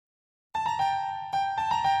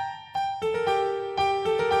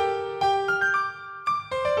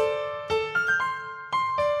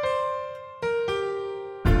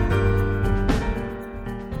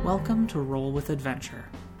Welcome to Roll with Adventure,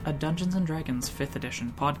 a Dungeons & Dragons 5th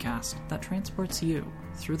edition podcast that transports you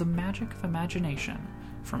through the magic of imagination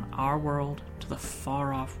from our world to the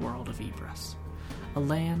far-off world of Ibris, a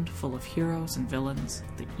land full of heroes and villains,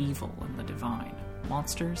 the evil and the divine,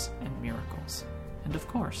 monsters and miracles, and of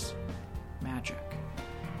course, magic.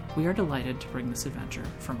 We are delighted to bring this adventure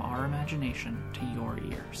from our imagination to your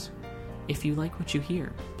ears. If you like what you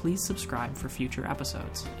hear, please subscribe for future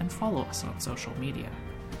episodes and follow us on social media.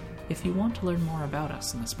 If you want to learn more about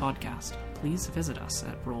us in this podcast, please visit us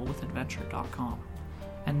at rollwithadventure.com.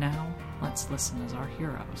 And now, let's listen as our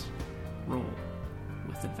heroes roll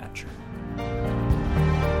with adventure.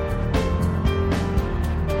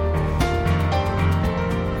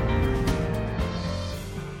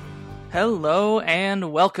 Hello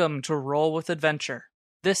and welcome to Roll with Adventure.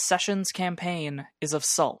 This session's campaign is of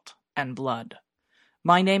salt and blood.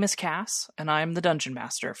 My name is Cass, and I am the Dungeon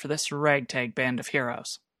Master for this ragtag band of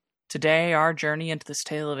heroes. Today, our journey into this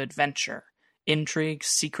tale of adventure, intrigue,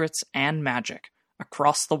 secrets, and magic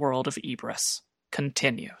across the world of Ibris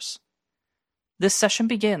continues. This session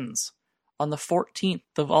begins on the 14th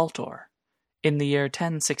of Altor, in the year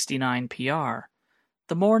 1069 PR,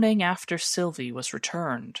 the morning after Sylvie was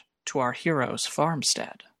returned to our hero's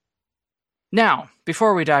farmstead. Now,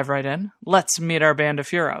 before we dive right in, let's meet our band of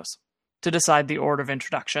heroes. To decide the order of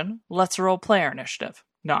introduction, let's roll player initiative,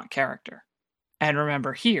 not character. And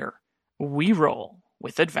remember here, we roll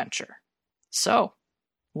with adventure. So,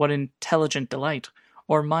 what intelligent delight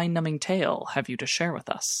or mind-numbing tale have you to share with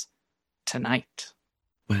us tonight?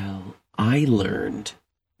 Well, I learned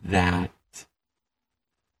that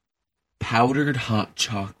powdered hot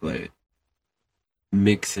chocolate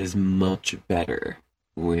mixes much better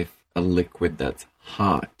with a liquid that's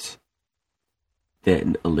hot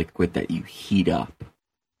than a liquid that you heat up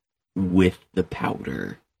with the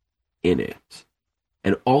powder in it.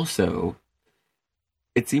 And also,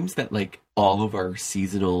 it seems that all of our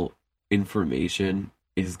seasonal information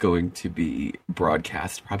is going to be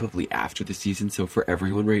broadcast probably after the season. So for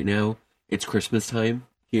everyone right now, it's Christmas time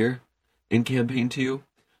here in Campaign 2,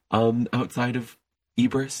 outside of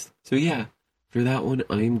Ibris. So yeah, for that one,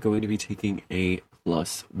 I'm going to be taking a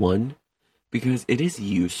 +1 because it is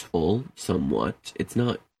useful somewhat. It's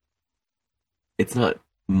not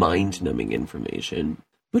mind-numbing information,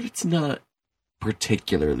 but it's not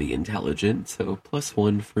particularly intelligent, so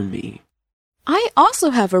 +1 for me. I also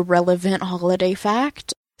have a relevant holiday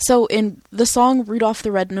fact. So in the song Rudolph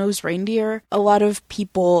the Red-Nosed Reindeer, a lot of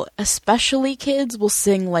people, especially kids, will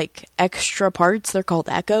sing extra parts. They're called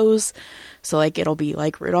echoes. So it'll be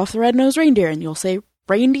Rudolph the Red-Nosed Reindeer, and you'll say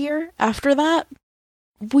reindeer after that.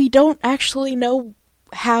 We don't actually know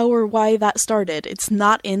how or why that started. It's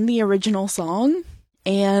not in the original song,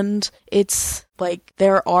 and it's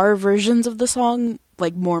there are versions of the song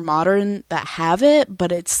more modern that have it,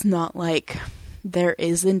 but it's not there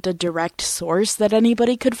isn't a direct source that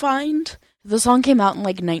anybody could find. The song came out in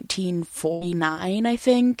 1949, I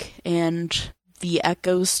think, and the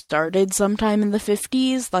echoes started sometime in the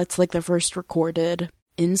 50s. That's the first recorded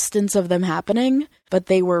instance of them happening, but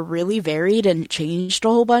they were really varied and changed a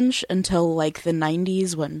whole bunch until the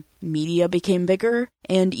 90s when media became bigger,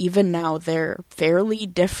 and even now they're fairly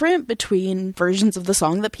different between versions of the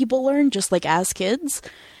song that people learn just as kids,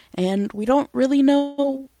 and we don't really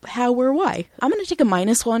know how or why. I'm going to take a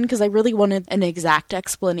 -1 because I really wanted an exact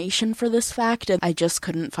explanation for this fact, and I just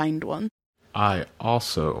couldn't find one. I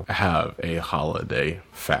also have a holiday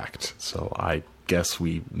fact, so I guess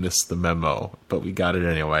we missed the memo, but we got it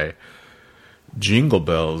anyway. Jingle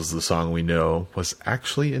Bells, the song we know, was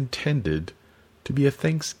actually intended to be a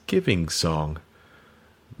Thanksgiving song.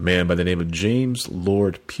 A man by the name of James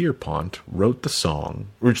Lord Pierpont wrote the song,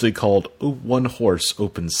 originally called One Horse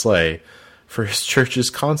Open Sleigh, for his church's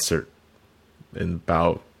concert in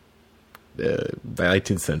about the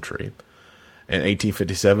 19th century. In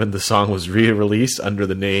 1857, the song was re-released under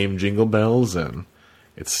the name Jingle Bells, and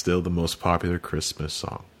it's still the most popular Christmas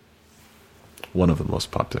song. One of the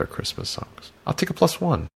most popular Christmas songs. I'll take a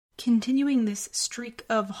 +1. Continuing this streak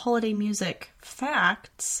of holiday music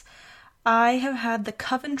facts, I have had the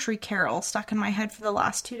Coventry Carol stuck in my head for the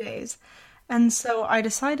last 2 days. And so I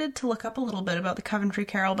decided to look up a little bit about the Coventry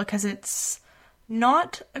Carol because it's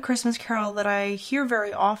not a Christmas carol that I hear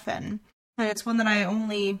very often. And it's one that I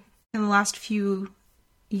only, in the last few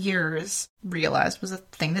years, realized was a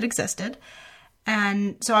thing that existed.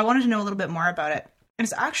 And so I wanted to know a little bit more about it. And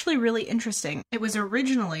it's actually really interesting. It was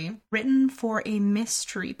originally written for a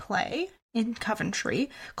mystery play in Coventry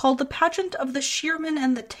called The Pageant of the Shearmen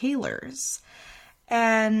and the Tailors.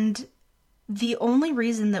 And the only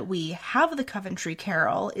reason that we have the Coventry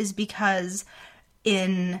Carol is because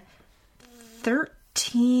in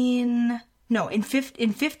in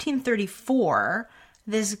 1534,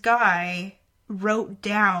 this guy wrote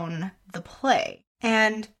down the play.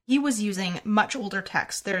 And he was using much older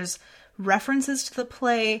text. There's references to the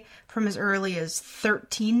play from as early as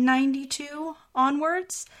 1392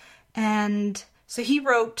 onwards. And so he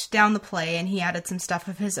wrote down the play and he added some stuff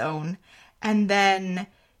of his own. And then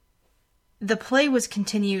the play was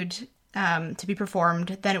continued to be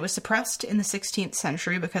performed. Then it was suppressed in the 16th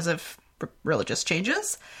century because of religious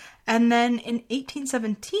changes. And then in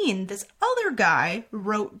 1817, this other guy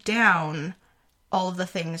wrote down all of the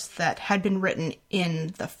things that had been written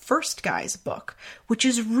in the first guy's book, which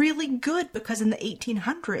is really good because in the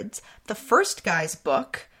 1800s, the first guy's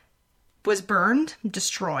book was burned,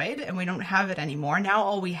 destroyed, and we don't have it anymore. Now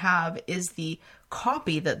all we have is the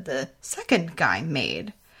copy that the second guy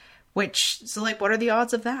made, so what are the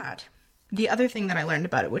odds of that? The other thing that I learned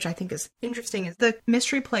about it, which I think is interesting, is the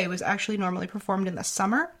mystery play was actually normally performed in the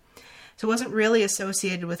summer. So it wasn't really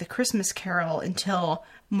associated with a Christmas Carol until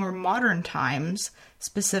more modern times,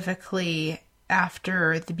 specifically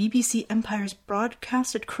after the BBC Empire's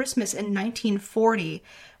broadcast at Christmas in 1940,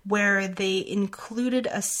 where they included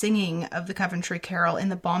a singing of the Coventry Carol in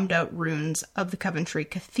the bombed-out ruins of the Coventry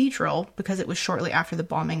Cathedral, because it was shortly after the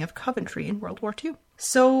bombing of Coventry in World War II.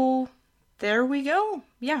 So there we go.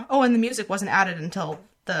 Yeah. Oh, and the music wasn't added until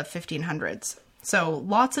the 1500s. So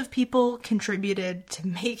lots of people contributed to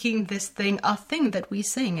making this thing a thing that we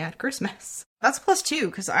sing at Christmas. That's +2,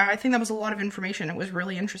 because I think that was a lot of information. It was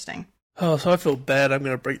really interesting. Oh, so I feel bad I'm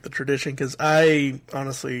going to break the tradition, because I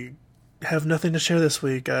honestly have nothing to share this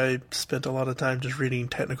week. I spent a lot of time just reading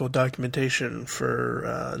technical documentation for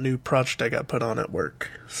a new project I got put on at work.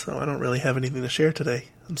 So I don't really have anything to share today.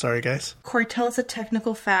 I'm sorry, guys. Corey, tell us a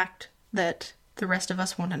technical fact that the rest of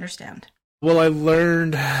us won't understand. Well, I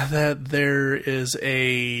learned that there is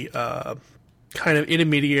a kind of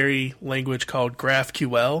intermediary language called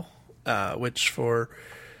GraphQL, which for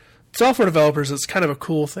software developers is kind of a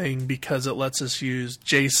cool thing because it lets us use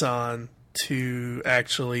JSON to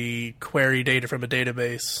actually query data from a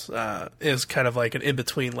database. Is kind of like an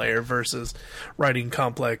in-between layer versus writing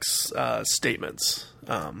complex statements.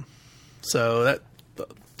 So that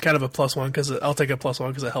kind of a +1 because I'll take a +1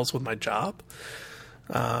 because it helps with my job.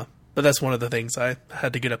 But that's one of the things I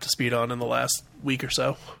had to get up to speed on in the last week or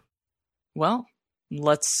so. Well,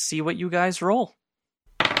 let's see what you guys roll.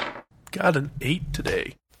 Got an 8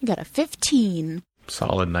 today. I got a 15.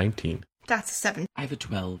 Solid 19. That's a 7. I have a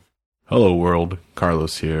 12. Hello world,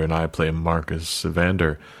 Carlos here, and I play Marcus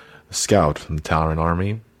Evander, a scout from the Talon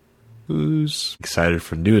Army, who's excited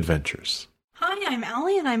for new adventures. Hi, I'm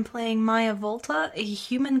Allie, and I'm playing Maya Volta, a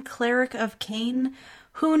human cleric of Cain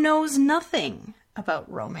who knows nothing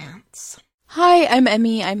about romance. Hi, I'm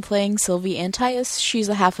Emmy. I'm playing Sylvie Antius. She's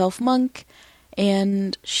a half-elf monk,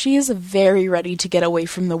 and she is very ready to get away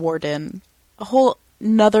from the Warden. A whole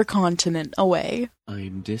another continent away.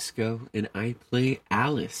 I'm Disco, and I play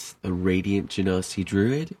Alice, the Radiant Genasi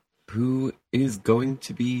Druid, who is going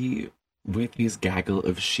to be with his gaggle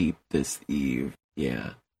of sheep this eve.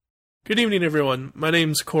 Yeah. Good evening, everyone. My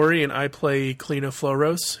name's Corey, and I play Kleena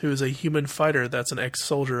Floros, who is a human fighter that's an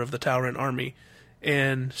ex-soldier of the Talon Army,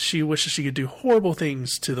 and she wishes she could do horrible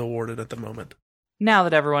things to the Warden at the moment. Now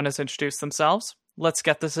that everyone has introduced themselves, let's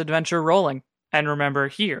get this adventure rolling. And remember,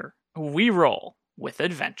 here, we roll with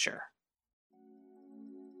adventure.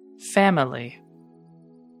 Family.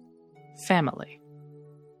 Family.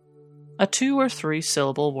 A 2 or 3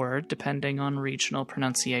 syllable word depending on regional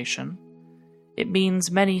pronunciation. It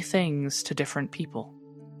means many things to different people.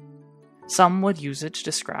 Some would use it to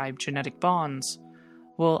describe genetic bonds,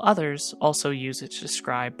 while others also use it to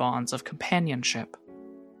describe bonds of companionship,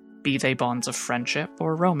 be they bonds of friendship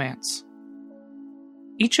or romance.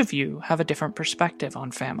 Each of you have a different perspective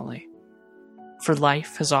on family, for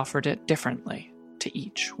life has offered it differently to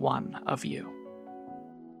each one of you.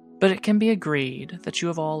 But it can be agreed that you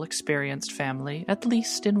have all experienced family at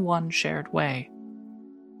least in one shared way,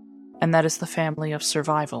 and that is the family of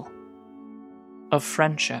survival, of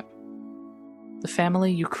friendship, the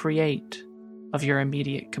family you create of your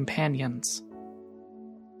immediate companions,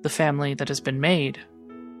 the family that has been made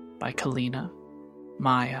by Kleena,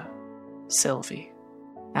 Maya, Sylvie,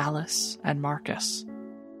 Alice, and Marcus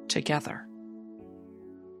together.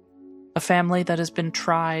 A family that has been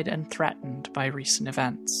tried and threatened by recent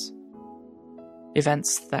events.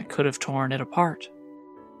 Events that could have torn it apart,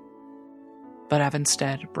 but have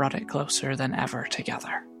instead brought it closer than ever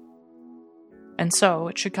together. And so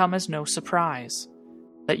it should come as no surprise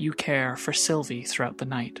that you care for Sylvie throughout the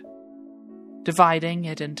night, dividing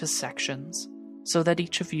it into sections so that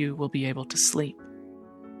each of you will be able to sleep.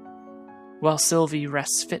 While Sylvie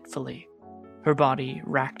rests fitfully, her body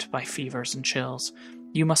racked by fevers and chills,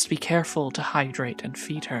 you must be careful to hydrate and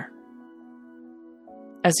feed her.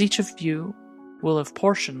 As each of you will have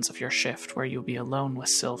portions of your shift where you'll be alone with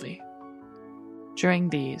Sylvie. During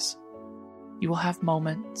these, you will have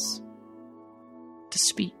moments to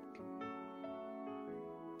speak,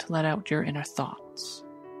 to let out your inner thoughts,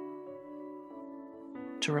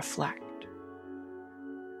 to reflect.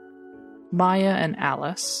 Maya and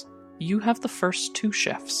Alice, you have the first 2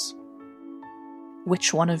 shifts.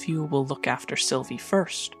 Which one of you will look after Sylvie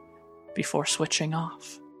first, before switching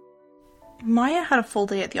off? Maya had a full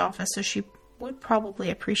day at the office, so she would probably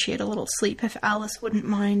appreciate a little sleep if Alice wouldn't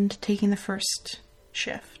mind taking the first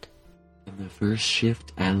shift. And the first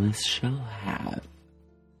shift Alice shall have.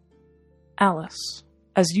 Alice,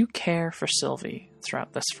 as you care for Sylvie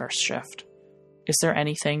throughout this first shift, is there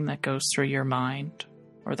anything that goes through your mind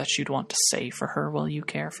or that you'd want to say for her while you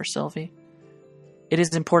care for Sylvie? It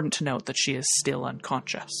is important to note that she is still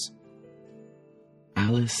unconscious.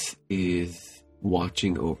 Alice is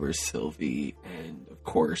watching over Sylvie, and of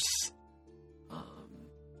course,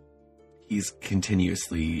 he's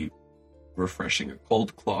continuously refreshing a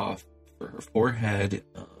cold cloth for her forehead,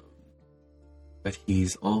 but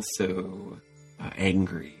he's also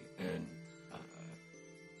angry, and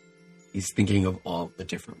he's thinking of all the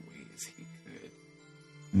different ways he could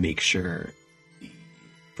make sure the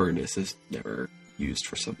furnace is never used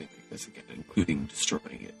for something like this again, including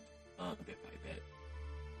destroying it bit by bit.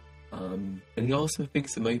 And he also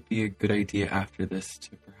thinks it might be a good idea after this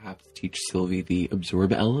to perhaps teach Sylvie the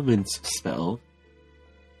Absorb Elements spell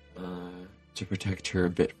to protect her a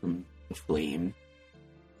bit from the flame.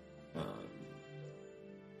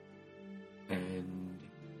 And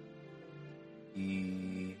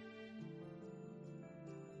he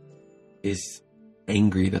is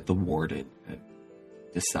angry that the warden had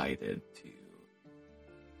decided to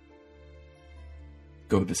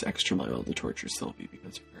go this extra mile to torture Sylvie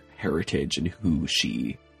because of her heritage and who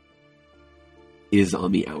she is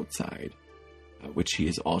on the outside, which he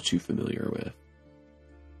is all too familiar with.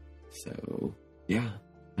 So, yeah,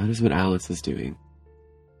 that is what Alice is doing.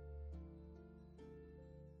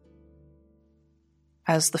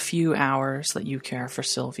 As the few hours that you care for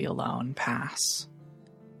Sylvie alone pass,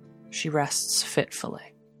 she rests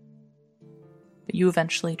fitfully. But you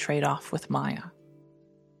eventually trade off with Maya.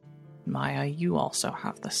 Maya, you also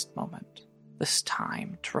have this moment, this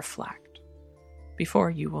time to reflect, before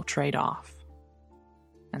you will trade off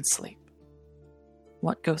and sleep.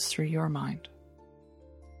 What goes through your mind?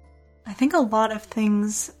 I think a lot of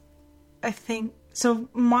things, so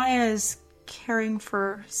Maya is caring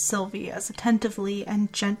for Sylvie as attentively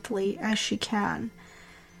and gently as she can.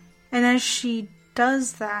 And as she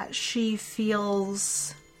does that, she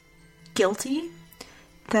feels guilty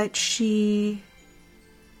that she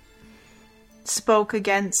spoke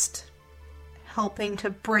against helping to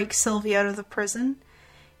break Sylvie out of the prison,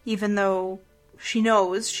 even though she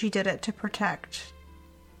knows she did it to protect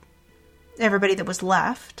everybody that was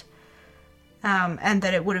left, and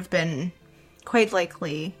that it would have been quite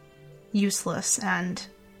likely useless and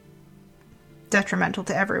detrimental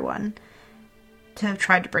to everyone to have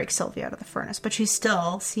tried to break Sylvie out of the furnace. But she's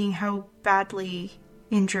still, seeing how badly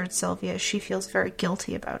injured Sylvie is, she feels very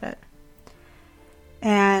guilty about it.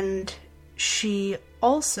 And she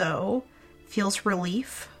also feels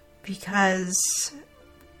relief because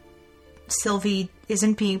Sylvie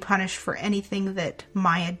isn't being punished for anything that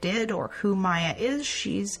Maya did or who Maya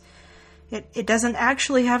is. It doesn't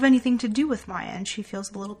actually have anything to do with Maya, and she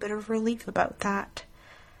feels a little bit of relief about that.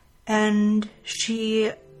 And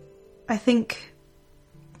she, I think,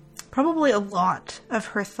 probably a lot of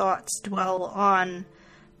her thoughts dwell on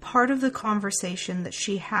part of the conversation that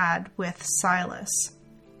she had with Silas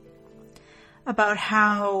about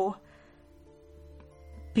how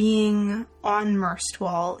being on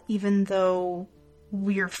Murstwall, even though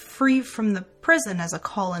we're free from the prison as a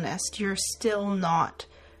colonist, you're still not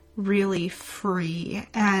really free,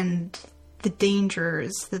 and the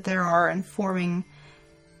dangers that there are in forming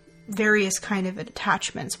various kind of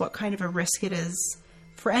attachments, what kind of a risk it is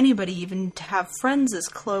for anybody even to have friends as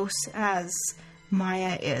close as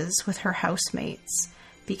Maya is with her housemates,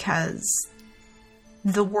 because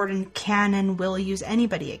the warden can and will use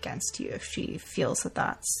anybody against you if she feels that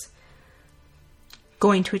that's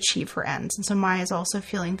going to achieve her ends. And so Maya's also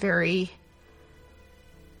feeling very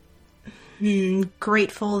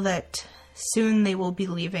grateful that soon they will be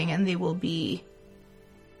leaving and they will be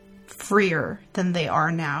freer than they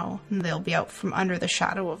are now, and they'll be out from under the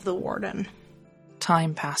shadow of the warden.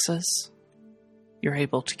 Time passes. You're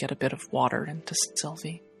able to get a bit of water into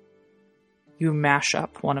Sylvie. You mash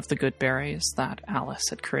up one of the good berries that Alice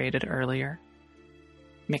had created earlier,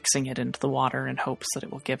 mixing it into the water in hopes that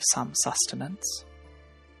it will give some sustenance.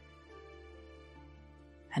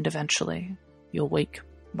 And eventually, you'll wake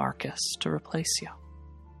Marcus to replace you.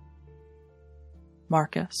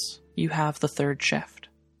 Marcus, you have the third shift.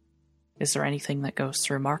 Is there anything that goes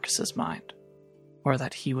through Marcus's mind, or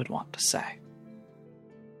that he would want to say?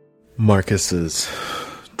 Marcus is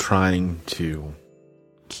trying to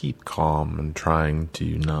keep calm and trying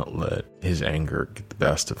to not let his anger get the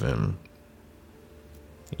best of him.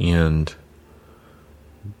 And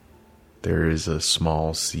there is a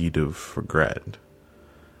small seed of regret,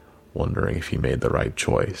 wondering if he made the right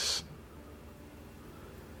choice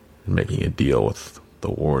in making a deal with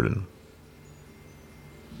the warden.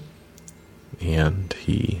 And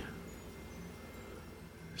he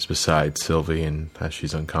is beside Sylvie, and as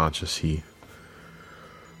she's unconscious, he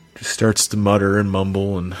just starts to mutter and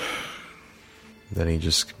mumble, and then he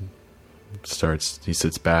sits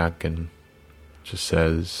back and just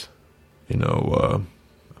says, we've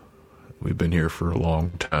been here for a long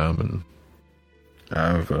time, and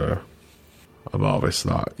I've always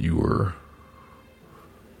thought you were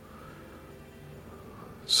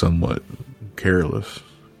somewhat careless,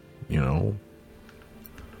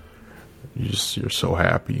 You're so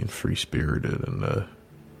happy and free-spirited, and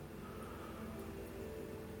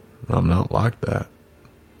I'm not like that.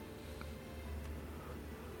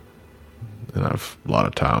 And a lot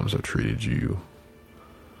of times I've treated you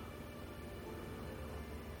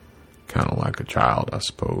kind of like a child, I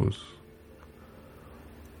suppose.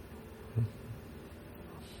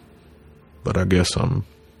 But I guess I'm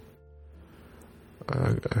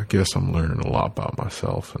learning a lot about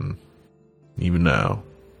myself, and even now,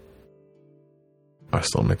 I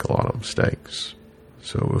still make a lot of mistakes.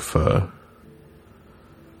 So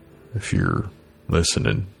if you're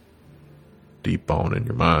listening deep on in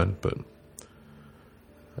your mind, but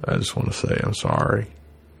I just want to say I'm sorry.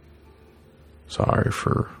 Sorry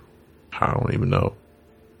for, I don't even know.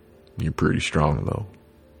 You're pretty strong, though.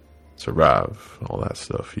 Survive all that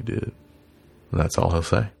stuff you did. And that's all he'll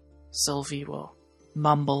say. Sylvie will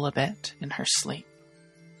mumble a bit in her sleep.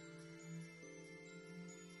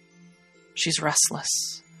 She's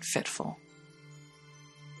restless, fitful.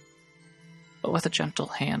 But with a gentle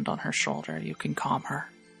hand on her shoulder, you can calm her.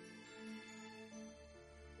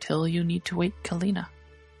 Till you need to wake Kalina.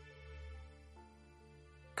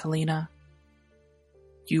 Kalina,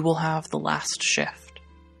 you will have the last shift.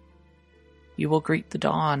 You will greet the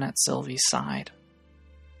dawn at Sylvie's side.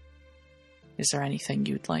 Is there anything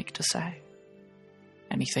you'd like to say?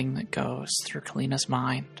 Anything that goes through Kalina's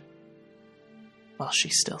mind while she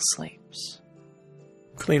still sleeps?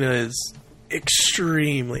 Kalina is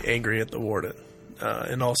extremely angry at the warden,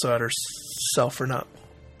 and also at herself for not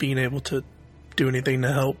being able to do anything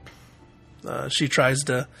to help. She tries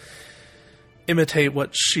to imitate what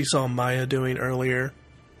she saw Maya doing earlier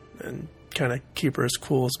and kind of keep her as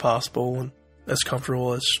cool as possible and as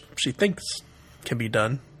comfortable as she thinks can be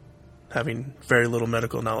done, having very little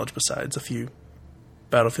medical knowledge besides a few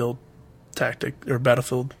battlefield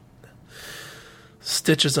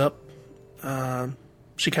stitches up.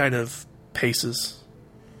 She kind of paces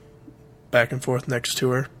back and forth next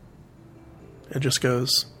to her and just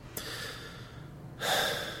goes,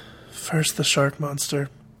 first the shark monster,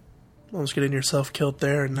 almost getting yourself killed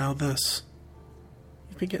there, and now this.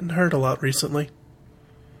 You've been getting hurt a lot recently.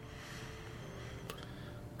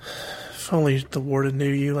 If only the warden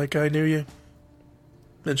knew you like I knew you,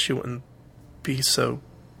 then she wouldn't be so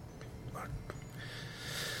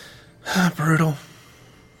brutal.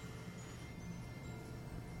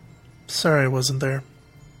 Sorry I wasn't there.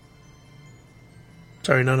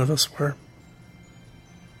 Sorry none of us were.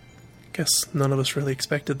 Guess none of us really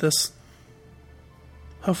expected this.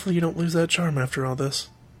 Hopefully you don't lose that charm after all this.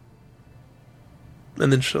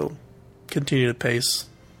 And then she'll continue to pace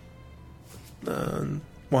and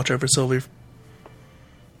watch over Sylvie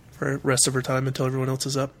for the rest of her time until everyone else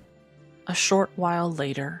is up. A short while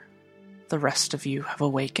later, the rest of you have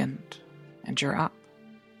awakened, and you're up.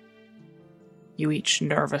 You each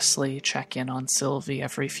nervously check in on Sylvie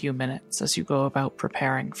every few minutes as you go about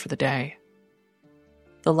preparing for the day.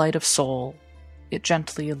 The light of Sol, it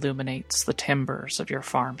gently illuminates the timbers of your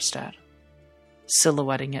farmstead,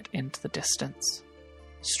 silhouetting it into the distance,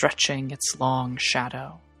 stretching its long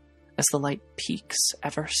shadow as the light peeks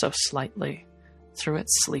ever so slightly through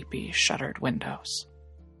its sleepy, shuttered windows.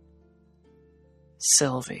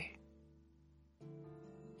 Sylvie.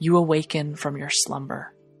 You awaken from your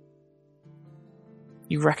slumber.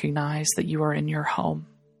 You recognize that you are in your home.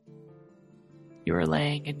 You are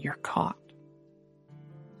laying in your cot.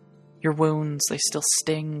 Your wounds, they still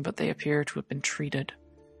sting, but they appear to have been treated,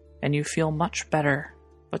 and you feel much better,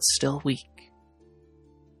 but still weak.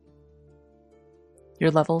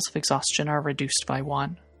 Your levels of exhaustion are reduced by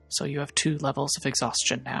 1, so you have 2 levels of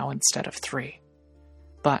exhaustion now instead of 3.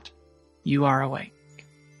 But you are awake,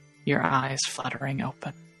 your eyes fluttering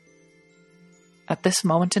open. At this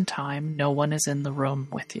moment in time, no one is in the room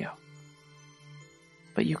with you.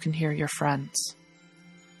 But you can hear your friends,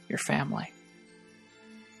 your family,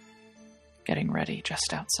 getting ready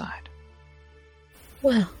just outside.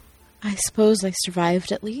 Well, I suppose I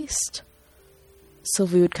survived at least.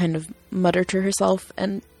 Sylvie would kind of mutter to herself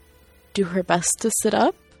and do her best to sit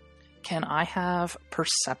up. Can I have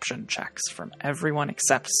perception checks from everyone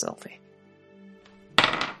except Sylvie?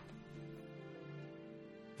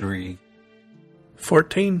 3.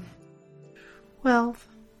 14. 12.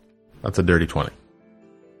 That's a dirty 20.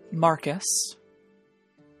 Marcus,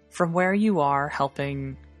 from where you are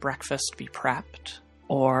helping breakfast be prepped,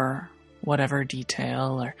 or whatever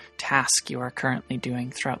detail or task you are currently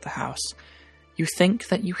doing throughout the house, you think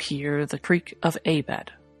that you hear the creak of a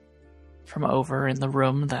bed from over in the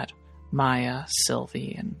room that Maya,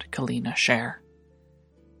 Sylvie, and Kalina share.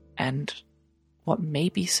 And what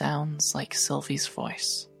maybe sounds like Sylvie's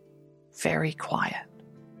voice. Very quiet.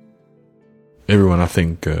 Everyone, I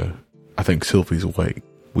think Sylvie's awake.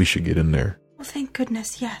 We should get in there. Oh, thank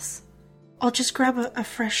goodness, yes. I'll just grab a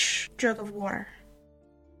fresh jug of water.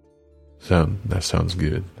 That sounds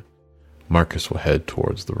good. Marcus will head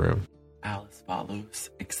towards the room. Alice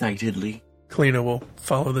follows excitedly. Kalina will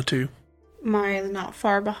follow the 2. Maya's not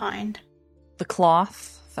far behind. The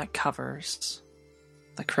cloth that creates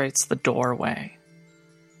the doorway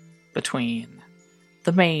between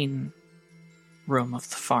the main room of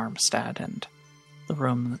the farmstead and the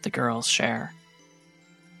room that the girls share.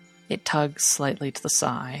 It tugs slightly to the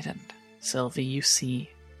side, and Sylvie, you see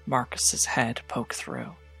Marcus's head poke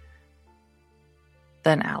through.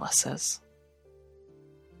 Then Alice's.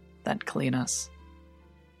 Then Kalina's.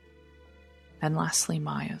 And lastly,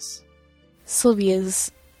 Maya's. Sylvie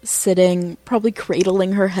is sitting, probably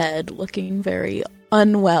cradling her head, looking very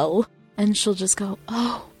unwell. And she'll just go,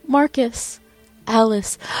 "Oh, Marcus,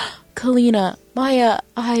 Alice, Kalina, Maya,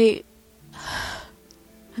 I'm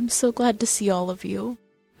so glad to see all of you."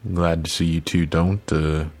 I'm glad to see you too. Don't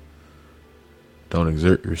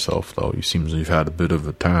exert yourself, though. You seem as you've had a bit of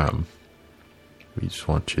a time. We just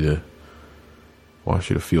want you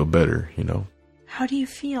to feel better, you know. How do you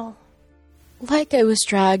feel? Like I was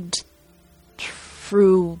dragged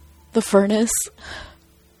through the furnace.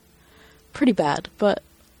 Pretty bad, but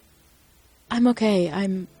I'm okay.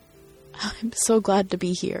 I'm so glad to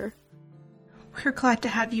be here. We're glad to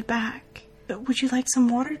have you back. Would you like some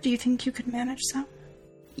water? Do you think you could manage some?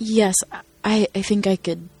 Yes, I think I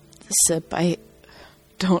could sip. I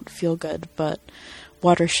don't feel good, but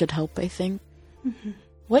water should help, I think. Mm-hmm.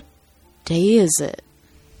 What day is it?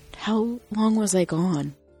 How long was I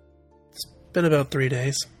gone? It's been about 3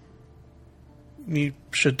 days. You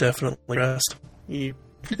should definitely rest. You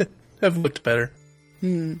have looked better.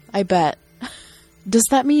 I bet. Does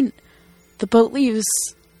that mean the boat leaves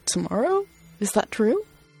tomorrow? Is that true?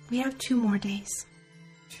 We have 2 more days.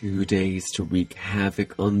 2 days to wreak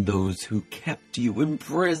havoc on those who kept you in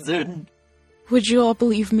prison. Would you all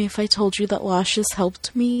believe me if I told you that Lascious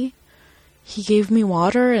helped me? He gave me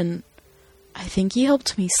water, and I think he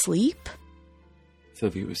helped me sleep.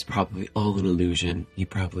 Sylvie, was probably all an illusion. He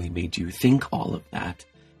probably made you think all of that.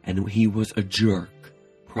 And he was a jerk.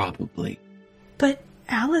 Probably. But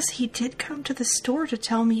Alice, he did come to the store to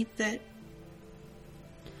tell me that...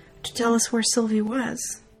 to tell us where Sylvie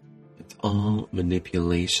was. It's all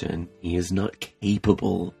manipulation. He is not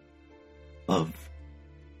capable of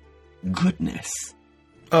goodness.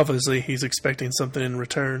 Obviously, he's expecting something in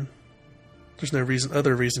return. There's no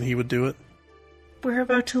other reason he would do it. We're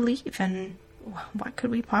about to leave, and what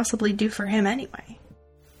could we possibly do for him anyway?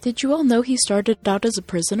 Did you all know he started out as a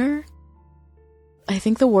prisoner? I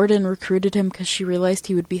think the warden recruited him because she realized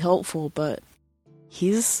he would be helpful, but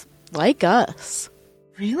he's like us.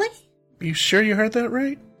 Really? You sure you heard that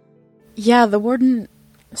right? Yeah, the warden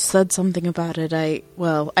said something about it. I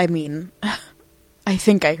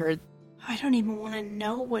think I heard. I don't even want to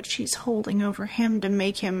know what she's holding over him to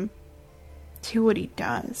make him do what he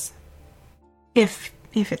does. If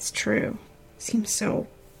it's true. Seems so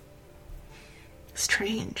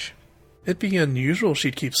strange. It'd be unusual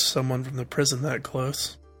she'd keep someone from the prison that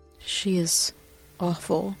close. She is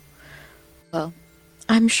awful. Well,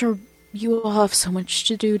 I'm sure you all have so much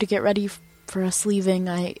to do to get ready for us leaving.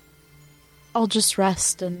 I'll just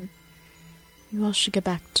rest, and you all should get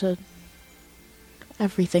back to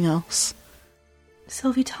everything else.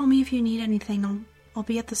 Sylvie, tell me if you need anything. I'll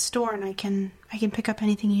be at the store and I can pick up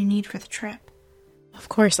anything you need for the trip. Of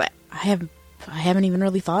course, I haven't even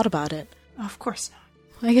really thought about it. Of course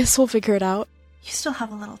not. I guess we'll figure it out. You still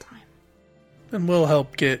have a little time. And we'll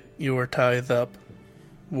help get your tithe up.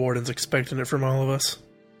 Warden's expecting it from all of us.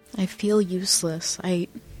 I feel useless. I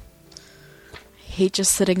hate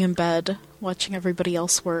just sitting in bed, watching everybody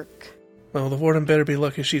else work. Well, the warden better be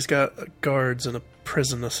lucky she's got guards and a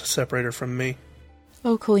prison to separate her from me.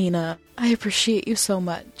 Oh, Kalina, I appreciate you so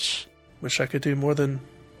much. Wish I could do more than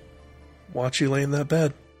watch you lay in that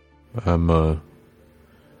bed. I'm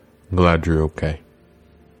glad you're okay,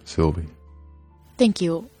 Sylvie. Thank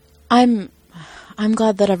you. I'm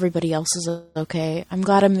glad that everybody else is okay. I'm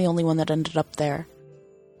glad I'm the only one that ended up there.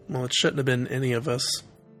 Well, it shouldn't have been any of us.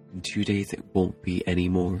 In 2 days, it won't be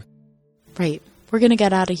anymore. Right. We're gonna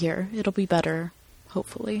get out of here. It'll be better.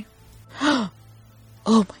 Hopefully. Oh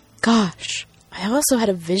my gosh. I also had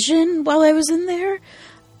a vision while I was in there.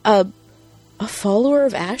 A follower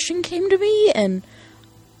of Ashen came to me, and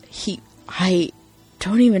I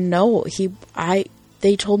don't even know.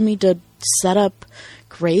 They told me to set up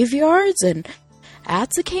graveyards and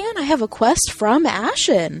Atsakan. I have a quest from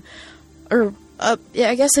Ashen. Yeah,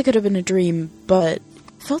 I guess it could have been a dream, but it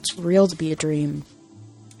felt real to be a dream.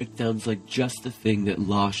 It sounds like just the thing that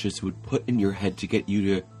Lashes would put in your head to get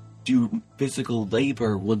you to do physical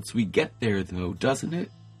labor once we get there, though, doesn't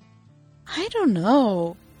it? I don't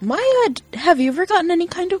know. Have you ever gotten any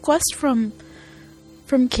kind of quest from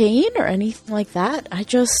Cain or anything like that?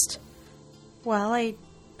 Well, I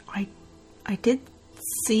did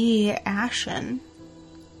see Ashen,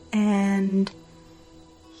 and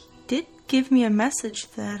he did give me a message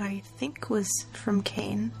that I think was from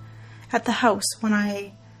Cain at the house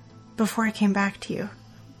before I came back to you,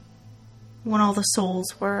 when all the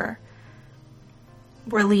souls were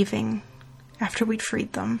leaving after we'd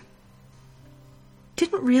freed them.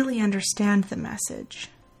 Didn't really understand the message.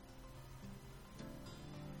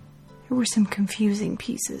 There were some confusing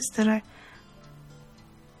pieces that I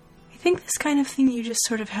think this kind of thing you just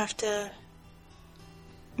sort of have to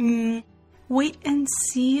wait and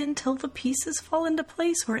see until the pieces fall into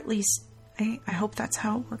place, or at least I hope that's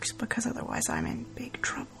how it works, because otherwise I'm in big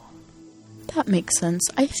trouble. That makes sense.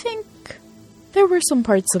 I think there were some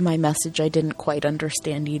parts of my message I didn't quite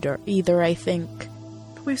understand either, I think.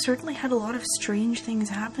 But we've certainly had a lot of strange things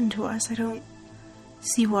happen to us. I don't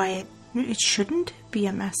see why it shouldn't be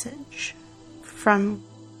a message from...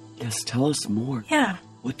 Yes, tell us more. Yeah.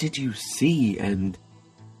 What did you see, and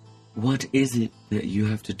what is it that you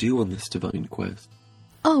have to do on this divine quest?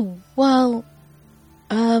 Oh, well,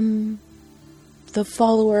 the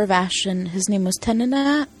follower of Ashen, his name was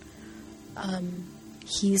Tenenat.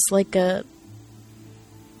 He's like a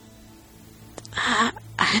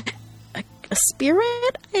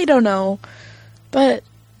spirit? I don't know. But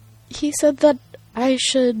he said that I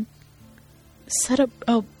should set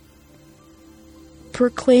up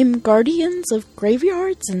proclaim guardians of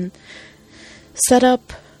graveyards and set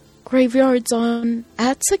up graveyards on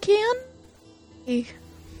Atsakan? I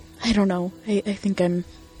don't know. I think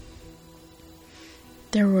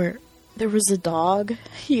there was a dog.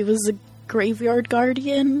 He was a graveyard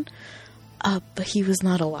guardian. But he was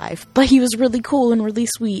not alive. But he was really cool and really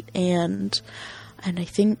sweet, and I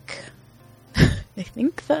think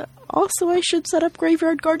that also I should set up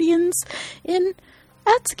graveyard guardians in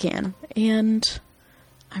Atsakan, and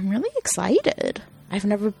I'm really excited. I've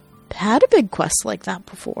never had a big quest like that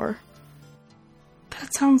before.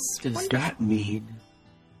 That sounds Does wonderful. that mean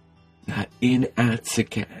that in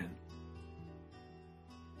Atsakan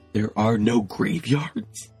there are no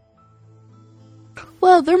graveyards?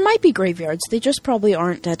 Well, there might be graveyards. They just probably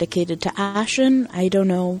aren't dedicated to Ashen. I don't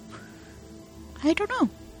know.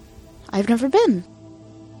 I've never been.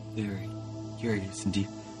 Very curious indeed.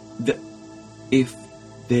 If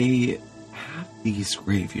they have these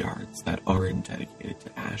graveyards that aren't dedicated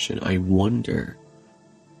to Ashen, I wonder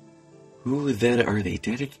who then are they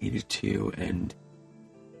dedicated to, and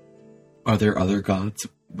are there other gods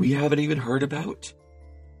we haven't even heard about?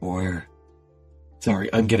 Or, sorry,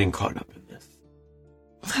 I'm getting caught up in this.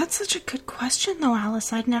 Well, that's such a good question, though,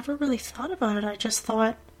 Alice. I'd never really thought about it. I just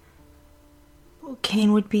thought, well,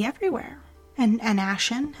 Cain would be everywhere. And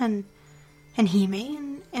Ashen, and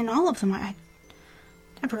Hime, and all of them. I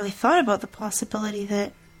never really thought about the possibility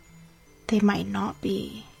that they might not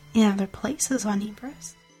be in other places on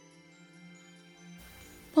Hebrews.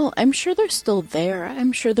 Well, I'm sure they're still there.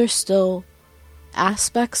 I'm sure there's still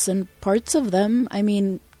aspects and parts of them. I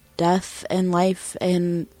mean, death and life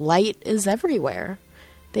and light is everywhere.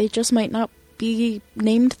 They just might not be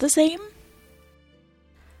named the same.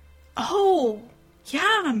 Oh,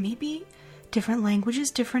 Yeah, maybe different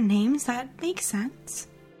languages, different names. That makes sense.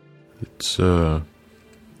 It's, there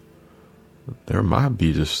might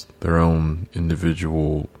be just their own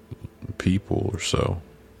individual people or so.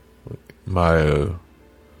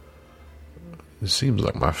 It seems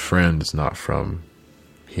like my friend is not from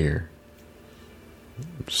here.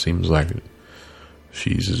 It seems like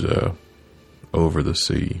she's, over the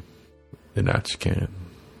sea in Atchican.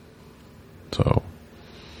 So,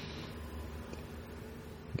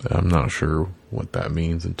 I'm not sure what that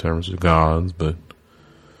means in terms of gods, but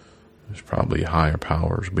there's probably higher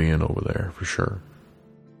powers being over there for sure.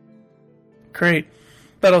 Great.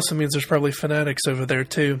 That also means there's probably fanatics over there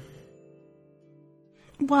too.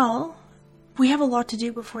 Well, we have a lot to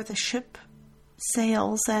do before the ship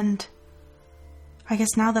sails, and I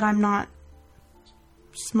guess now that I'm not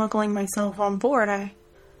smuggling myself on board,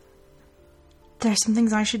 there's some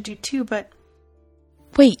things I should do too, but...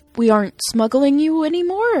 Wait, we aren't smuggling you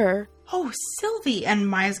anymore? Or? Oh, Sylvie! And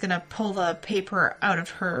Maya's gonna pull the paper out of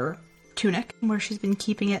her tunic, where she's been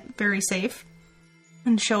keeping it very safe,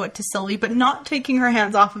 and show it to Sylvie, but not taking her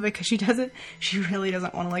hands off of it, because she really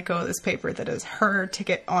doesn't want to let go of this paper that is her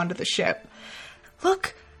ticket onto the ship.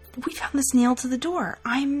 Look, we found this nailed to the door.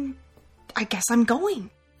 I guess I'm going.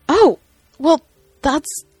 Oh, well, that's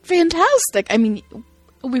fantastic. I mean,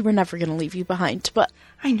 we were never going to leave you behind, but...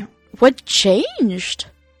 I know. What changed?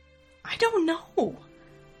 I don't know.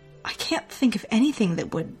 I can't think of anything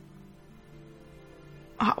that would...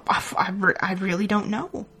 I really don't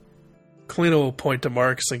know. Kalina will point to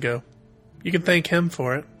Marcus and go, "You can thank him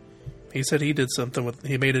for it. He said he did something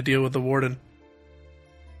he made a deal with the warden."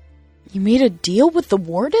 You made a deal with the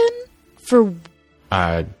warden? For...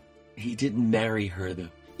 He didn't marry her, though.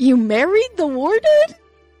 You married the warden?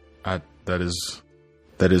 That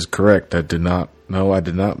is correct. I did not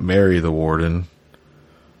marry the warden.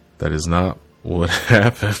 That is not what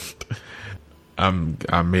happened.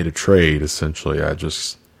 I made a trade, essentially.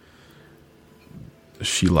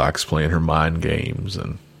 She likes playing her mind games,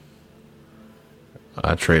 and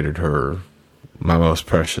I traded her my most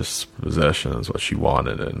precious possession is what she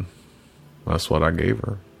wanted, and that's what I gave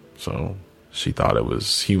her. So she thought it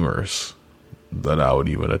was humorous that I would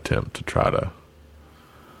even attempt to try to,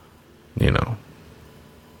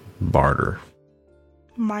 barter.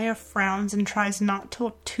 Maya frowns and tries not to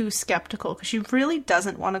look too skeptical, because she really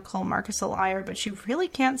doesn't want to call Marcus a liar, but she really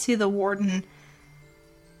can't see the warden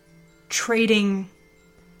trading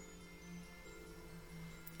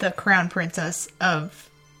the crown princess of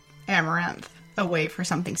Amaranth away for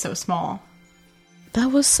something so small. That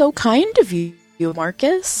was so kind of you,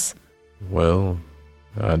 Marcus. Well,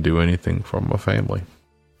 I'd do anything for my family.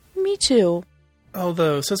 Me too.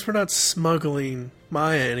 Although, since we're not smuggling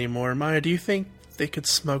Maya anymore, Maya, do you think they could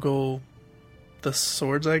smuggle the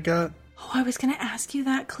swords I got? Oh, I was going to ask you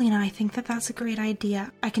that, Kalina. I think that's a great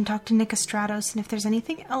idea. I can talk to Nicostratos, and if there's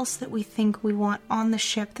anything else that we think we want on the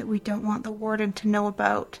ship that we don't want the warden to know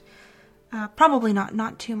about, probably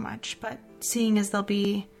not too much, but seeing as there'll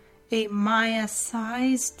be a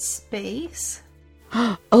Maya-sized space.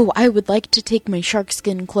 Oh, I would like to take my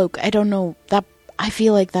sharkskin cloak. I don't know, I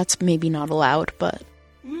feel like that's maybe not allowed, but...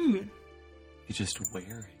 You just wear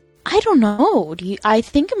it. I don't know. I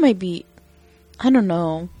think it might be... I don't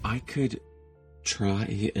know. I could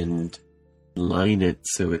try and line it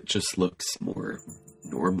so it just looks more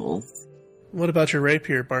normal. What about your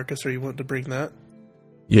rapier, Marcus? Are you wanting to bring that?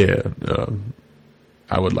 Yeah,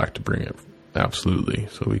 I would like to bring it, absolutely,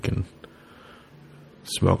 so we can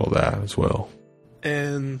smuggle that as well.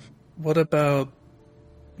 And what about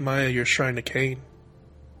Maya, your shrine to Cain?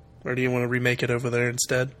 Or do you want to remake it over there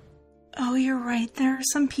instead? Oh, you're right. There are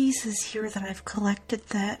some pieces here that I've collected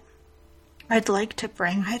that I'd like to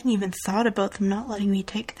bring. I hadn't even thought about them not letting me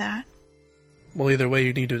take that. Well, either way,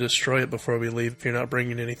 you need to destroy it before we leave if you're not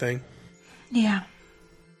bringing anything. Yeah.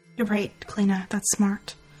 You're right, Kalina. That's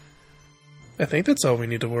smart. I think that's all we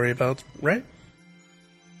need to worry about, right?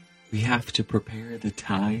 We have to prepare the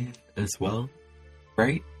tithe as well,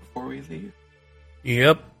 right? Before we leave?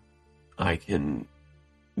 Yep. I can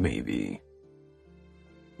maybe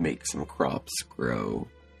make some crops grow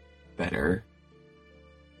better.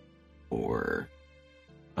 Or,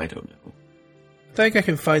 I don't know. I think I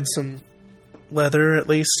can find some leather, at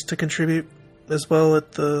least, to contribute as well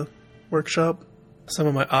at the workshop. Some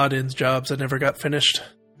of my odd-ends jobs I never got finished.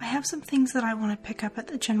 I have some things that I want to pick up at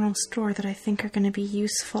the general store that I think are going to be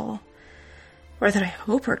useful. Or that I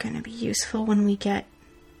hope are going to be useful when we get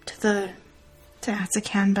to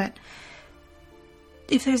Atsakan, but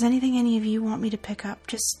if there's anything any of you want me to pick up,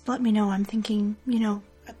 just let me know. I'm thinking,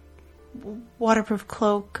 a waterproof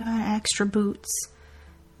cloak, extra boots,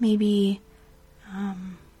 maybe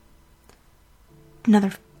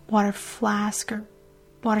another water flask or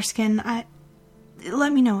water skin.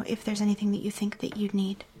 Let me know if there's anything that you think that you'd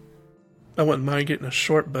need. I wouldn't mind getting a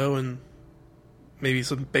short bow and maybe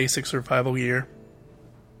some basic survival gear.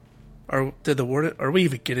 Are we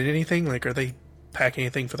even getting anything? Like, are they packing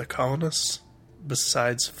anything for the colonists?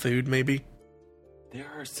 Besides food, maybe? There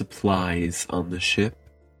are supplies on the ship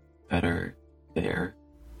that are there.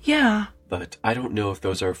 Yeah. But I don't know if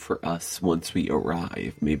those are for us once we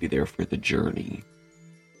arrive. Maybe they're for the journey.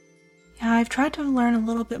 Yeah, I've tried to learn a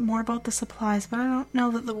little bit more about the supplies, but I don't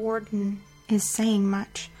know that the warden is saying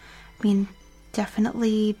much. I mean,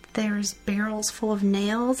 definitely there's barrels full of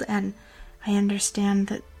nails, and I understand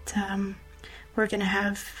that we're going to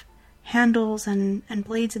have handles and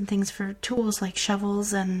blades and things for tools like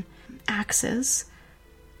shovels and axes.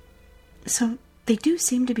 So they do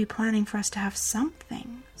seem to be planning for us to have some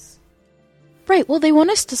things. Right, well, they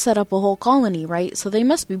want us to set up a whole colony, right? So they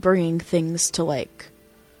must be bringing things to, like,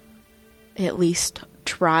 at least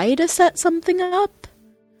try to set something up.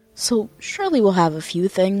 So surely we'll have a few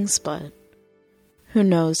things, but who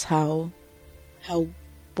knows how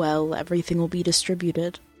well everything will be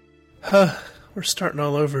distributed. We're starting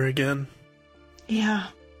all over again. Yeah.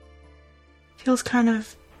 Feels kind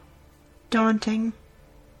of daunting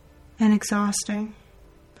and exhausting.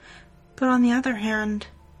 But on the other hand,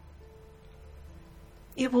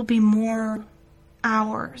 it will be more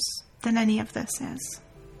ours than any of this is.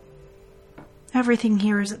 Everything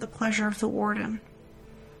here is at the pleasure of the warden.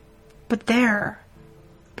 But there,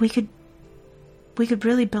 we could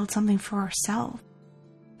really build something for ourselves.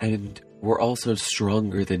 And we're also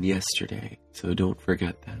stronger than yesterday, so don't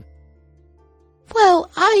forget that.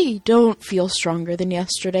 Well, I don't feel stronger than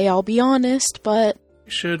yesterday, I'll be honest, but...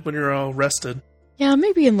 You should when you're all rested. Yeah,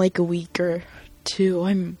 maybe in like a week or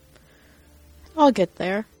two, I'll get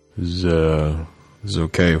there. Is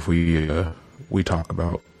okay if we talk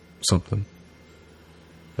about something?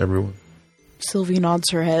 Everyone? Sylvie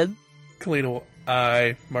nods her head. Kalina will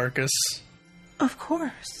eye Marcus. Of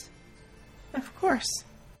course. Of course.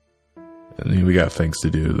 And we got things to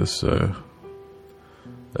do. This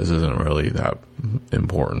isn't really that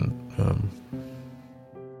important.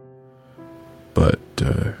 But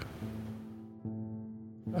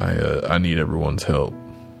I need everyone's help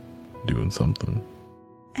doing something.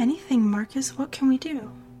 Anything, Marcus. What can we do?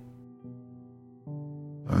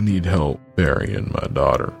 I need help burying my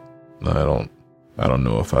daughter. I don't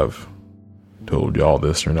know if I've told y'all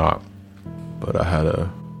this or not, but I had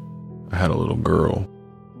a little girl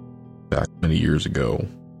back many years ago,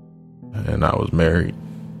 and I was married,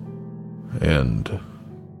 and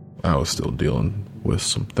I was still dealing with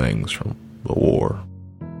some things from the war.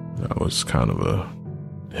 I was kind of a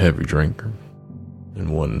heavy drinker,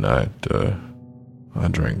 and one night I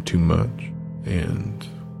drank too much, and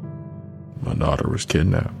my daughter was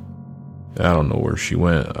kidnapped. I don't know where she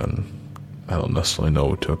went, and I don't necessarily know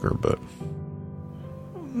what took her, but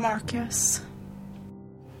Marcus.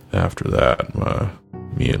 After that,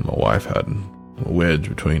 me and my wife had a wedge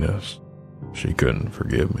between us. She couldn't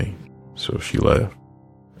forgive me, so she left.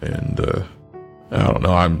 And I don't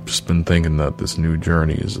know, I've just been thinking that this new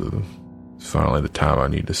journey is finally the time I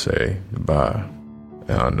need to say goodbye.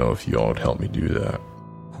 And I don't know if you all would help me do that.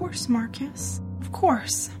 Of course, Marcus. Of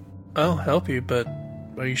course. I'll help you, but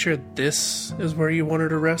are you sure this is where you want her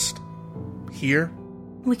to rest? Here?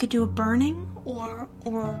 We could do a burning or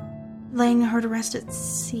laying her to rest at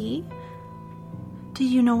sea. Do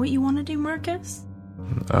you know what you want to do, Marcus?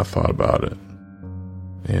 I thought about it.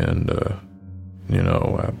 And,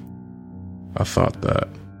 I thought that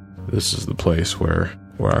this is the place where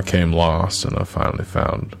I came lost and I finally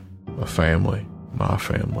found a family, my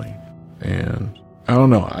family. And I don't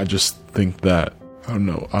know, I just think that, I don't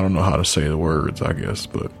know how to say the words, I guess,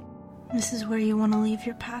 but... This is where you want to leave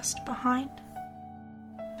your past behind?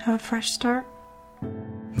 Have a fresh start?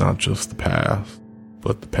 Not just the past,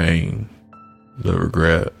 but the pain, the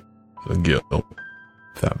regret, the guilt,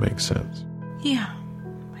 if that makes sense. Yeah,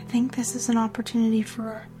 I think this is an opportunity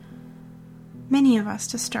for many of us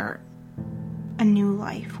to start a new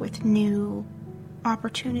life with new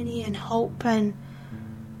opportunity and hope and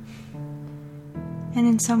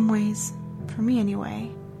in some ways, for me anyway,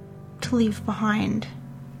 to leave behind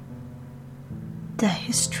the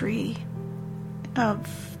history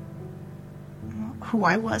of who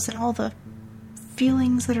I was and all the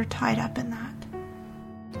feelings that are tied up in that.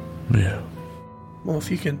 Yeah. Well, if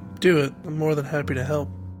you can do it, I'm more than happy to help.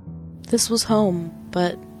 This was home,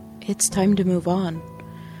 but it's time to move on.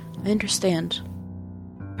 I understand.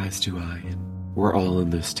 As do I, and we're all in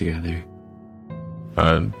this together.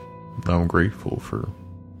 I'm grateful for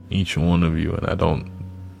each one of you, and I don't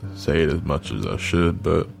say it as much as I should,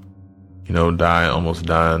 but, you know, almost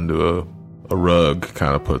dying to a rug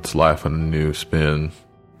kind of puts life on a new spin.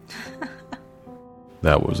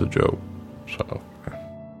 That was a joke. So,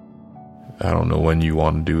 I don't know when you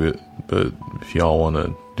want to do it, but if y'all want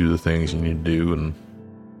to do the things you need to do, and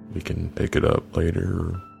we can pick it up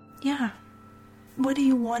later. Yeah. What are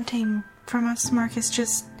you wanting from us, Marcus?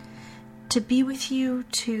 Just to be with you?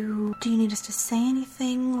 Do you need us to say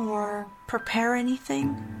anything or prepare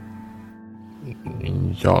anything?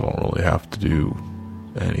 Y'all don't really have to do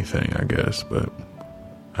anything, I guess, but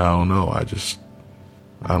I don't know.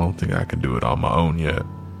 I don't think I can do it on my own yet.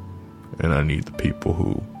 And I need the people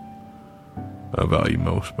who I value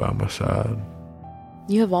most by my side.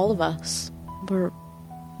 You have all of us.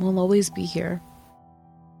 We'll always be here.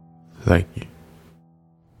 Thank you.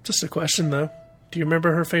 Just a question, though. Do you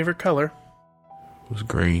remember her favorite color? It was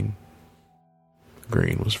green.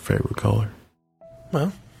 Green was her favorite color.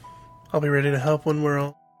 Well, I'll be ready to help when we're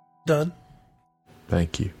all done.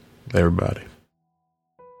 Thank you, everybody.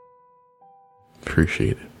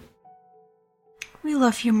 Appreciate it. We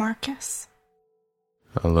love you, Marcus.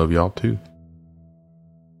 I love y'all too.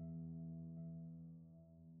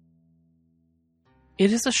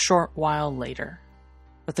 It is a short while later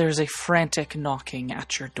that there is a frantic knocking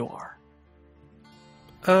at your door.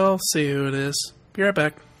 I'll see who it is. Be right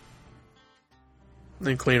back.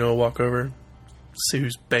 Then Kalina will walk over, see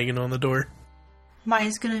who's banging on the door.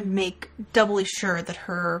 Maya's gonna make doubly sure that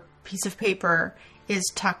her piece of paper is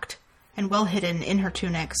tucked and well hidden in her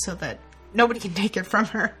tunic so that nobody can take it from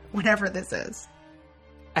her, whatever this is.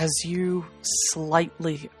 As you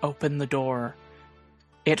slightly open the door,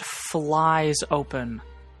 it flies open,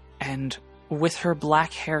 and with her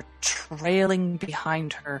black hair trailing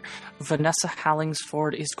behind her, Vanessa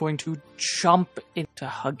Hallingsford is going to jump in to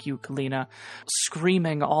hug you, Kalina,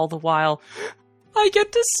 screaming all the while, "I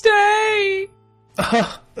get to stay!"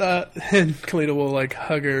 And Kalina will, like,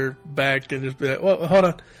 hug her back and just be like, well, hold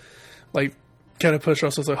on. Like, kind of push her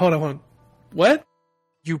off. So it's like, hold on. What?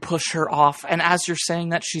 You push her off, and as you're saying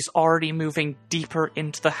that, she's already moving deeper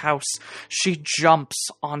into the house. She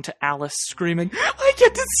jumps onto Alice, screaming, "I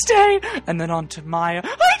get to stay!" And then onto Maya,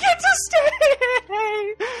 "I get to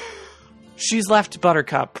stay!" She's left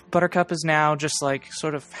Buttercup. Buttercup is now just, like,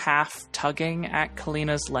 sort of half tugging at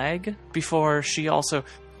Kalina's leg before she also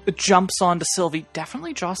jumps onto Sylvie,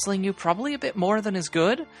 definitely jostling you probably a bit more than is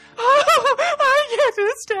good. "Oh, I get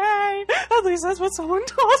to stay! At least that's what someone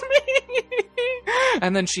told me!"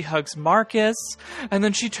 And then she hugs Marcus, and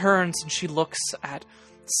then she turns and she looks at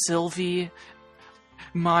Sylvie,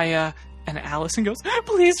 Maya, and Alice and goes,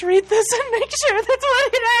 "Please read this and make sure that's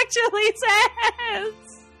what it actually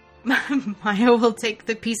says!" Maya will take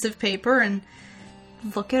the piece of paper and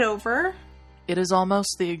look it over. It is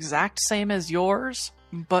almost the exact same as yours,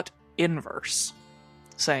 but inverse,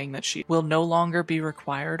 saying that she will no longer be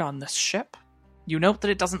required on this ship. You note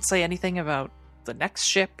that it doesn't say anything about the next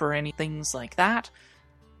ship or any things like that,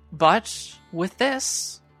 but with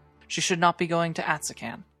this, she should not be going to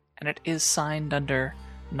Atsakan, and it is signed under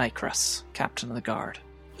Nycrus, Captain of the Guard.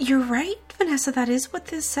 You're right, Vanessa, that is what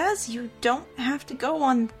this says. You don't have to go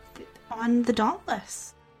on the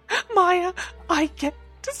Dauntless. Maya, I get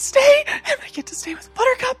to stay, and I get to stay with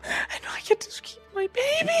Buttercup, and I get to keep my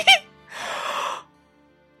baby.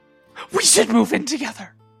 We should move in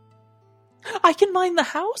together. I can mind the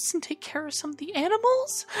house and take care of some of the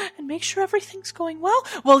animals and make sure everything's going well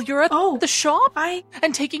while you're at the shop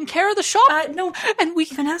and taking care of the shop. No, and we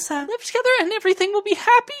Vanessa, live together and everything will be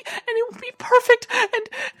happy and it will be perfect. And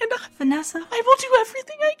Vanessa, I will do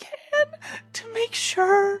everything I can to make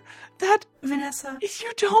sure that Vanessa, if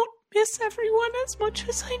you don't miss everyone as much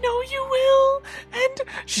as I know you will. And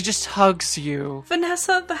she just hugs you.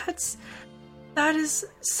 Vanessa, that is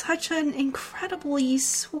such an incredibly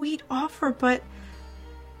sweet offer, but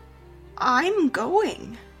I'm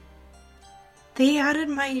going. They added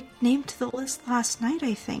my name to the list last night,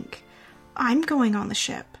 I think. I'm going on the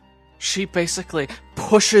ship. She basically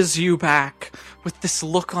pushes you back with this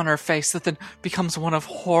look on her face that then becomes one of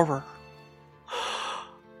horror.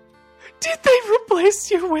 Did they replace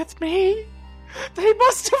you with me? They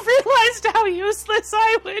must have realized how useless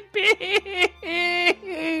I would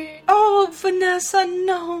be. Oh, Vanessa,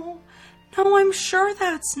 no. No, I'm sure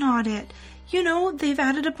that's not it. You know, they've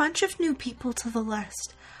added a bunch of new people to the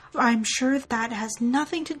list. I'm sure that has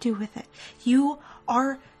nothing to do with it. You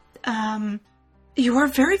are a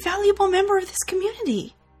very valuable member of this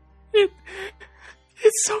community.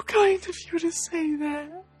 It's so kind of you to say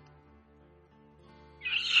that.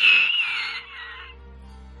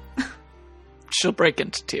 She'll break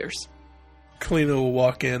into tears. Kalina will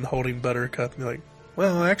walk in holding Buttercup and be like,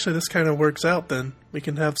 well, actually, this kind of works out then. We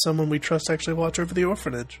can have someone we trust actually watch over the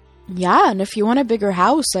orphanage. Yeah, and if you want a bigger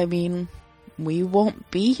house, I mean, we won't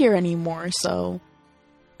be here anymore, so...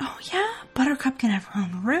 Oh yeah? Buttercup can have her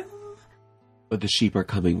own room? But the sheep are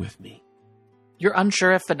coming with me. You're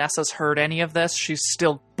unsure if Vanessa's heard any of this. She's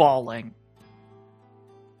still bawling.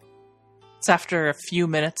 It's after a few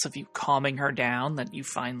minutes of you calming her down that you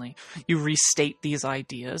restate these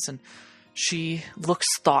ideas, and she looks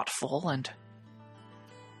thoughtful, and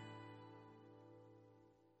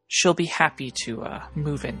she'll be happy to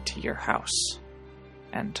move into your house.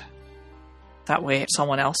 And that way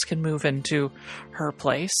someone else can move into her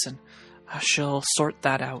place, and she'll sort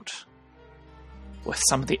that out with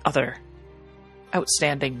some of the other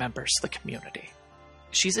outstanding members of the community.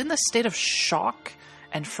 She's in this state of shock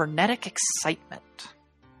and frenetic excitement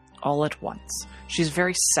all at once. She's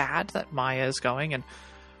very sad that Maya is going, and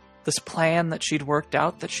this plan that she'd worked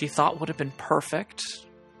out that she thought would have been perfect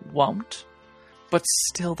won't. But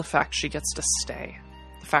still, the fact she gets to stay,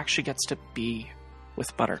 the fact she gets to be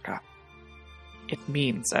with Buttercup, it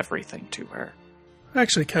means everything to her. I'm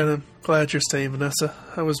actually kind of glad you're staying, Vanessa.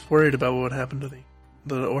 I was worried about what would happen to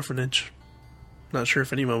the orphanage. Not sure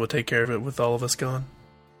if anyone would take care of it with all of us gone.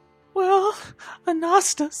 Well,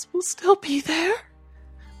 Anastas will still be there,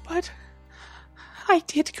 but I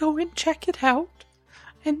did go and check it out,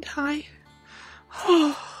 and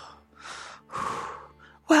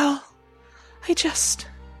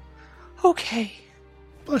okay.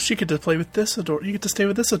 Plus, you get to play with this you get to stay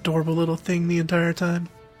with this adorable little thing the entire time.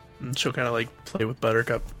 And she'll kind of like play with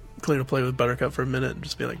Buttercup. Kalina will play with Buttercup for a minute and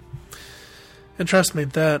just be like, and trust me,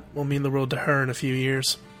 that will mean the world to her in a few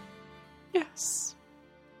years. Yes.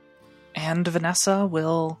 And Vanessa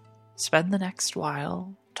will spend the next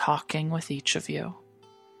while talking with each of you.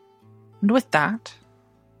 And with that,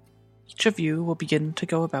 each of you will begin to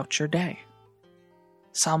go about your day.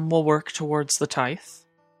 Some will work towards the tithe.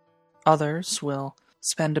 Others will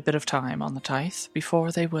spend a bit of time on the tithe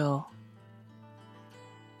before they will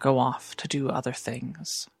go off to do other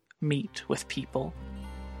things, meet with people.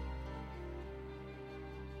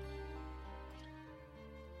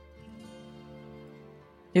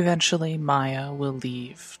 Eventually, Maya will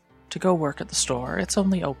leave to go work at the store. It's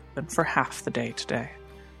only open for half the day today,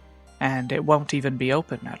 and it won't even be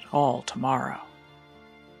open at all tomorrow.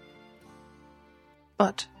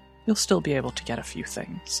 But you'll still be able to get a few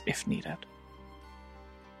things if needed.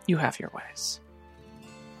 You have your ways.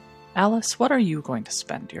 Alice, what are you going to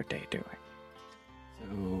spend your day doing?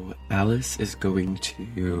 So Alice is going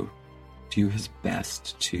to do his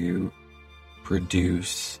best to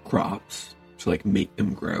produce crops, to like make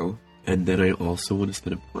them grow. And then I also want to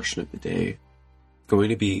spend a portion of the day going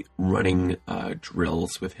to be running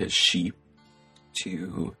drills with his sheep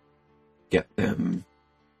to get them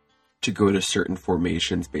to go to certain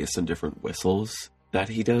formations based on different whistles that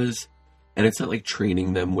he does. And it's not like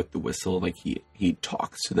training them with the whistle, like he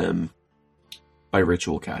talks to them by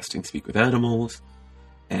ritual casting Speak with Animals,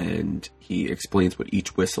 and he explains what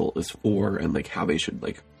each whistle is for and like how they should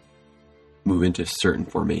like move into certain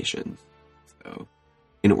formations. So,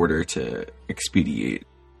 in order to expedite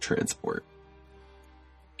transport.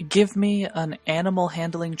 Give me an animal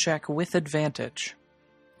handling check with advantage.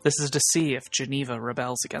 This is to see if Geneva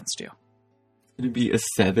rebels against you. It's going to be a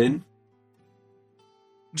 7.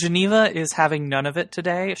 Geneva is having none of it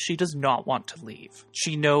today. She does not want to leave.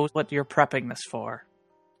 She knows what you're prepping this for,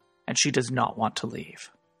 and she does not want to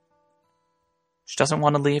leave. She doesn't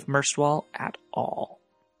want to leave Merstwall at all.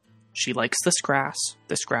 She likes this grass.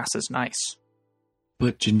 This grass is nice.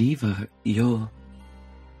 But Geneva, you're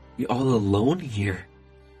all alone here.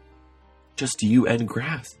 Just you and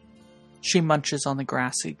grass. She munches on the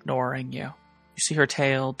grass, ignoring you. You see her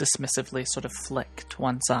tail dismissively sort of flick to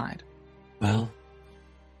one side. Well,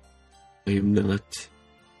 I'm not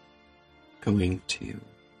going to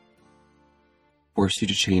force you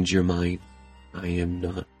to change your mind. I am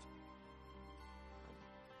not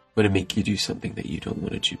going to make you do something that you don't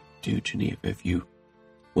want to do, Geneva. If you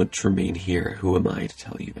want to remain here, who am I to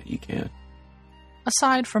tell you that you can't?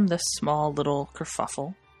 Aside from this small little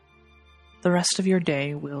kerfuffle, the rest of your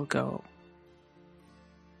day will go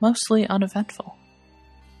mostly uneventful.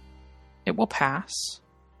 It will pass.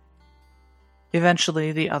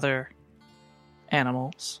 Eventually, the other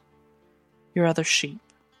animals, your other sheep,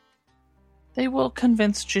 they will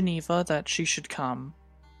convince Geneva that she should come,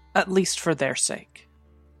 at least for their sake.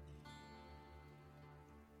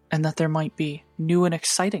 And that there might be new and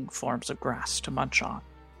exciting forms of grass to munch on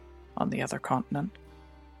the other continent.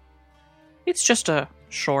 It's just a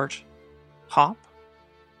short hop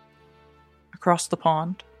across the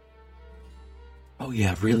pond. Oh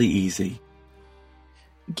yeah, really easy.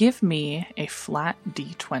 Give me a flat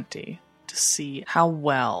d20 to see how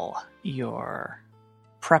well your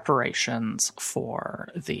preparations for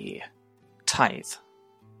the tithe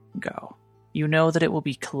go. You know that it will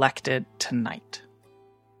be collected tonight.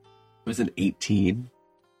 It was an 18.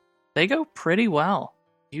 They go pretty well.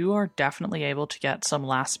 You are definitely able to get some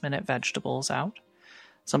last-minute vegetables out,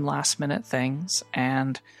 some last-minute things,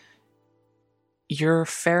 and you're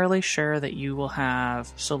fairly sure that you will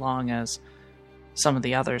have, so long as some of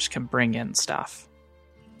the others can bring in stuff,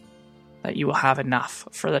 that you will have enough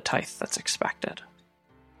for the tithe that's expected.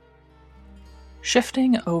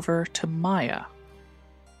 Shifting over to Maya.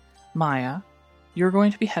 Maya, you're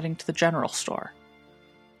going to be heading to the general store.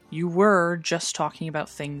 You were just talking about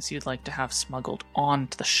things you'd like to have smuggled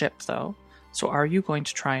onto the ship, though, so are you going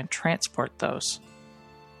to try and transport those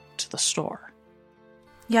to the store?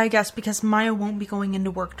 Yeah, I guess, because Maya won't be going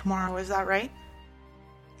into work tomorrow, is that right?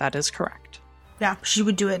 That is correct. Yeah, she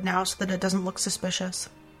would do it now so that it doesn't look suspicious.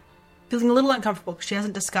 Feeling a little uncomfortable because she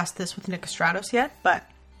hasn't discussed this with Nick Stratos yet, but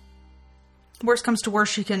worst comes to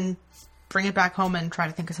worst, she can bring it back home and try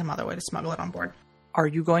to think of some other way to smuggle it on board. Are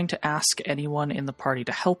you going to ask anyone in the party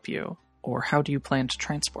to help you, or how do you plan to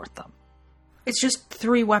transport them? It's just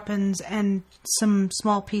 3 weapons and some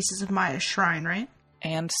small pieces of Maya's shrine, right?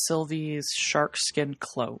 And Sylvie's shark skin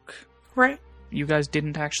cloak. Right. You guys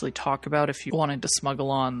didn't actually talk about if you wanted to smuggle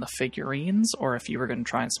on the figurines, or if you were going to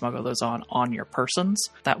try and smuggle those on your persons.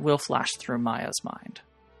 That will flash through Maya's mind.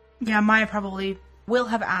 Yeah, Maya probably will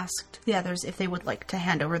have asked the others if they would like to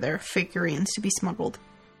hand over their figurines to be smuggled.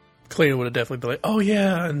 Kalina would have definitely been like, oh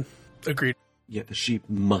yeah, and agreed. Yeah, the sheep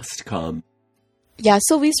must come. Yeah,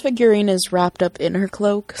 Sylvie's figurine is wrapped up in her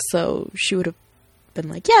cloak, so she would have been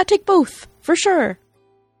like, yeah, take both, for sure.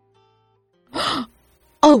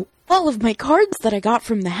 Oh, all of my cards that I got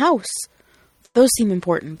from the house. Those seem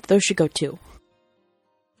important. Those should go too.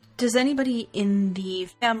 Does anybody in the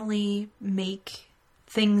family make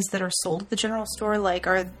things that are sold at the general store? Like,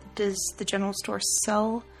 does the general store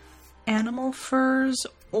sell animal furs,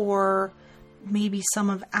 or maybe some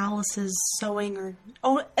of Alice's sewing?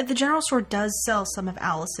 Or the general store does sell some of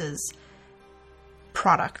Alice's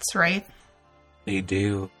products, right? They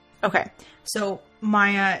do. Okay, so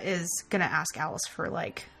Maya is gonna ask Alice for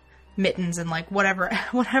like mittens and like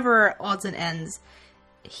whatever odds and ends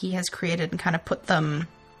he has created, and kind of put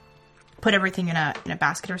everything in a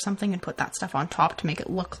basket or something, and put that stuff on top to make it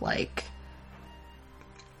look like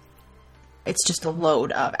it's just a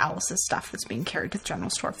load of Alice's stuff that's being carried to the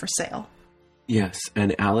general store for sale. Yes,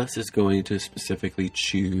 and Alice is going to specifically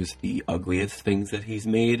choose the ugliest things that he's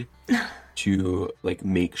made to like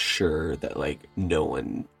make sure that like no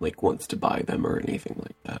one like wants to buy them or anything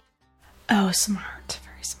like that. Oh, smart.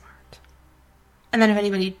 Very smart. And then if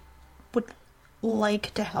anybody would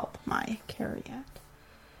like to help Maya carry it.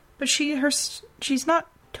 But she's not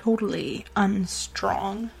totally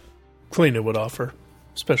unstrong. Kalina would offer,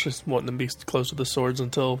 especially wanting them to be close to the swords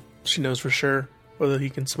until she knows for sure whether he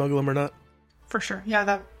can smuggle them or not. For sure.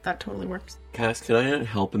 Yeah, that totally works. Cass, can I not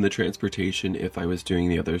help in the transportation if I was doing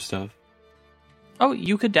the other stuff? Oh,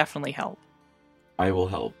 you could definitely help. I will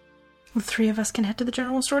help. The 3 of us can head to the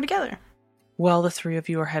general store together. While the 3 of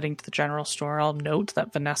you are heading to the general store, I'll note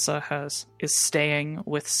that Vanessa is staying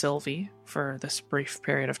with Sylvie for this brief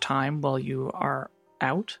period of time while you are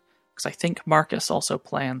out, because I think Marcus also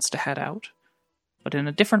plans to head out, but in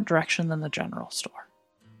a different direction than the general store.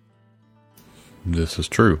 This is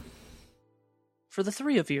true. For the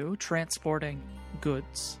 3 of you transporting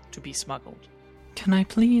goods to be smuggled, can I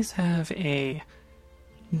please have a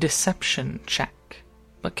deception check?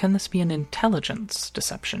 But can this be an intelligence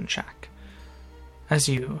deception check? As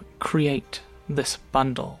you create this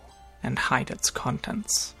bundle and hide its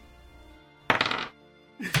contents.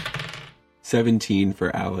 17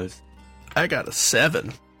 for Alice. I got a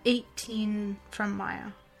 7. 18 from Maya.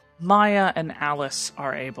 Maya and Alice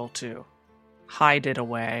are able to hide it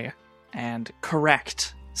away and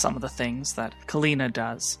correct some of the things that Kalina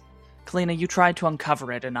does. Kalina, you tried to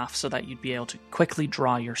uncover it enough so that you'd be able to quickly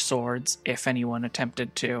draw your swords if anyone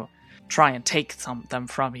attempted to try and take them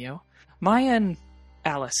from you. Maya and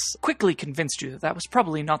Alice quickly convinced you that that was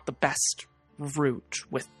probably not the best route,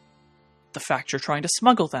 with the fact you're trying to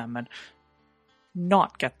smuggle them and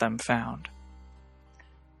not get them found.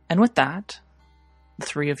 And with that, the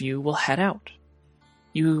 3 of you will head out.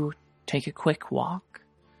 You take a quick walk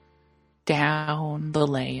down the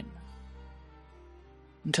lane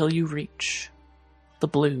until you reach the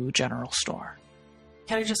blue general store.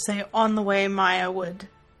 Can I just say, on the way, Maya would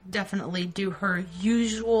definitely do her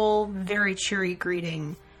usual very cheery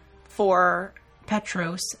greeting for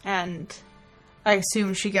Petros and I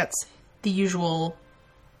assume she gets the usual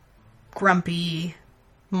grumpy,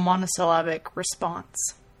 monosyllabic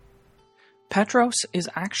response. Petros is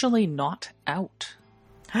actually not out.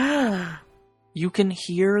 You can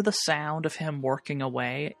hear the sound of him working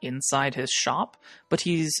away inside his shop, but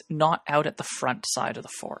he's not out at the front side of the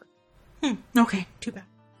fort. Okay, too bad.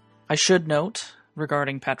 I should note,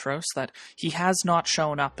 regarding Petros, that he has not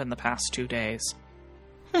shown up in the past 2 days.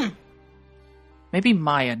 Maybe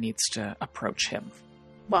Maya needs to approach him.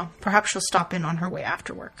 Well, perhaps she'll stop in on her way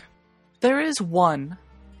after work. There is one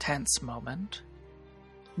tense moment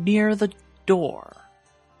near the door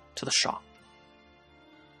to the shop.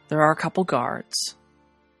 There are a couple guards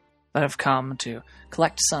that have come to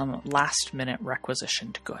collect some last-minute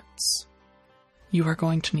requisitioned goods. You are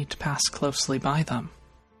going to need to pass closely by them.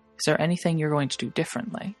 Is there anything you're going to do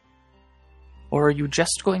differently? Or are you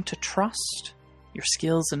just going to trust your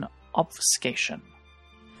skills in obfuscation?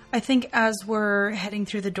 I think as we're heading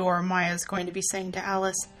through the door, Maya's going to be saying to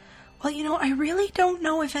Alice, well, I really don't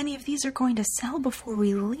know if any of these are going to sell before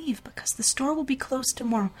we leave, because the store will be closed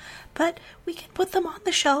tomorrow. But we can put them on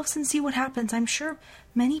the shelves and see what happens. I'm sure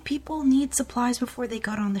many people need supplies before they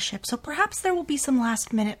got on the ship, so perhaps there will be some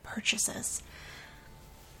last-minute purchases.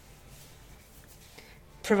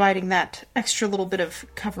 Providing that extra little bit of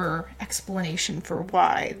cover explanation for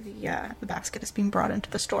why the basket is being brought into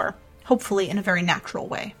the store. Hopefully in a very natural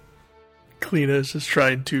way. Kalina is just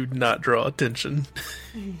trying to not draw attention.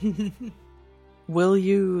 We'll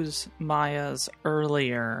use Maya's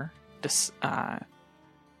earlier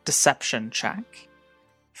deception check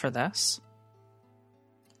for this.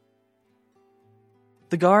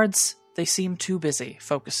 The guards, they seem too busy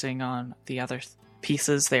focusing on the other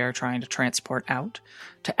pieces they are trying to transport out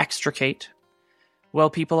to extricate. While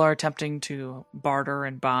people are attempting to barter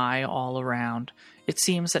and buy all around, it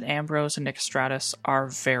seems that Ambrose and Nicostratus are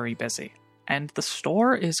very busy, and the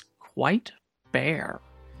store is quite bare.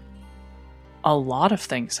 A lot of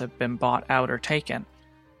things have been bought out or taken.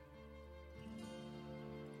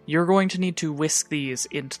 You're going to need to whisk these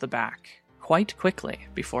into the back quite quickly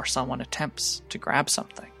before someone attempts to grab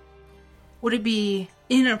something. Would it be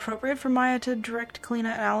inappropriate for Maya to direct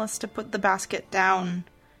Kalina and Alice to put the basket down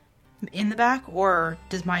in the back, or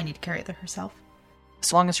does Maya need to carry it there herself?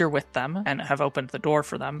 As long as you're with them and have opened the door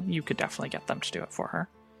for them, you could definitely get them to do it for her.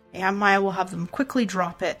 Yeah, Maya will have them quickly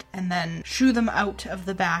drop it and then shoo them out of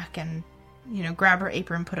the back and, grab her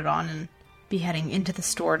apron, put it on, and be heading into the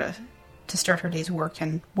store to start her day's work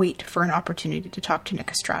and wait for an opportunity to talk to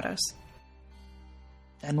Nicostratus.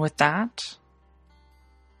 And with that,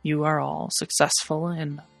 you are all successful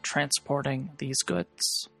in transporting these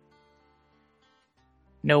goods.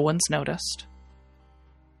 No one's noticed.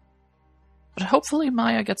 But hopefully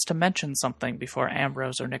Maya gets to mention something before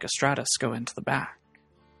Ambrose or Nicostratus go into the back.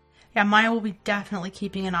 Yeah, Maya will be definitely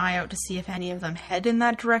keeping an eye out to see if any of them head in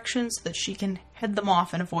that direction so that she can head them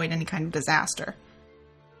off and avoid any kind of disaster.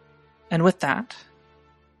 And with that,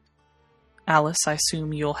 Alice, I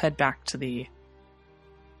assume you'll head back to the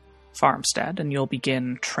farmstead and you'll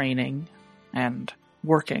begin training and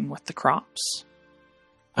working with the crops.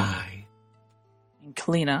 Aye. And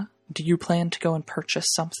Kalina, do you plan to go and purchase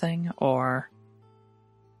something or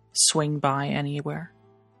swing by anywhere?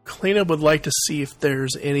 Kalina would like to see if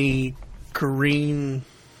there's any green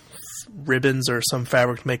ribbons or some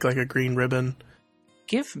fabric to make like a green ribbon.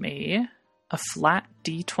 Give me a flat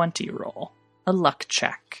D20 roll. A luck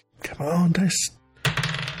check. Come on, dice.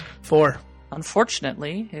 4.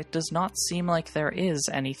 Unfortunately, it does not seem like there is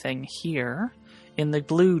anything here in the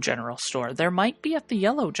blue general store. There might be at the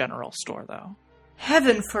yellow general store, though.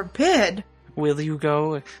 Heaven forbid! Will you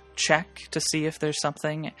go check to see if there's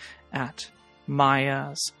something at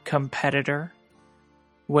Maya's competitor,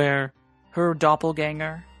 where her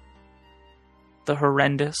doppelganger, the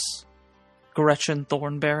horrendous Gretchen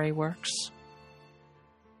Thornberry, works?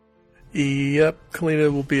 Yep,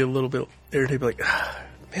 Kalina will be a little bit irritated, like,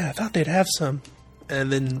 man, I thought they'd have some.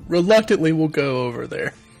 And then reluctantly we'll go over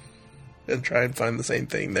there and try and find the same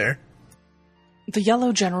thing there. The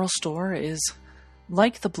yellow general store is,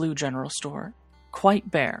 like the blue general store, quite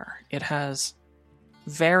bare. It has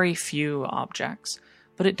very few objects,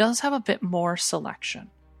 but it does have a bit more selection.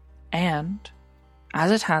 And,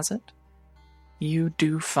 as it has it, you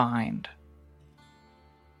do find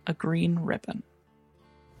a green ribbon.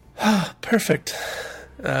 Perfect.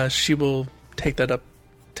 She will take it up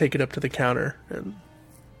to the counter and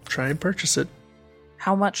try and purchase it.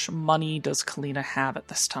 How much money does Kalina have at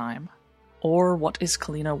this time? Or what is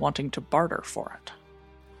Kalina wanting to barter for it?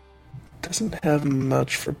 Doesn't have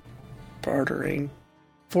much for bartering.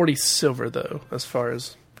 40 silver, though, as far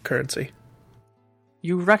as currency.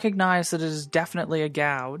 You recognize that it is definitely a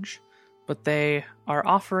gouge, but they are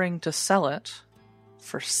offering to sell it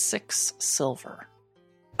for 6 silver.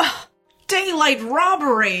 Daylight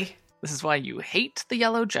robbery! This is why you hate the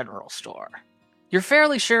Yellow General Store. You're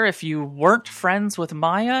fairly sure if you weren't friends with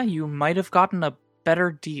Maya, you might have gotten a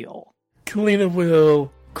better deal. Kalina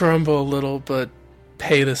will grumble a little, but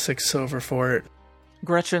pay the 6 silver for it.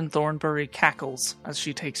 Gretchen Thornbury cackles as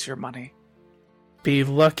she takes your money. Be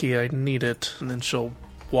lucky I need it, and then she'll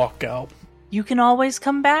walk out. You can always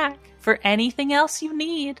come back for anything else you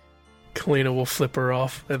need. Kalina will flip her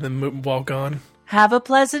off and then walk on. Have a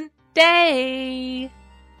pleasant day.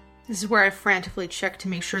 This is where I frantically check to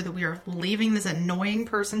make sure that we are leaving this annoying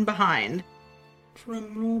person behind.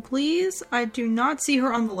 Drum roll, please. I do not see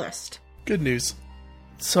her on the list. Good news.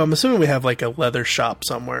 So I'm assuming we have like a leather shop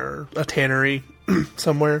somewhere, a tannery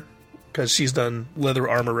somewhere, because she's done leather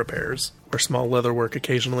armor repairs or small leather work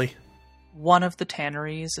occasionally. One of the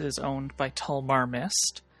tanneries is owned by Tulmar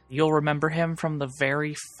Mist. You'll remember him from the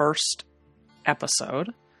very first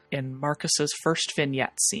episode in Marcus's first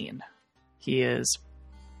vignette scene. He is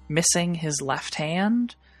missing his left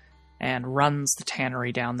hand and runs the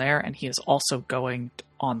tannery down there, and he is also going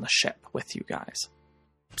on the ship with you guys.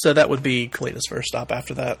 So that would be Kalina's first stop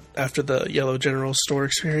after that, after the Yellow General Store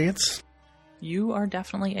experience. You are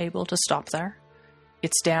definitely able to stop there.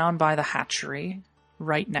 It's down by the hatchery,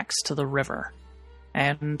 right next to the river,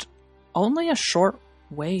 and only a short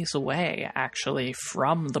ways away, actually,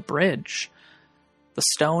 from the bridge. The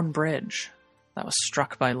stone bridge that was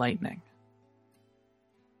struck by lightning.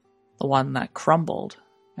 The one that crumbled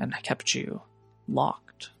and kept you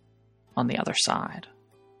locked on the other side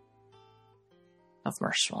of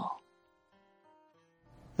Merciful.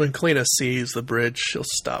 When Kalina sees the bridge, she'll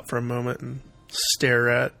stop for a moment and stare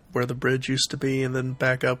at where the bridge used to be and then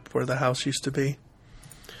back up where the house used to be.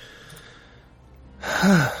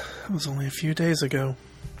 That was only a few days ago.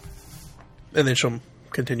 And then she'll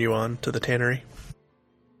continue on to the tannery.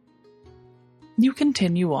 You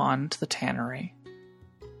continue on to the tannery.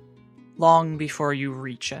 Long before you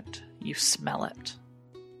reach it, you smell it.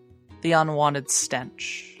 The unwanted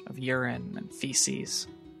stench of urine and feces,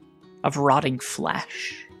 of rotting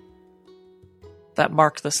flesh, that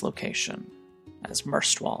mark this location as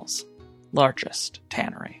Merstwall's largest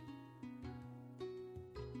tannery.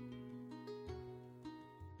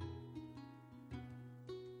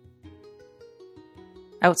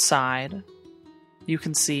 Outside, you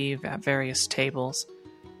can see at various tables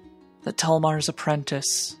that Tulmar's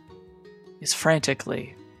apprentice is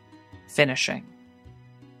frantically finishing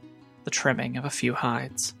the trimming of a few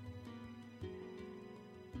hides.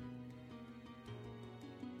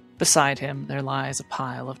 Beside him, there lies a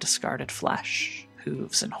pile of discarded flesh,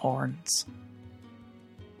 hooves, and horns.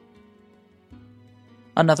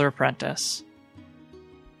 Another apprentice,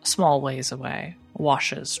 a small ways away,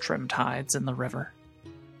 washes trimmed hides in the river.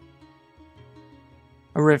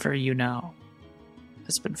 A river you know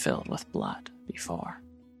has been filled with blood before.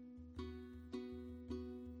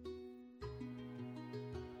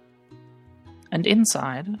 And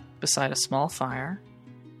inside, beside a small fire,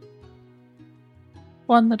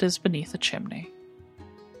 one that is beneath a chimney,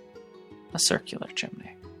 a circular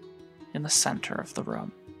chimney, in the center of the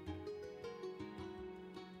room,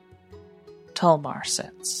 Tulmar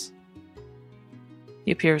sits.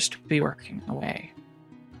 He appears to be working away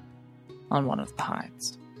on one of the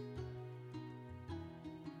hides.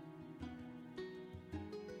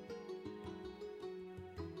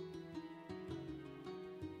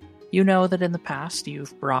 You know that in the past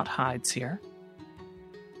you've brought hides here.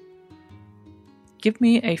 Give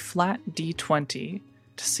me a flat d20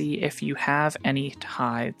 to see if you have any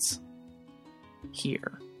hides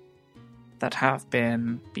here that have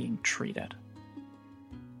been being treated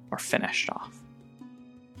or finished off.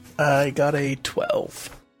 I got a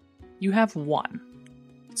 12. You have one.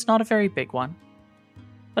 It's not a very big one,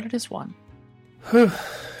 but it is one. I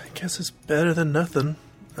guess it's better than nothing.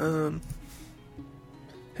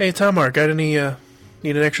 Hey, Tulmar, got any,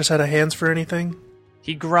 need an extra set of hands for anything?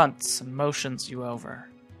 He grunts and motions you over.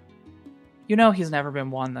 You know he's never been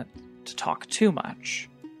one to talk too much,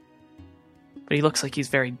 but he looks like he's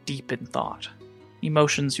very deep in thought. He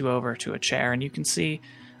motions you over to a chair, and you can see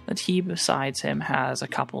that he, besides him, has a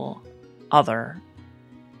couple other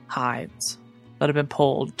hides that have been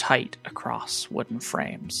pulled tight across wooden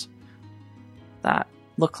frames that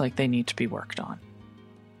look like they need to be worked on.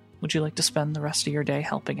 Would you like to spend the rest of your day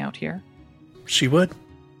helping out here? She would.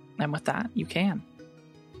 And with that, you can.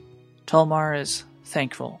 Tulmar is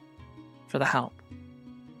thankful for the help.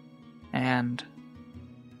 And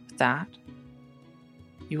with that,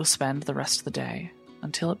 you will spend the rest of the day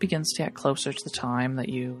until it begins to get closer to the time that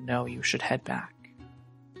you know you should head back.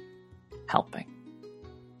 Helping.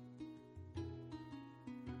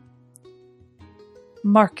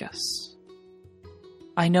 Marcus,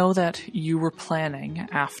 I know that you were planning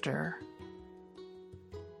after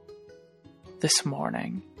this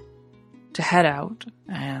morning to head out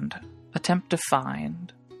and attempt to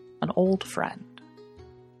find an old friend.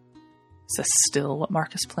 Is this still what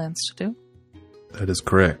Marcus plans to do? That is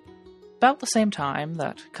correct. About the same time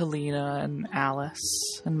that Kalina and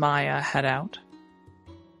Alice and Maya head out,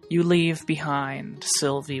 you leave behind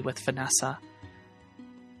Sylvie with Vanessa.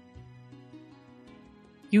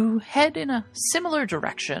 You head in a similar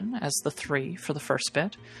direction as the three for the first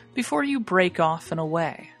bit, before you break off and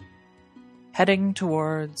away, heading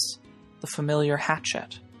towards the familiar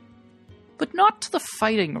hatchet, but not to the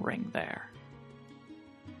fighting ring there.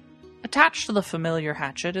 Attached to the familiar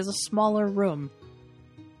hatchet is a smaller room,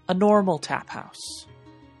 a normal tap house,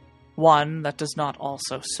 one that does not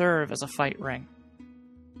also serve as a fight ring,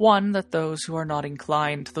 one that those who are not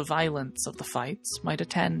inclined to the violence of the fights might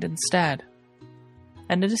attend instead.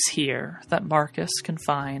 And it is here that Marcus can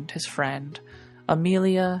find his friend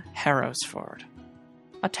Amelia Harrowsford,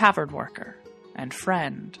 a tavern worker and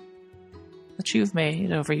friend that you've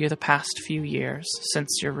made over the past few years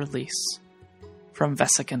since your release from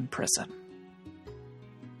Vesican prison.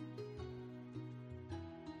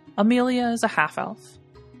 Amelia is a half-elf.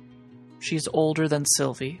 She's older than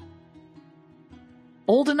Sylvie.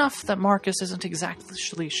 Old enough that Marcus isn't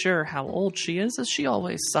exactly sure how old she is, as she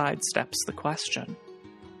always sidesteps the question.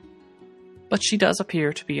 But she does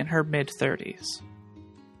appear to be in her mid-30s,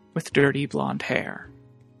 with dirty blonde hair,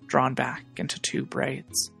 drawn back into 2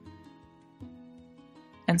 braids,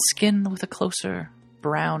 and skin with a closer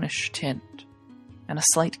brownish tint, and a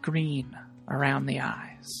slight green around the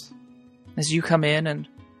eyes. As you come in and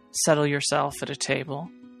settle yourself at a table,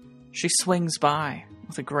 she swings by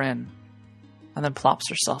with a grin, and then plops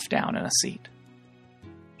herself down in a seat.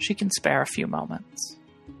 She can spare a few moments.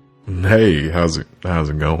 Hey, how's it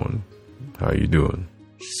going? How you doing?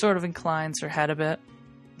 She sort of inclines her head a bit,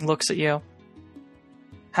 looks at you.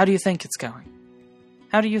 How do you think it's going?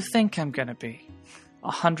 How do you think I'm gonna be?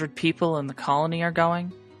 100 people in the colony are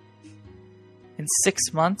going? In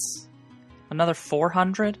 6 months? Another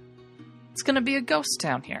 400? It's gonna be a ghost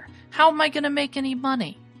town here. How am I gonna make any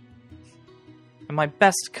money? And my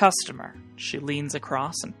best customer, she leans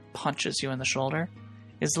across and punches you in the shoulder,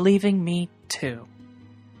 is leaving me too.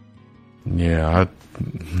 Yeah,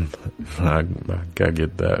 I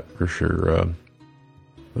get that for sure.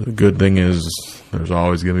 The good thing is there's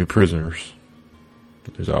always going to be prisoners.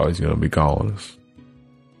 There's always going to be colonists.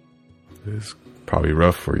 It's probably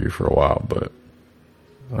rough for you for a while, but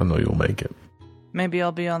I know you'll make it. Maybe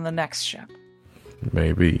I'll be on the next ship.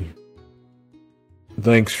 Maybe.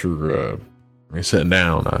 Thanks for sitting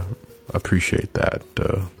down. I appreciate that.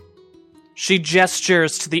 She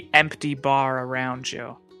gestures to the empty bar around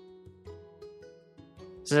you.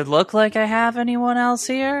 Does it look like I have anyone else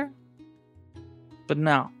here? But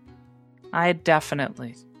no, I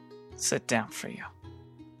definitely sit down for you.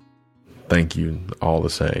 Thank you all the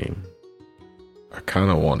same. I kind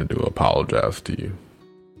of wanted to apologize to you.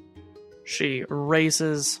 She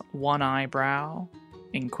raises one eyebrow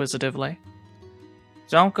inquisitively.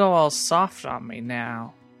 Don't go all soft on me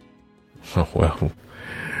now. Well,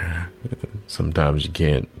 sometimes you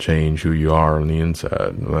can't change who you are on the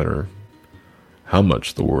inside, no matter how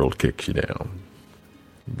much the world kicks you down.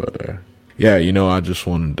 But, yeah, I just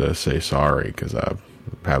wanted to say sorry because I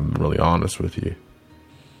haven't been really honest with you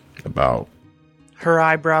about... Her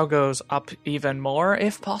eyebrow goes up even more,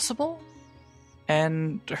 if possible,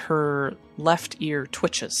 and her left ear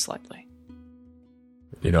twitches slightly.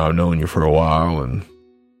 I've known you for a while, and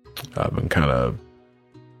I've been kind of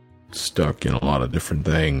stuck in a lot of different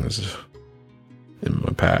things in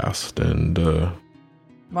my past, and,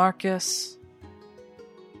 Marcus,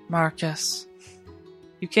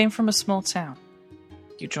 you came from a small town.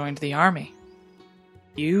 You joined the army.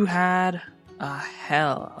 You had a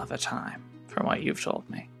hell of a time, from what you've told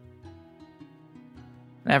me.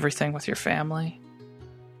 And everything with your family.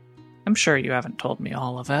 I'm sure you haven't told me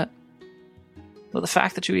all of it. But the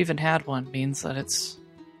fact that you even had one means that it's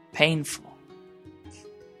painful.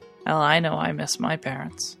 Hell, I know I miss my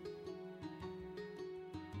parents.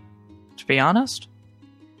 To be honest,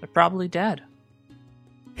 they're probably dead.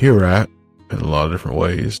 You're right, in a lot of different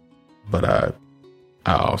ways, but I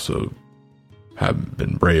also haven't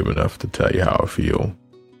been brave enough to tell you how I feel,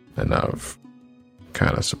 and I've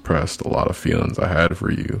kind of suppressed a lot of feelings I had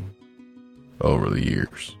for you over the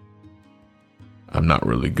years. I'm not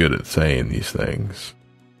really good at saying these things,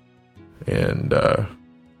 And,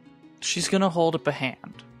 She's gonna hold up a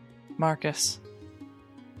hand. Marcus,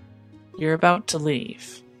 you're about to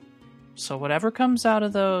leave. So whatever comes out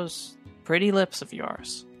of those pretty lips of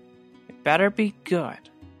yours, it better be good.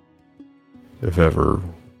 if ever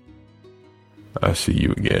I see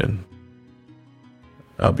you again,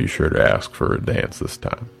 I'll be sure to ask for a dance this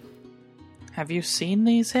time. Have you seen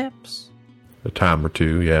these hips? A time or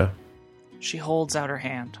two, yeah. She holds out her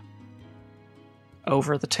hand.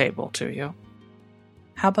 Over the table to you.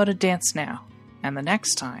 How about a dance now? And the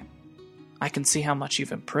next time, I can see how much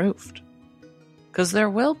you've improved. 'Cause there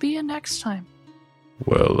will be a next time.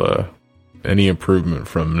 Well, any improvement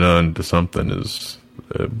from none to something is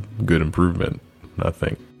a good improvement, I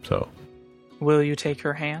think. So, Will you take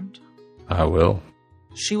her hand? I will.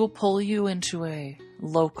 She will pull you into a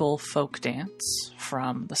local folk dance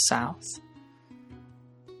from the south.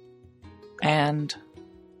 And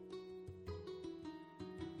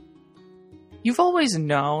you've always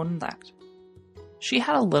known that she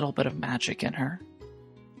had a little bit of magic in her.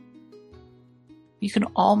 You can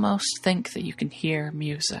almost think that you can hear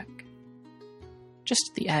music. Just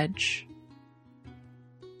at the edge.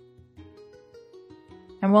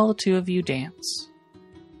 And while the two of you dance,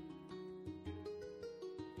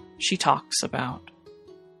 she talks about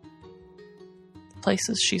the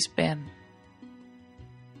places she's been.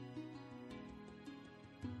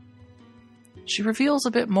 She reveals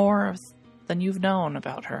a bit more than you've known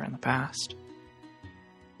about her in the past.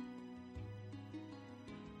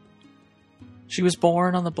 She was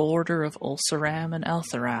born on the border of Ulceram and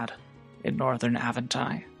Eltharad in northern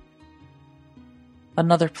Aventai.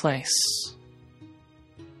 Another place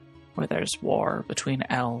where there's war between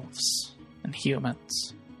elves and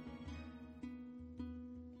humans.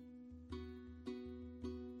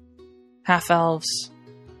 Half-elves,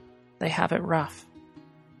 they have it rough.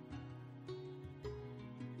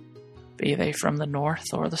 Be they from the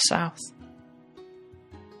north or the south.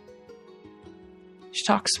 She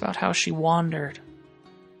talks about how she wandered.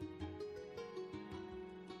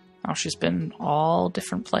 How she's been all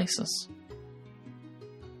different places.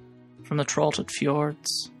 From the Trollted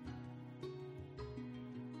Fjords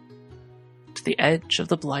to the edge of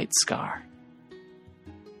the Blight Scar.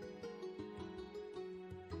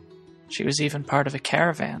 She was even part of a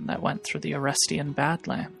caravan that went through the Orestian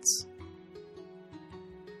Badlands.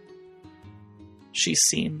 She's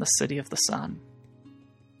seen the City of the Sun.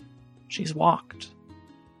 She's walked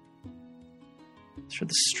through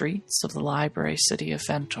the streets of the library city of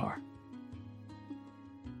Ventor.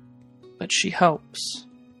 But she hopes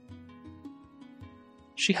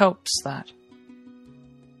that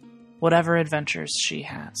whatever adventures she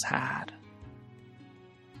has had,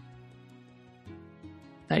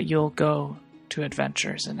 that you'll go to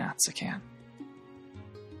adventures in Atsakan.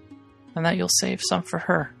 And that you'll save some for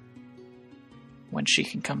her when she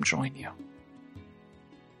can come join you.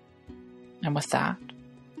 And with that,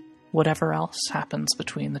 whatever else happens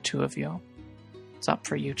between the two of you, it's up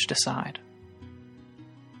for you to decide.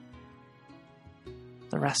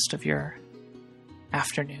 The rest of your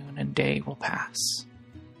afternoon and day will pass,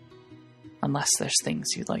 unless there's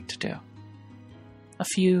things you'd like to do. A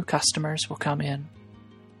few customers will come in,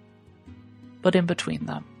 but in between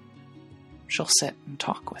them, she'll sit and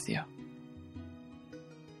talk with you.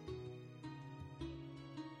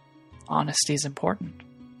 Honesty is important.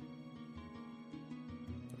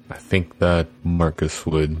 I think that Marcus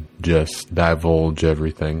would just divulge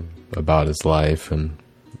everything about his life and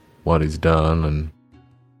what he's done,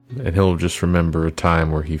 and he'll just remember a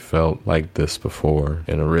time where he felt like this before,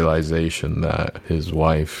 and a realization that his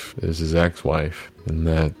wife is his ex-wife, and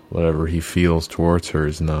that whatever he feels towards her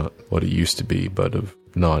is not what it used to be, but of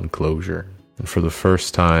non-closure. And for the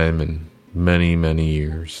first time in many, many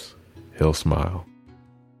years, he'll smile.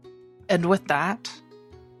 And with that,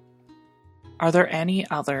 are there any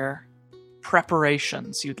other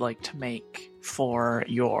preparations you'd like to make for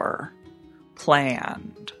your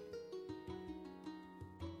planned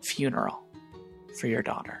funeral for your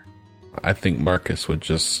daughter? I think Marcus would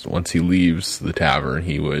just, once he leaves the tavern,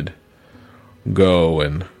 he would go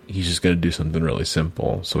and he's just going to do something really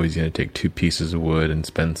simple. So he's going to take 2 pieces of wood and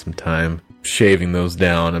spend some time shaving those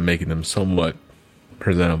down and making them somewhat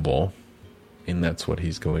presentable. And that's what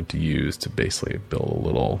he's going to use to basically build a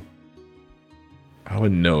little... I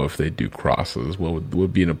wouldn't know if they do crosses. What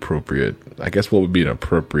would be an appropriate... I guess what would be an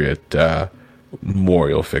appropriate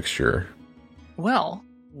memorial fixture? Well,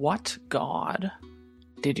 what god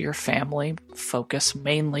did your family focus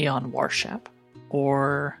mainly on worship?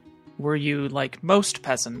 Or were you like most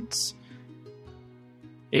peasants?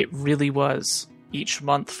 It really was each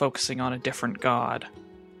month focusing on a different god.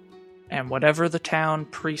 and whatever the town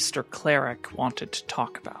priest or cleric wanted to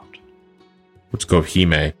talk about. Let's go with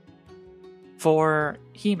Hime. For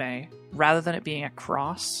Hime, rather than it being a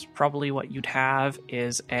cross, probably what you'd have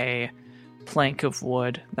is a plank of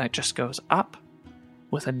wood that just goes up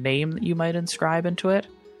with a name that you might inscribe into it,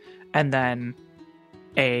 and then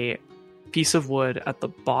a piece of wood at the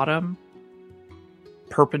bottom,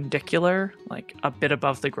 perpendicular, like a bit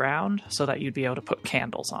above the ground, so that you'd be able to put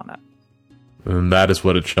candles on it. And that is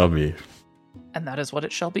what it shall be. And that is what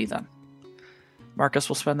it shall be then. Marcus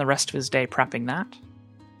will spend the rest of his day prepping that.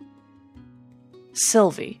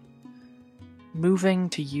 Sylvie, moving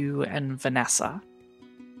to you and Vanessa.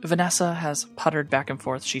 Vanessa has puttered back and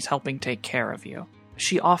forth. She's helping take care of you.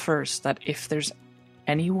 She offers that if there's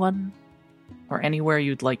anyone or anywhere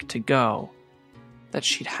you'd like to go, that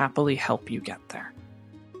she'd happily help you get there.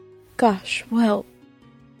 Gosh, well,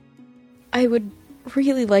 I would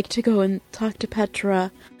really like to go and talk to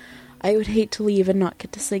Petra. I would hate to leave and not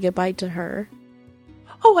get to say goodbye to her.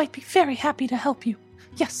 Oh, I'd be very happy to help you.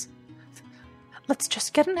 Yes. Let's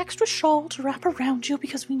just get an extra shawl to wrap around you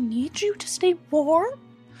because we need you to stay warm.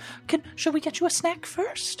 Shall we get you a snack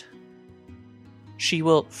first? She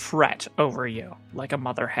will fret over you like a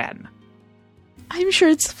mother hen. I'm sure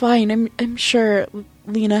it's fine. I'm sure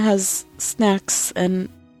Lena has snacks and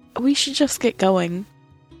we should just get going.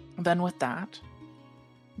 Then with that,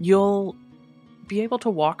 you'll be able to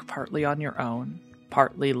walk partly on your own,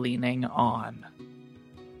 partly leaning on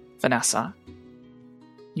Vanessa.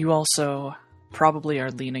 You also probably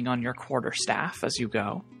are leaning on your quarterstaff as you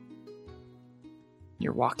go,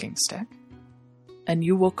 your walking stick, and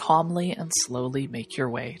you will calmly and slowly make your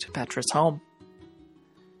way to Petra's home.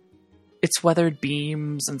 Its weathered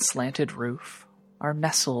beams and slanted roof are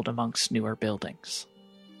nestled amongst newer buildings.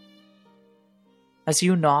 As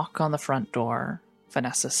you knock on the front door,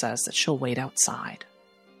 Vanessa says that she'll wait outside.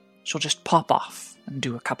 She'll just pop off and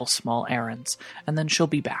do a couple small errands, and then she'll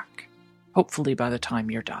be back, hopefully by the time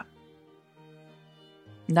you're done.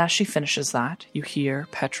 And as she finishes that, you hear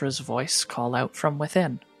Petra's voice call out from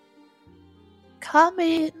within. Come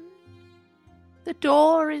in. The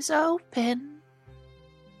door is open.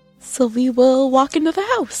 Sylvie will walk into the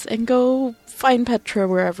house and go find Petra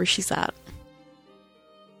wherever she's at.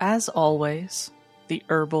 As always, the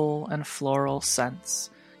herbal and floral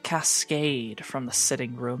scents cascade from the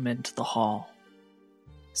sitting room into the hall.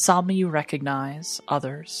 Some you recognize,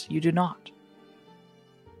 others you do not.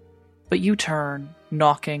 But you turn,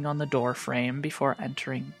 knocking on the door frame before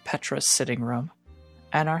entering Petra's sitting room,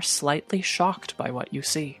 and are slightly shocked by what you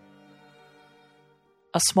see.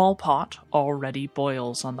 A small pot already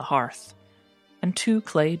boils on the hearth, and 2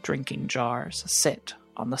 clay drinking jars sit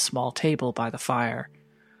on the small table by the fire,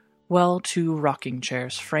 while 2 rocking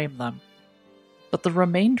chairs frame them. But the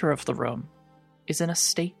remainder of the room is in a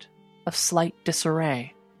state of slight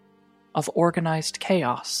disarray, of organized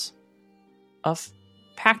chaos, of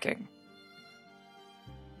packing.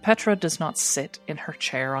 Petra does not sit in her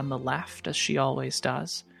chair on the left as she always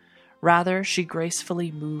does. Rather, she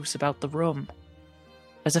gracefully moves about the room,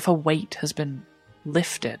 as if a weight has been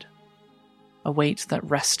lifted, a weight that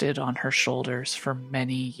rested on her shoulders for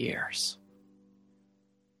many years.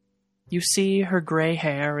 You see her gray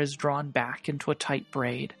hair is drawn back into a tight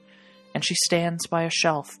braid, and she stands by a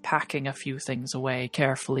shelf packing a few things away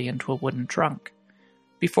carefully into a wooden trunk,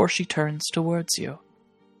 before she turns towards you.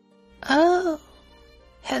 Oh,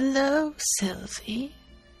 hello, Sylvie.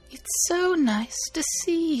 It's so nice to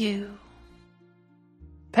see you.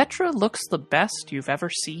 Petra looks the best you've ever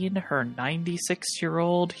seen her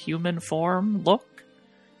 96-year-old human form look.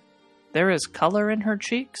 There is color in her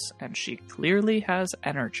cheeks, and she clearly has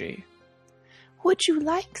energy. Would you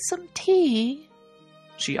like some tea?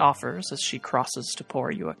 She offers as she crosses to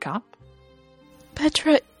pour you a cup.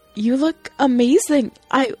 Petra, you look amazing.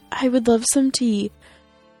 I would love some tea.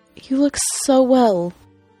 You look so well.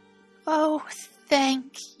 Oh,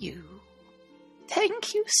 thank you.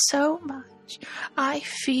 Thank you so much. I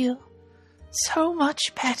feel so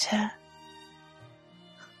much better.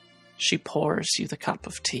 She pours you the cup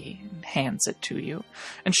of tea and hands it to you,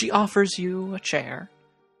 and she offers you a chair.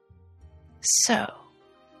 So,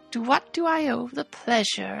 to what do I owe the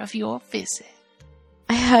pleasure of your visit?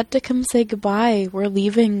 I had to come say goodbye. We're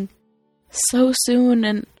leaving so soon,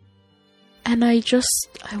 and I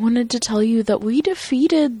wanted to tell you that we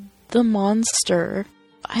defeated the monster.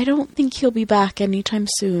 I don't think he'll be back anytime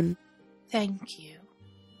soon. Thank you.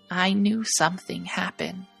 I knew something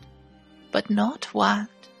happened, but not what.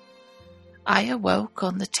 I awoke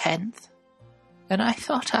on the 10th, and I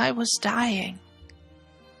thought I was dying.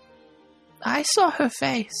 I saw her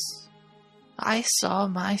face. I saw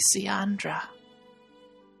my Siandra.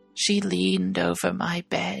 She leaned over my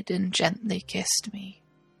bed and gently kissed me.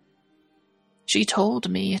 She told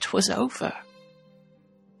me it was over,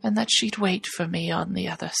 and that she'd wait for me on the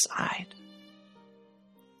other side.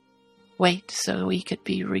 Wait so we could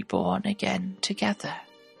be reborn again together.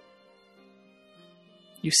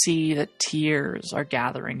 You see that tears are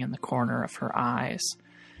gathering in the corner of her eyes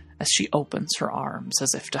as she opens her arms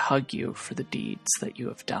as if to hug you for the deeds that you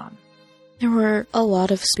have done. There were a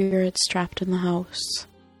lot of spirits trapped in the house.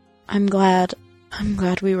 I'm glad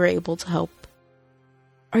we were able to help.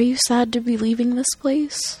 Are you sad to be leaving this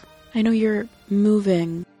place? I know you're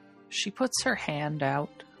moving. She puts her hand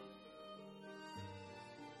out,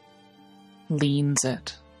 leans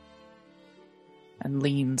it, and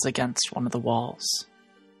leans against one of the walls.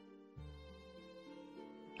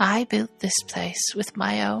 I built this place with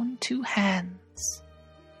my own 2 hands.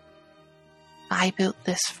 I built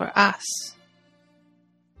this for us.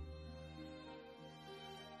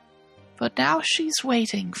 But now she's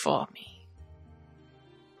waiting for me.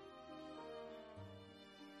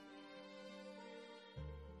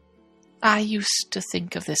 I used to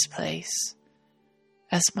think of this place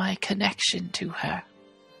as my connection to her.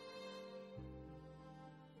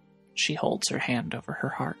 She holds her hand over her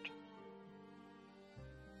heart.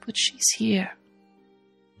 But she's here.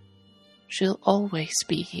 She'll always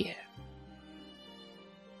be here,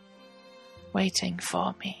 waiting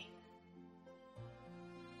for me.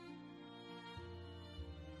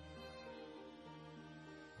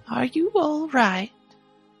 Are you all right?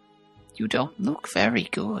 You don't look very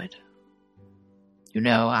good. You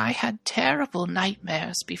know, I had terrible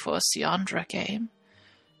nightmares before Siandra came.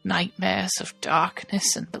 Nightmares of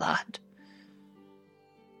darkness and blood.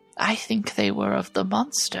 I think they were of the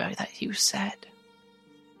monster that you said.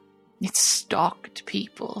 It stalked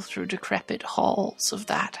people through decrepit halls of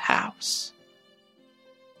that house.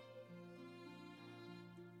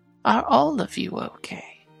 Are all of you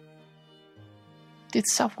okay? Did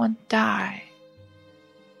someone die?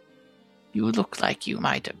 You look like you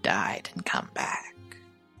might have died and come back.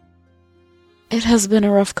 It has been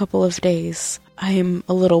a rough couple of days. I am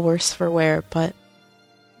a little worse for wear, but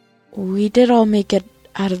we did all make it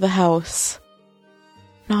out of the house.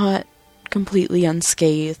 Not completely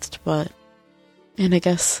unscathed, and I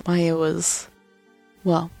guess Maya was,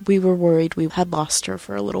 well, we were worried we had lost her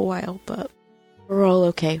for a little while, but we're all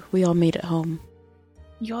okay. We all made it home.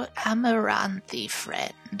 Your Amaranthi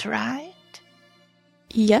friend, right?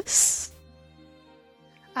 Yes.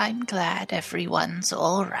 I'm glad everyone's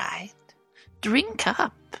all right. Drink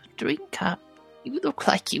up. You look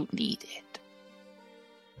like you need it.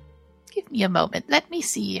 Give me a moment. Let me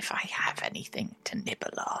see if I have anything to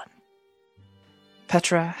nibble on.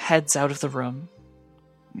 Petra heads out of the room,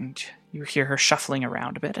 and you hear her shuffling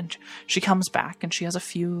around a bit, and she comes back, and she has a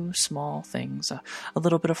few small things, a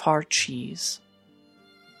little bit of hard cheese,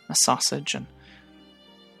 a sausage, and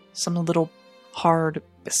some little hard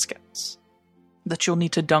biscuits that you'll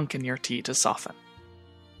need to dunk in your tea to soften.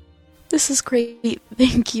 This is great.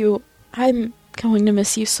 Thank you. I'm going to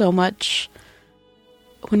miss you so much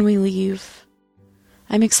when we leave.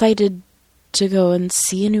 I'm excited to go and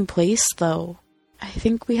see a new place, though. I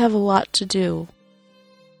think we have a lot to do.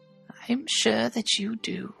 I'm sure that you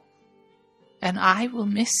do. And I will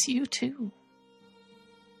miss you too.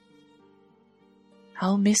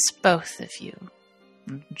 I'll miss both of you.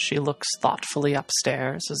 She looks thoughtfully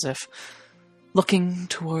upstairs as if looking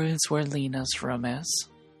towards where Lena's room is.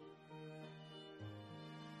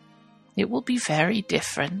 It will be very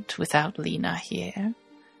different without Lena here,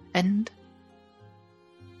 and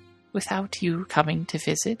without you coming to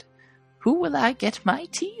visit. Who will I get my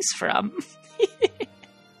teas from?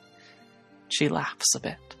 She laughs a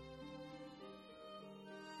bit.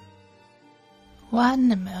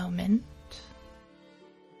 One moment.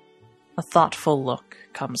 A thoughtful look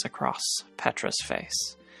comes across Petra's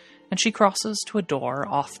face, and she crosses to a door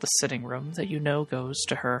off the sitting room that you know goes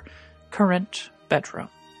to her current bedroom.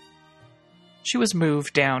 She was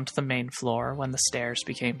moved down to the main floor when the stairs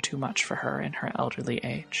became too much for her in her elderly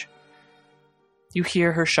age. You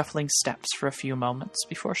hear her shuffling steps for a few moments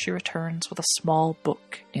before she returns with a small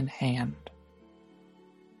book in hand.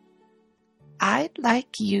 I'd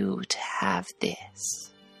like you to have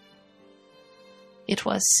this. It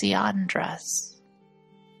was Siandra's.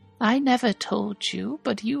 I never told you,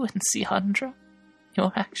 but you and Siandra,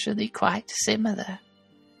 you're actually quite similar.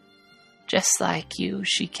 Just like you,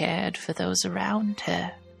 she cared for those around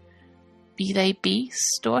her, be they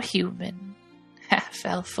beast or human,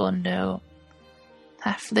 half-elf or gnome,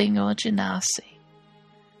 halfling or genasi.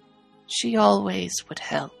 She always would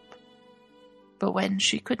help, but when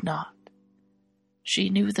she could not, she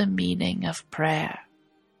knew the meaning of prayer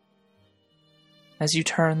As you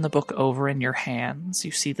turn the book over in your hands,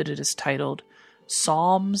 you see that it is titled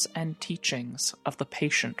Psalms and Teachings of the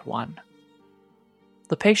Patient One.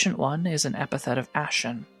 The Patient One is an epithet of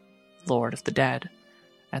Ashen, Lord of the Dead,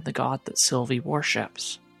 and the god that Sylvie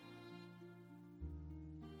worships.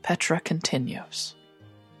 Petra continues.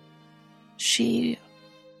 She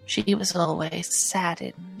was always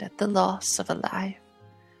saddened at the loss of a life,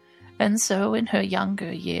 and so in her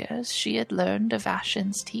younger years she had learned of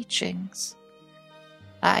Ashen's teachings.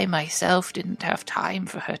 I myself didn't have time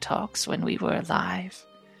for her talks when we were alive.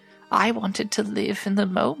 I wanted to live in the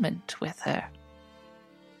moment with her.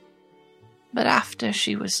 But after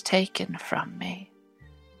she was taken from me,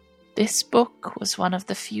 this book was one of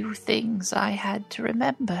the few things I had to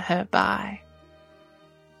remember her by.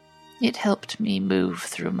 It helped me move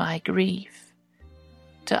through my grief,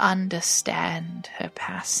 to understand her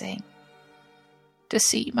passing, to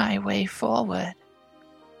see my way forward.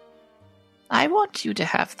 I want you to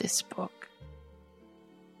have this book,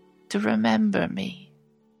 to remember me,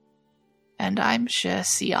 and I'm sure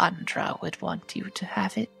Siandra would want you to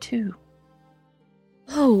have it too.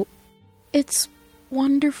 Oh, it's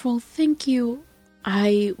wonderful, thank you.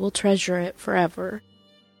 I will treasure it forever.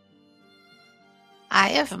 I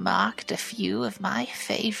have marked a few of my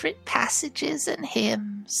favorite passages and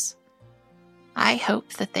hymns. I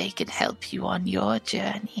hope that they can help you on your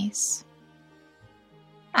journeys.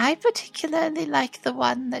 I particularly like the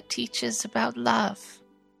one that teaches about love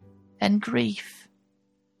and grief.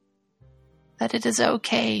 That it is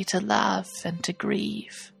okay to love and to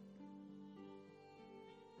grieve.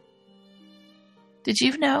 Did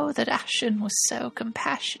you know that Ashen was so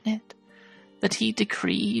compassionate that he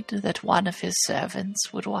decreed that one of his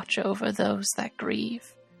servants would watch over those that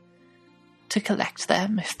grieve, to collect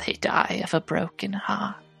them if they die of a broken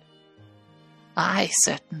heart? I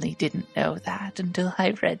certainly didn't know that until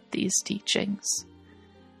I read these teachings.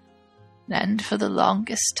 And for the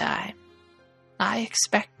longest time, I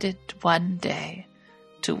expected one day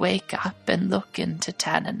to wake up and look into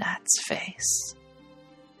Tananat's face.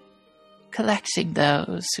 Collecting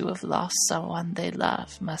those who have lost someone they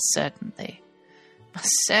love must certainly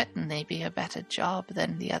be a better job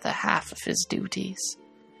than the other half of his duties.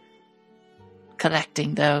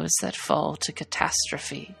 Collecting those that fall to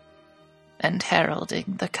catastrophe and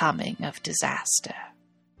heralding the coming of disaster.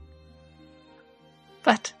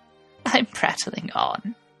 But I'm prattling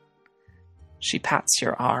on. She pats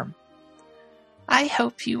your arm. I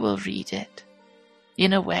hope you will read it.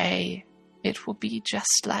 In a way, it will be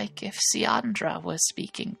just like if Siandra was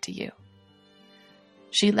speaking to you.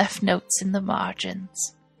 She left notes in the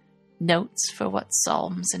margins, notes for what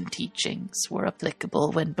psalms and teachings were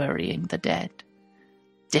applicable when burying the dead,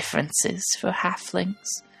 differences for halflings,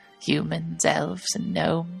 humans, elves, and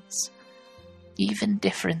gnomes, even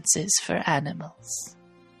differences for animals.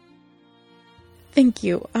 Thank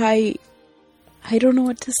you. I don't know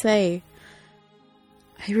what to say.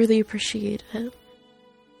 I really appreciate it.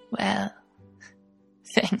 Well,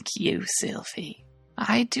 thank you, Sylvie.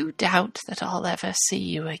 I do doubt that I'll ever see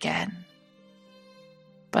you again.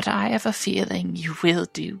 But I have a feeling you will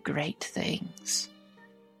do great things.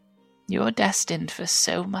 You're destined for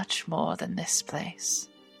so much more than this place.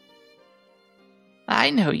 I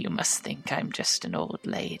know you must think I'm just an old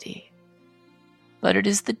lady, but it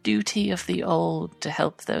is the duty of the old to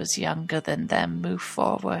help those younger than them move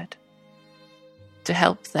forward, to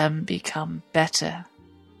help them become better,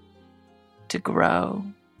 to grow,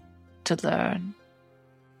 to learn,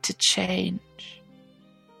 to change.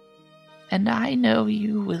 And I know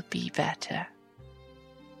you will be better.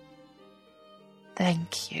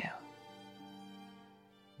 Thank you.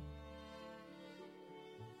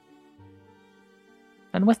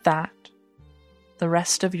 And with that, the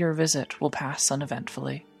rest of your visit will pass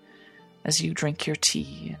uneventfully as you drink your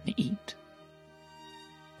tea and eat.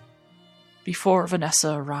 Before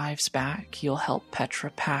Vanessa arrives back, you'll help Petra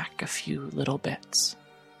pack a few little bits.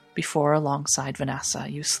 Before, alongside Vanessa,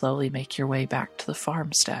 you slowly make your way back to the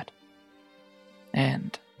farmstead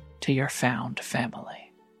and to your found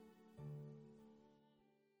family.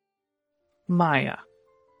 Maya,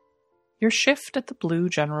 your shift at the Blue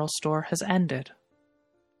General Store has ended.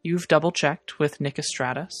 You've double-checked with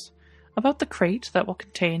Nicostratus about the crate that will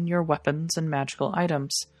contain your weapons and magical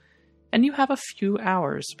items, and you have a few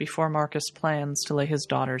hours before Marcus plans to lay his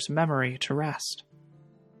daughter's memory to rest.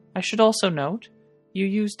 I should also note, you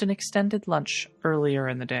used an extended lunch earlier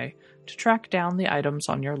in the day to track down the items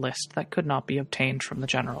on your list that could not be obtained from the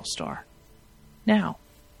general store. Now,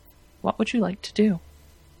 what would you like to do?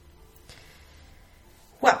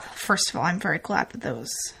 Well, first of all, I'm very glad that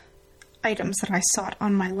those items that I sought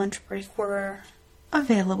on my lunch break were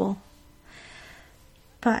available.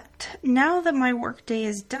 But now that my workday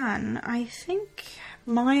is done, I think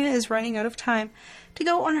Maya is running out of time to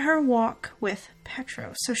go on her walk with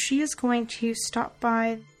Petro, so she is going to stop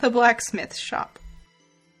by the blacksmith shop.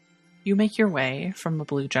 You make your way from the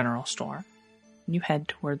Blue General Store, and you head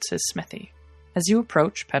towards his smithy. As you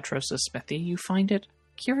approach Petros' smithy, you find it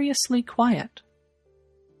curiously quiet,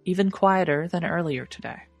 even quieter than earlier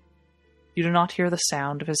today. You do not hear the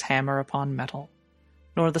sound of his hammer upon metal,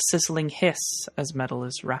 nor the sizzling hiss as metal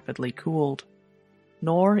is rapidly cooled,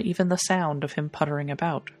 nor even the sound of him puttering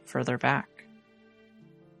about further back.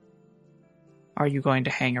 Are you going to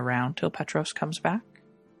hang around till Petros comes back?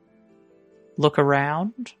 Look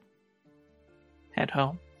around? Head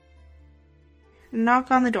home?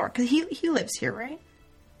 Knock on the door, because he lives here, right?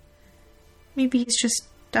 Maybe he's just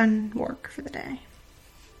done work for the day.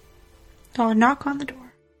 So I'll knock on the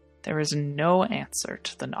door. There is no answer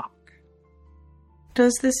to the knock.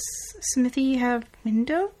 Does this smithy have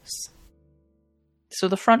windows? So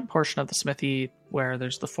the front portion of the smithy, where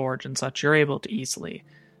there's the forge and such, you're able to easily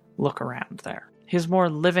look around there. His more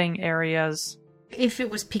living areas... If it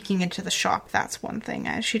was peeking into the shop, that's one thing,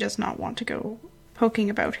 as she does not want to go poking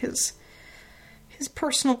about his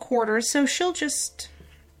personal quarters, so she'll just,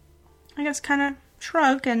 I guess, kind of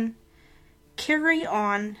shrug and carry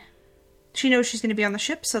on. She knows she's going to be on the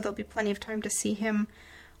ship, so there'll be plenty of time to see him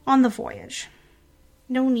on the voyage.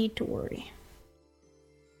 No need to worry.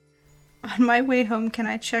 On my way home, can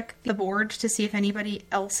I check the board to see if anybody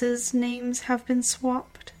else's names have been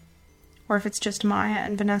swapped? Or if it's just Maya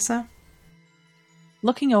and Vanessa?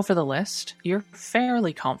 Looking over the list, you're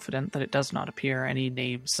fairly confident that it does not appear any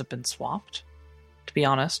names have been swapped. To be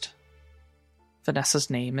honest, Vanessa's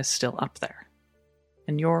name is still up there,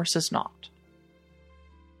 and yours is not.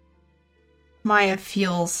 Maya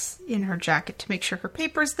feels in her jacket to make sure her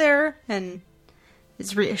paper's there, and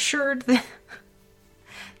is reassured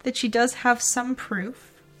that she does have some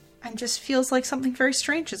proof, and just feels like something very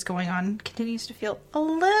strange is going on. Continues to feel a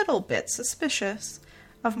little bit suspicious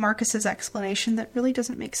of Marcus's explanation that really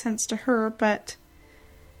doesn't make sense to her, but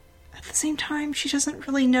at the same time, she doesn't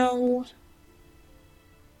really know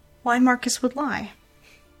why Marcus would lie.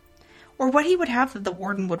 Or what he would have that the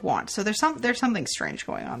warden would want. So there's something strange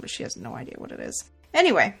going on, but she has no idea what it is.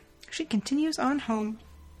 Anyway, she continues on home.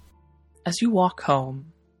 As you walk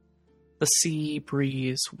home, the sea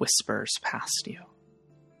breeze whispers past you,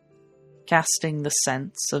 casting the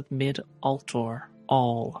scents of mid-Altor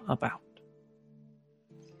all about.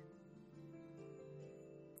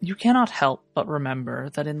 You cannot help but remember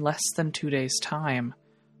that in less than 2 days' time,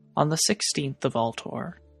 on the 16th of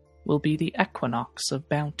Altor, will be the equinox of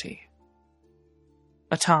bounty.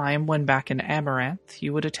 A time when back in Amaranth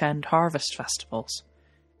you would attend harvest festivals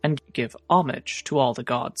and give homage to all the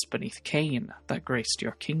gods beneath Cain that graced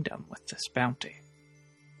your kingdom with this bounty.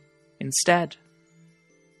 Instead,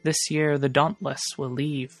 this year the Dauntless will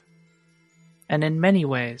leave, and in many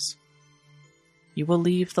ways, you will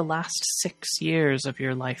leave the last 6 years of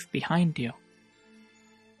your life behind you.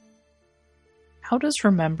 How does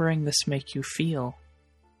remembering this make you feel?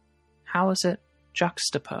 How is it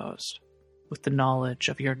juxtaposed with the knowledge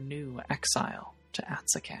of your new exile to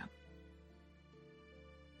Atsakan?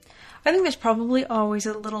 I think there's probably always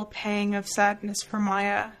a little pang of sadness for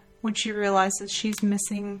Maya when she realizes she's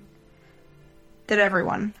missing, that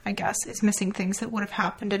everyone, I guess, is missing things that would have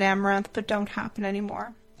happened at Amaranth but don't happen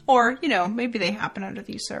anymore. Or, maybe they happen under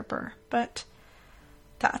the usurper, but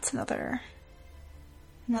that's another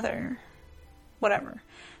whatever.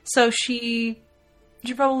 So she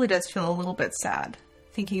probably does feel a little bit sad,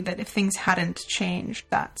 thinking that if things hadn't changed,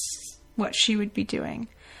 that's what she would be doing.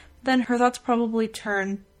 Then her thoughts probably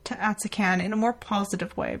turn to Atsakan in a more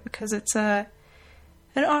positive way, because it's an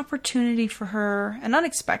opportunity for her, an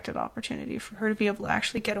unexpected opportunity for her to be able to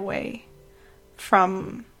actually get away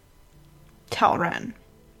from Talren.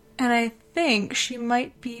 And I think she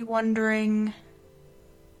might be wondering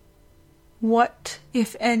what,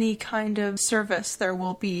 if any, kind of service there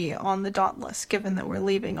will be on the Dauntless, given that we're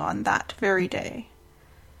leaving on that very day.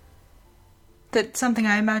 That's something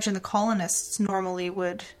I imagine the colonists normally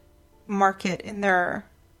would market in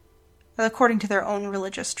according to their own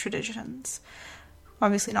religious traditions.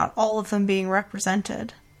 Obviously not all of them being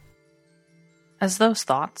represented. As those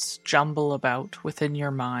thoughts jumble about within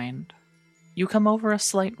your mind, you come over a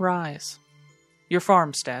slight rise. Your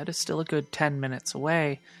farmstead is still a good 10 minutes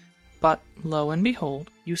away, but lo and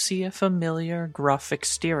behold, you see a familiar, gruff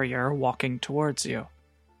exterior walking towards you.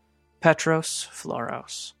 Petros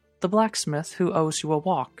Floros, the blacksmith who owes you a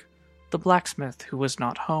walk, the blacksmith who was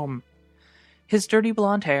not home. His dirty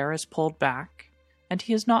blonde hair is pulled back, and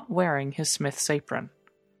he is not wearing his smith's apron.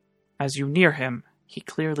 As you near him, He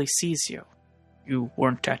clearly sees you. You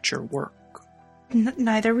weren't at your work.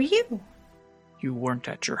 Neither were you. You weren't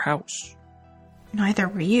at your house. Neither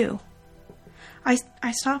were you. I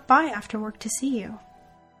stopped by after work to see you.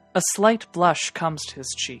 A slight blush comes to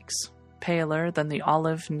his cheeks, paler than the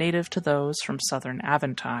olive native to those from southern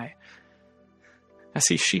Aventai, as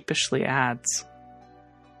he sheepishly adds,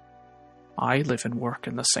 I live and work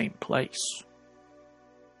in the same place.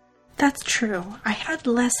 That's true. I had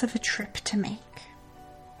less of a trip to make.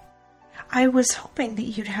 I was hoping that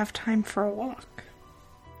you'd have time for a walk.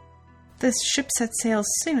 This ship sets sail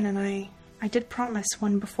soon, and I did promise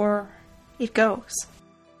one before it goes.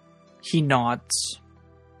 He nods.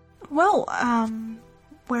 Well,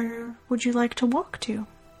 where would you like to walk to?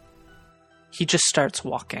 He just starts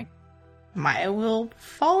walking. Maya will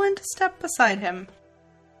fall into step beside him.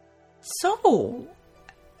 So,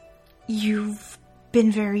 you've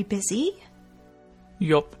been very busy?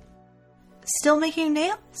 Yup. Still making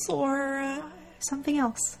nails, or something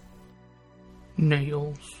else?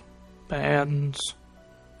 Nails, bands,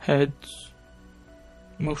 heads.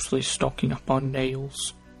 Mostly stocking up on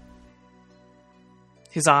nails.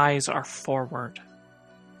 His eyes are forward.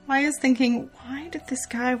 Maya's thinking, why did this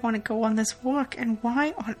guy want to go on this walk, and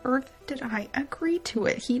why on earth did I agree to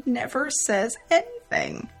it? He never says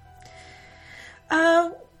anything.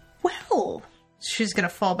 Well, she's gonna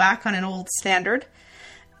fall back on an old standard.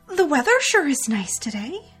 The weather sure is nice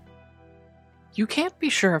today. You can't be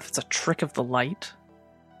sure if it's a trick of the light,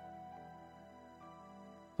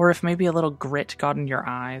 or if maybe a little grit got in your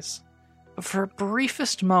eyes. But for a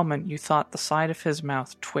briefest moment, you thought the side of his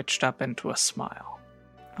mouth twitched up into a smile.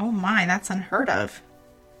 Oh my, that's unheard of.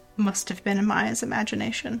 Must have been in Maya's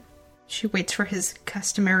imagination. She waits for his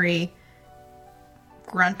customary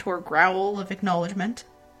grunt or growl of acknowledgement.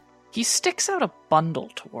 He sticks out a bundle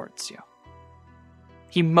towards you.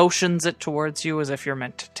 He motions it towards you as if you're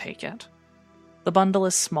meant to take it. The bundle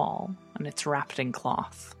is small, and it's wrapped in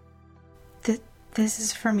cloth. This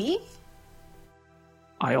is for me?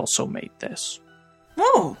 I also made this.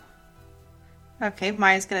 Oh! Okay,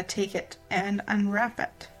 Maya's gonna take it and unwrap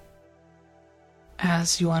it.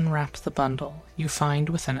 As you unwrap the bundle, you find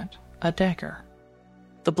within it a dagger.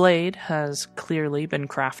 The blade has clearly been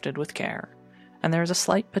crafted with care, and there is a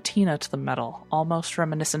slight patina to the metal, almost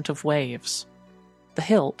reminiscent of waves. The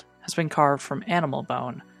hilt has been carved from animal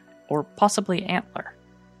bone, or possibly antler,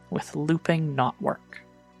 with looping knotwork.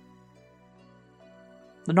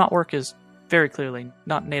 The knotwork is very clearly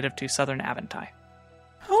not native to southern Aventai.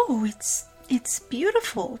 Oh, it's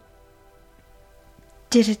beautiful.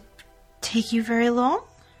 Did it take you very long?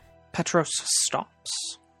 Petros stops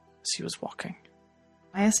as he was walking.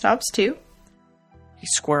 Maya stops too. He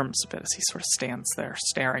squirms a bit as he sort of stands there,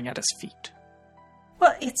 staring at his feet.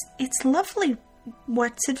 Well, it's lovely.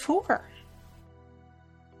 What's it for?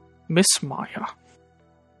 Miss Maya,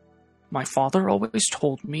 my father always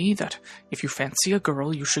told me that if you fancy a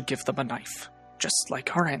girl, you should give them a knife, just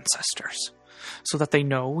like our ancestors, so that they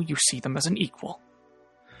know you see them as an equal.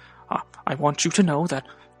 I want you to know that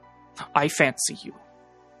I fancy you.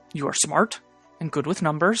 You are smart and good with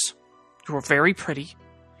numbers. You are very pretty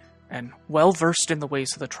and well-versed in the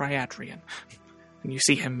ways of the Triadrian. And you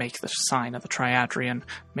see him make the sign of the Triadrian,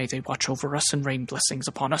 may they watch over us and rain blessings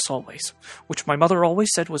upon us always, which my mother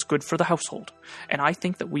always said was good for the household, and I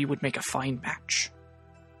think that we would make a fine match.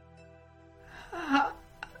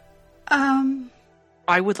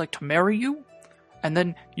 I would like to marry you, and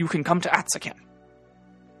then you can come to Atsakan.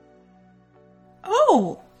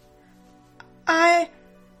 Oh!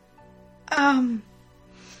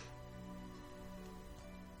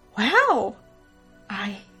 Wow!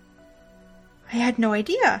 I had no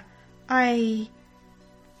idea. You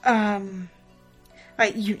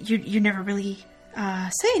never really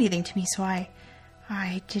say anything to me, so I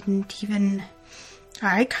didn't even.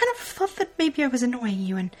 I kind of thought that maybe I was annoying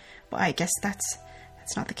you, and well, I guess that's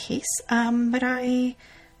not the case. But I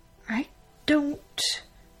don't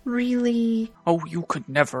really. Oh, you could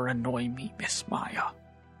never annoy me, Miss Maya.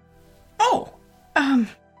 Oh,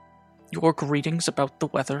 Your greetings about the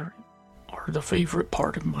weather are the favorite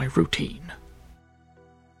part of my routine.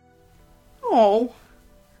 Oh,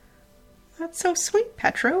 that's so sweet,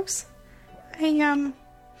 Petros. Then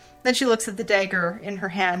she looks at the dagger in her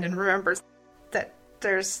hand and remembers that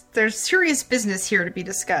there's serious business here to be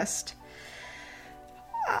discussed.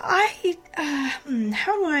 How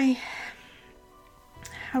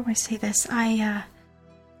do I say this? I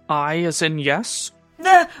as in yes?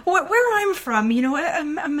 Where I'm from,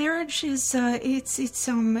 a marriage is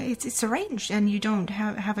it's arranged, and you don't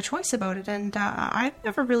have a choice about it. And I've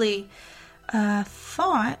never really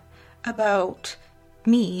thought about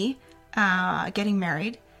me getting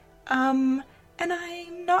married. And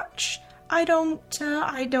I'm not. I don't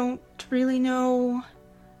really know.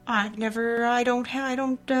 I don't know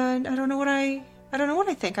what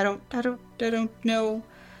I think. I don't know.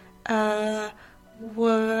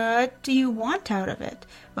 What do you want out of it?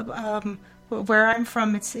 Where I'm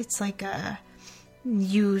from, it's like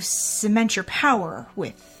you cement your power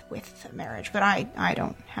with a marriage, but I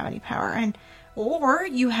don't have any power, or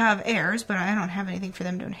you have heirs, but I don't have anything for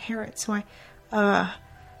them to inherit. So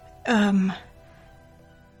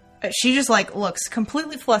she just like looks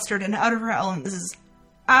completely flustered and out of her element. This is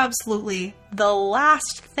absolutely the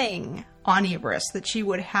last thing on Ibris that she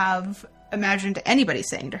would have imagined anybody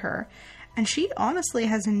saying to her. And she honestly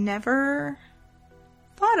has never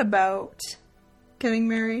thought about getting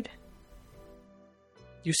married.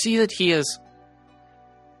 You see that he is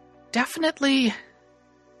definitely...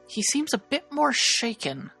 He seems a bit more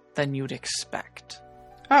shaken than you'd expect.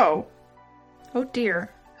 Oh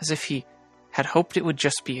dear. As if he had hoped it would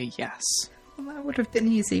just be a yes. Well, that would have been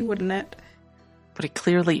easy, wouldn't it? But it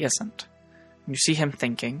clearly isn't. You see him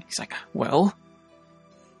thinking. He's like, well,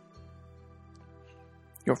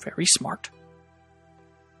 you're very smart.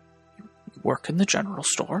 You work in the general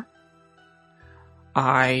store.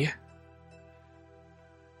 I'm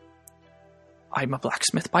a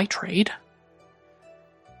blacksmith by trade.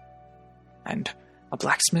 And a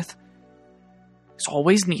blacksmith is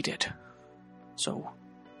always needed. So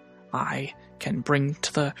I can bring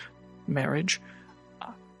to the marriage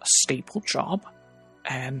a stable job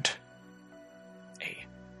and a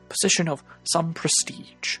position of some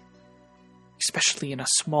prestige, especially in a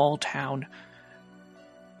small town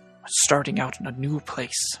starting out in a new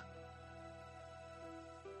place.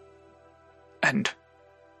 And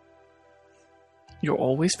you're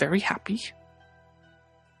always very happy.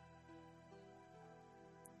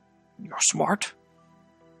 You're smart.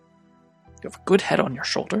 You have a good head on your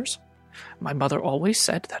shoulders. My mother always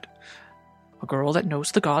said that a girl that knows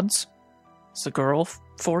the gods is the girl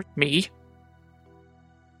for me.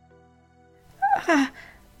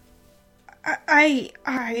 I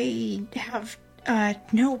have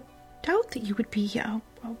no doubt that you would be a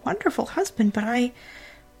wonderful husband, but I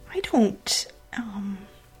don't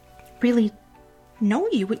really know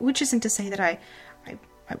you, which isn't to say that I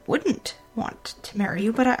wouldn't want to marry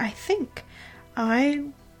you, but I think I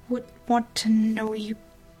would want to know you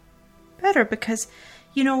better, because,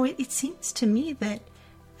 you know, it seems to me that,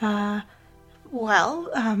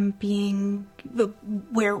 being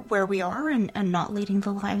where we are and not leading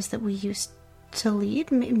the lives that we used to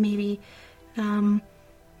lead, maybe our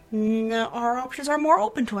options are more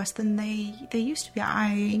open to us than they used to be.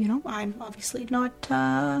 I'm obviously not,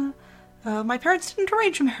 my parents didn't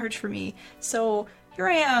arrange a marriage for me, so here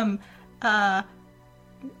I am, not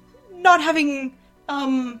having,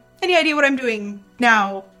 any idea what I'm doing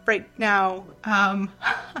right now.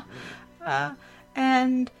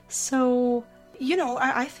 And so, you know,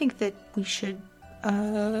 I think that we should,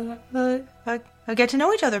 get to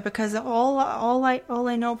know each other, because all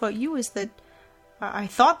I know about you is that I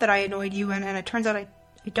thought that I annoyed you, and it turns out I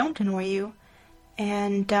don't annoy you.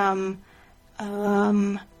 And,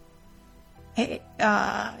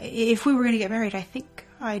 if we were going to get married, I think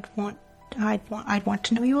I'd want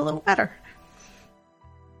to know you a little better.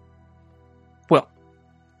 Well,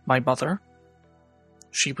 my mother,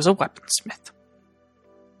 she was a weaponsmith.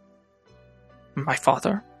 My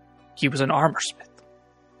father, he was an armorsmith.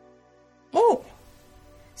 Oh,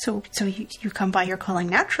 so you come by your calling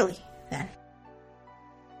naturally, then?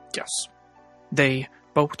 Yes. They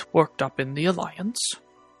both worked up in the Alliance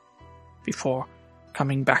before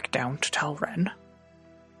coming back down to Telren.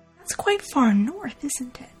 That's quite far north,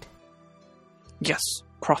 isn't it? Yes,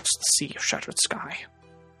 across the Sea of Shattered Sky.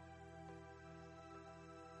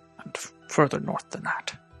 And further north than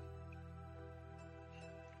that.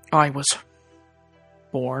 I was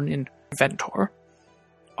born in Ventor.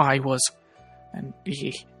 And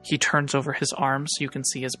he turns over his arms, you can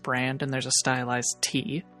see his brand, and there's a stylized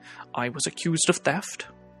T. I was accused of theft.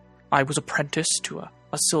 I was apprenticed to a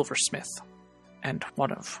silversmith, and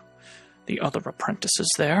one of the other apprentices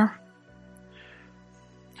there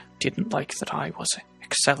didn't like that I was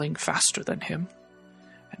excelling faster than him,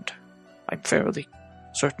 and I'm fairly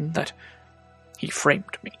certain that he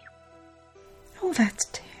framed me. Oh, that's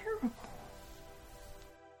terrible.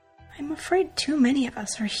 I'm afraid too many of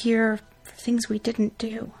us are here for things we didn't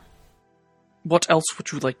do. What else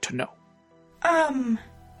would you like to know?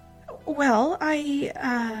 Well,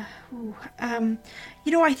 I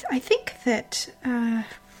think that,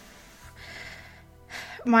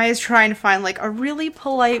 Maya's trying to find, like, a really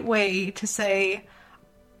polite way to say,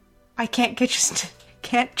 I can't get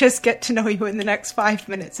can't just get to know you in the next 5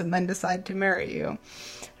 minutes and then decide to marry you.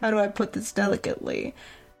 How do I put this delicately?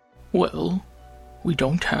 Well, we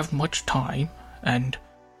don't have much time, and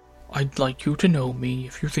I'd like you to know me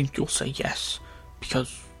if you think you'll say yes,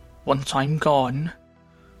 because once I'm gone,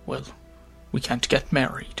 well, we can't get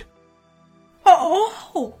married.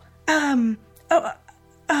 I'm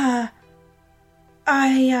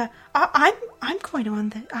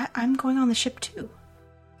going on the ship too.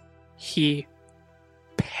 He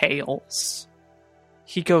pales.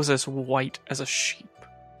 He goes as white as a sheep.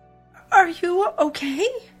 Are you okay?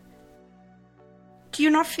 Do you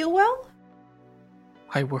not feel well?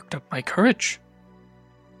 I worked up my courage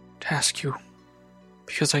to ask you,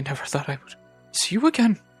 because I never thought I would see you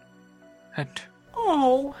again. And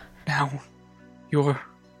Oh. now you're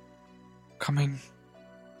coming.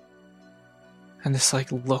 And this,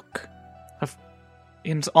 look of,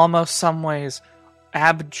 in almost some ways,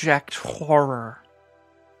 abject horror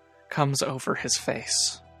comes over his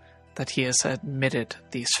face that he has admitted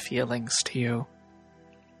these feelings to you.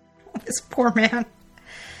 This poor man.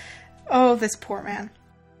 Oh, this poor man.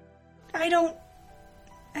 I don't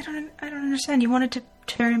understand. You wanted to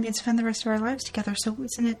marry me and spend the rest of our lives together, so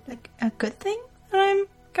isn't it a good thing that I'm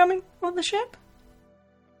coming on the ship?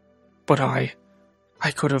 But I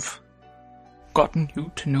could have gotten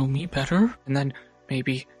you to know me better, and then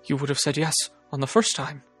maybe you would have said yes on the first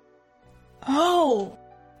time. Oh,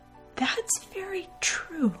 that's very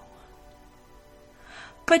true.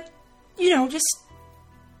 But,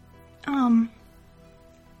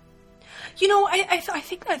 I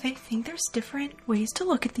think there's different ways to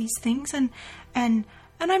look at these things, and I'm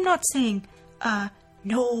not saying,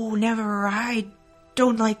 no, never, I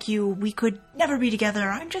don't like you, we could never be together.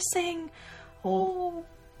 I'm just saying,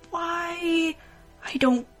 why I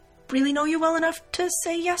don't really know you well enough to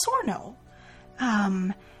say yes or no.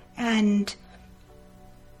 And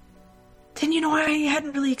then, I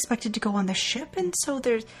hadn't really expected to go on the ship, and so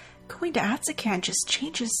there's going to Atsakan just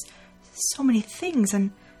changes so many things,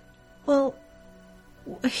 and, well,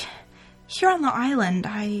 here on the island,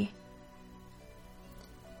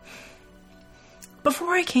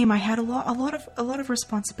 before I came, I had a lot of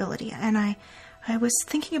responsibility, and I was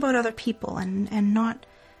thinking about other people and not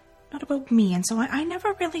about me, and so I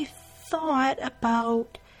never really thought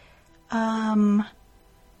about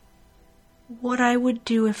what I would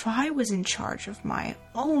do if I was in charge of my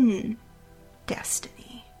own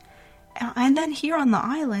destiny. And then here on the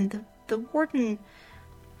island, the warden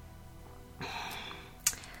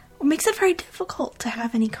makes it very difficult to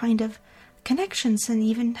have any kind of connections, and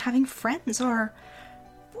even having friends are,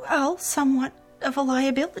 well, somewhat of a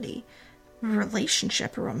liability. A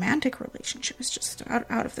romantic relationship is just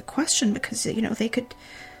out of the question, because, they could...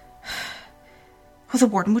 Well, the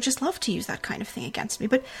warden would just love to use that kind of thing against me,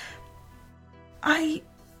 but I've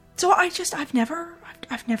never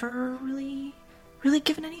really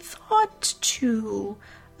given any thought to,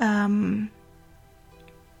 I've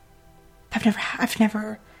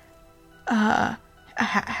never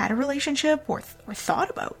had a relationship or thought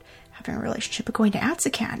about having a relationship, but going to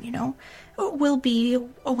Atsakan, will be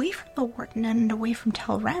away from the warden and away from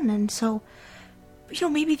Telren, and so,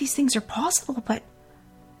 maybe these things are possible, but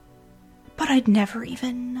I'd never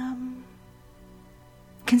even,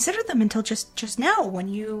 considered them until just now, when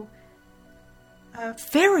you,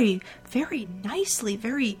 very, very nicely,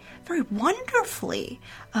 very, very wonderfully,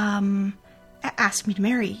 asked me to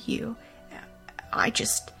marry you. I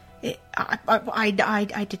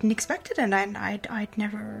didn't expect it, and I'd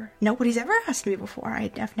never... Nobody's ever asked me before.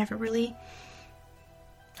 I've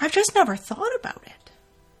just never thought about it.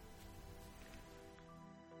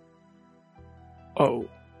 Oh.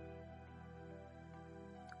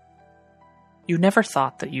 You never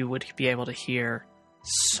thought that you would be able to hear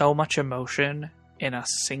so much emotion in a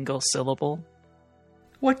single syllable?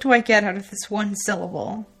 What do I get out of this one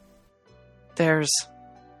syllable? There's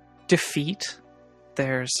defeat.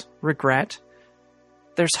 There's regret.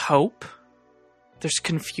 There's hope. There's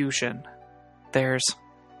confusion. There's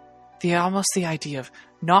almost the idea of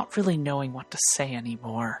not really knowing what to say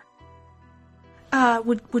anymore.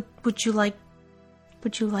 Would you like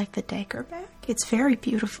the dagger back? It's very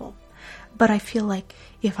beautiful. But I feel like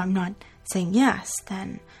if I'm not saying yes,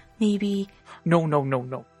 then maybe... No.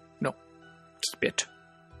 Keep it.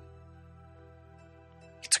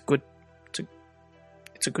 It's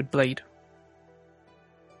a good blade.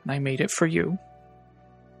 And I made it for you.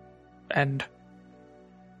 And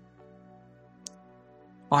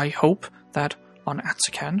I hope that on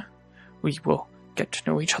Atsakan we will get to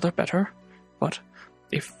know each other better. But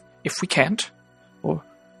if we can't, or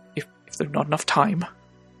if there's not enough time,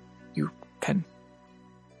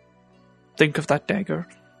 think of that dagger.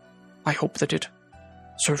 I hope that it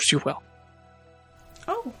serves you well.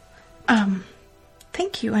 Oh,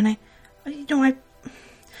 thank you. And I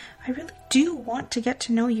really do want to get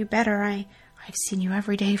to know you better. I've seen you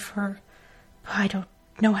every day for I don't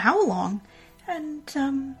know how long, and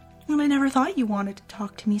I never thought you wanted to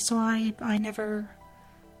talk to me, so I never.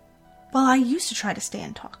 Well, I used to try to stay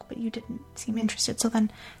and talk, but you didn't seem interested. So then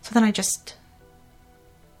I just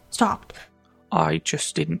stopped. I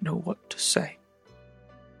just didn't know what to say.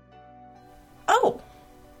 Oh,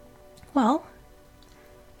 well,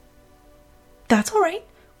 that's all right.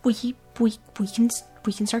 We can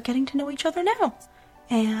start getting to know each other now,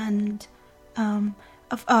 and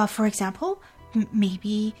for example,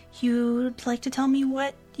 maybe you'd like to tell me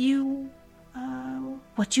what you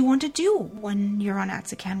want to do when you're on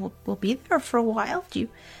Atsakan. We'll be there for a while. Do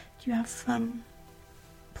you have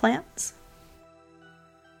plans?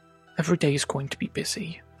 Every day is going to be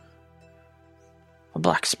busy. A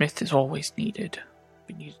blacksmith is always needed.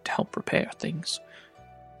 We need to help repair things.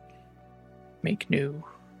 Make new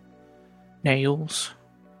nails.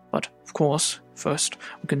 But, of course, first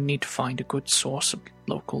we're going to need to find a good source of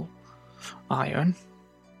local iron.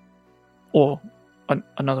 Or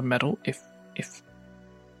another metal if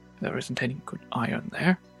there isn't any good iron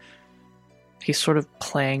there. He's sort of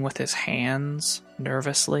playing with his hands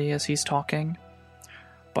nervously as he's talking.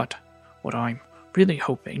 But what I'm really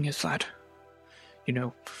hoping is that,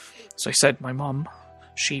 as I said, my mom,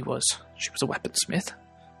 she was a weaponsmith.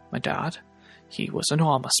 My dad, he was an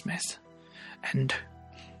armorsmith. And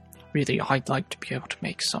really, I'd like to be able to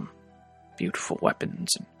make some beautiful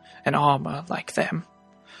weapons and armor like them.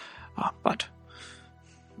 But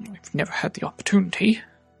I've never had the opportunity.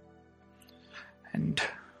 And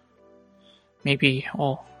maybe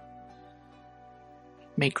I'll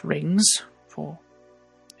make rings for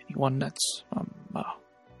anyone that's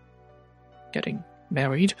getting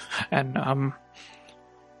married. And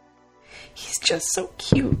he's just so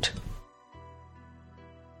cute.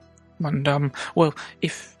 And well,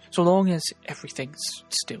 if so long as everything's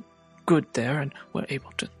still good there and we're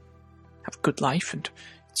able to have a good life and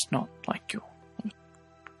it's not like you're gonna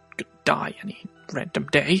die any random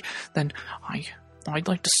day, then I'd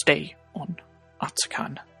like to stay on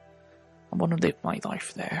Atsakan. I want to live my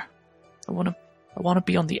life there. I want to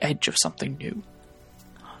be on the edge of something new.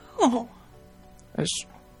 Oh. As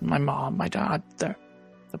my mom, my dad, they're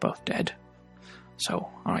both dead. So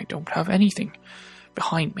I don't have anything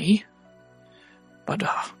behind me, but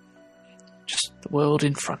just the world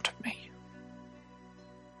in front of me.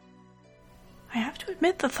 I have to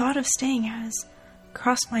admit, the thought of staying has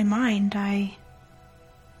crossed my mind.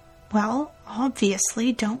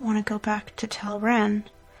 Obviously don't want to go back to Tel'Ren,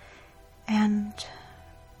 and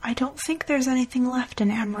I don't think there's anything left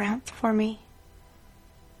in Amaranth for me.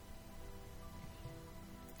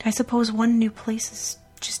 I suppose one new place is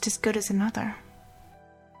just as good as another.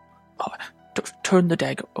 Turn the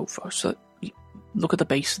dagger over so that you look at the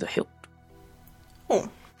base of the hilt. Oh,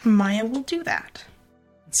 Maya will do that.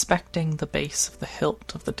 Inspecting the base of the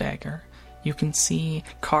hilt of the dagger, you can see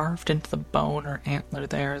carved into the bone or antler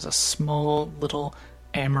there is a small little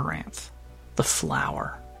amaranth, the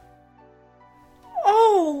flower.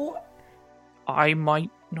 Oh! I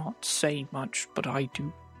might not say much, but I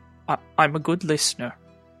do. I'm a good listener.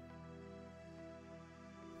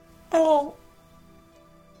 Oh.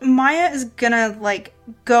 Maya is gonna,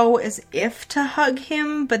 go as if to hug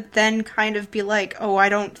him, but then kind of be like, oh, I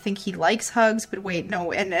don't think he likes hugs, but wait,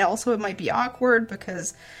 no, and also it might be awkward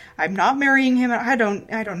because I'm not marrying him, I don't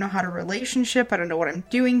know how to relationship, I don't know what I'm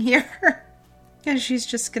doing here. And she's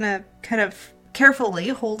just gonna kind of carefully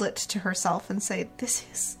hold it to herself and say, this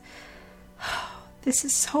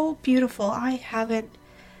is so beautiful. I haven't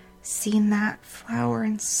seen that flower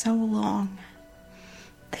in so long.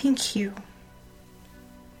 Thank you.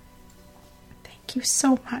 Thank you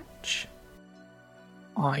so much.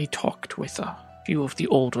 I talked with a few of the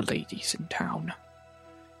older ladies in town,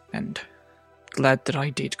 and glad that I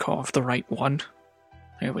did carve the right one.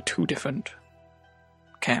 There were two different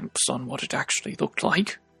camps on what it actually looked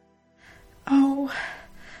like. Oh,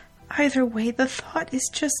 either way, the thought is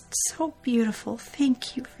just so beautiful.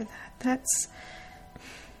 Thank you for that.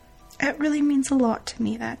 That really means a lot to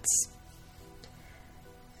me. That's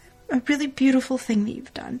a really beautiful thing that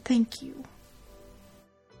you've done. Thank you.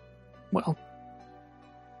 Well,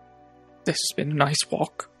 this has been a nice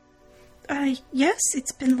walk. Yes,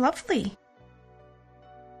 it's been lovely.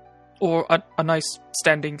 Or a nice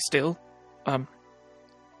standing still. And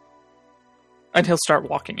he'll start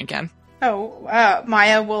walking again. Oh,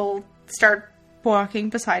 Maya will start walking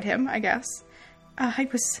beside him, I guess. I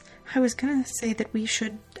was gonna say that we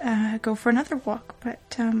should go for another walk, but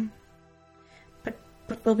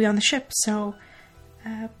we'll be on the ship, so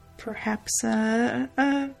perhaps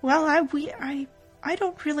well, I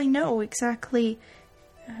don't really know exactly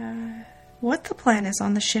what the plan is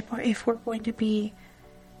on the ship, or if we're going to be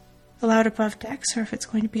allowed above decks, or if it's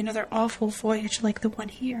going to be another awful voyage like the one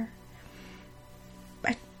here.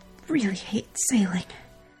 I really hate sailing.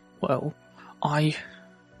 Well, I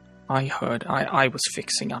heard I was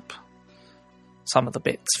fixing up some of the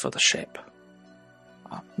bits for the ship,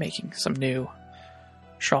 making some new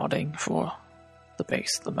sharding for the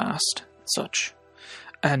base of the mast and such,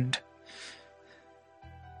 and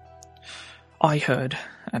I heard,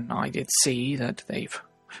 and I did see, that they've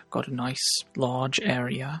got a nice large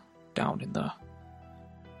area down in the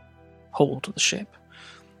hold of the ship,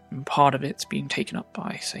 and part of it's being taken up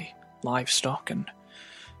by, say, livestock and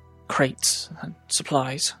crates and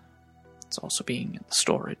supplies. It's also being in the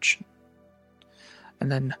storage.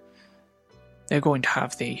 And then they're going to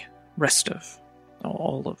have the rest of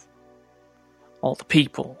all the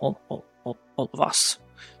people, all of us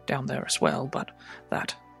down there as well, but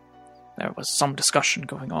that there was some discussion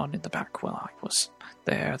going on in the back while I was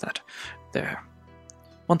there, that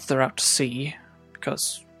once they're out to sea,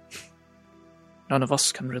 because none of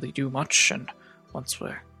us can really do much, and once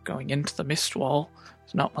we're going into the mist wall,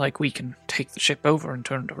 it's not like we can take the ship over and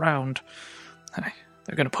turn it around.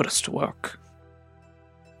 They're going to put us to work.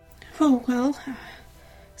 Oh, well,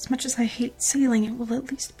 as much as I hate sailing, it will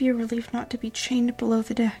at least be a relief not to be chained below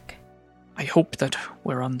the deck. I hope that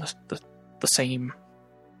we're on the same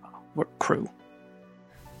work crew.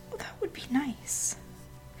 Well, that would be nice.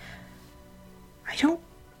 I don't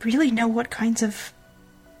really know what kinds of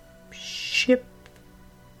ship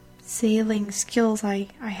sailing skills I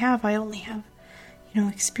have. I only have,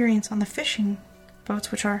 experience on the fishing boats,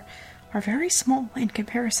 which are very small in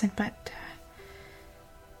comparison, but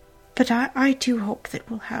I do hope that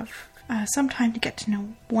we'll have some time to get to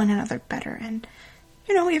know one another better, and,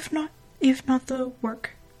 if not the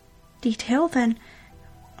work detail, then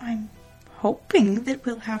I'm hoping that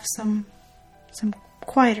we'll have some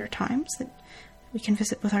quieter times that we can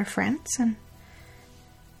visit with our friends, and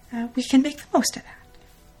we can make the most of that.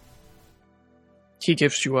 He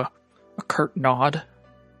gives you a curt nod.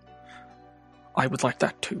 I would like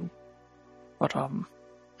that too. But,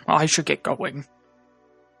 I should get going.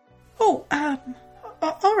 Oh,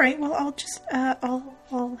 all right. Well, I'll just,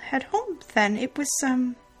 I'll head home then. It was,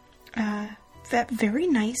 very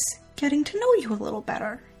nice getting to know you a little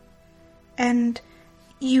better. And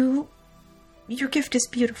your gift is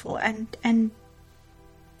beautiful, and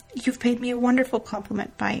you've paid me a wonderful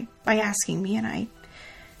compliment by asking me, and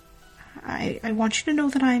I want you to know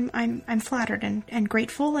that I'm flattered and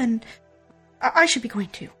grateful, and I should be going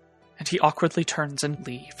too. And he awkwardly turns and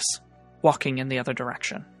leaves, walking in the other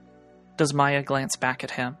direction. Does Maya glance back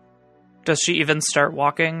at him? Does she even start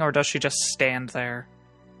walking, or does she just stand there,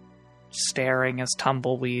 staring as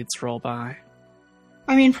tumbleweeds roll by?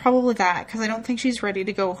 I mean, probably that, because I don't think she's ready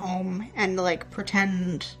to go home and,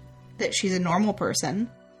 pretend that she's a normal person.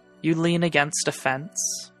 You lean against a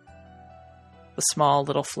fence, the small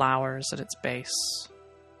little flowers at its base.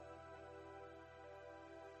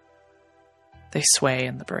 They sway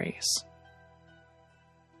in the breeze.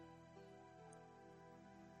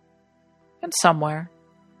 And somewhere,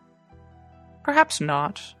 perhaps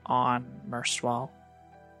not on Murstwall,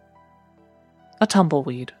 a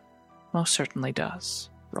tumbleweed most certainly does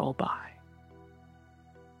roll by.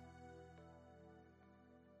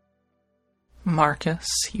 Marcus,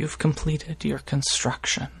 you've completed your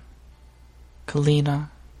construction. Kalina,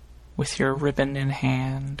 with your ribbon in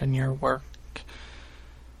hand and your work,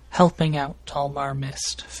 helping out Talmar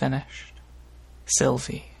Mist finished.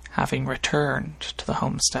 Sylvie, having returned to the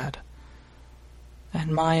homestead.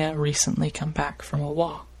 And Maya recently come back from a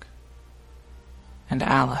walk. And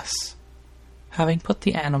Alice, having put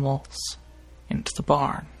the animals into the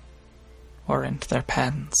barn, or into their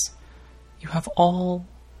pens. You have all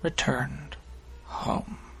returned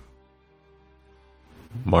home.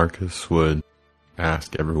 Marcus would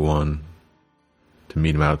ask everyone to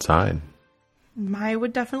meet him outside. I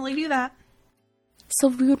would definitely do that. So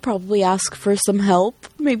we would probably ask for some help,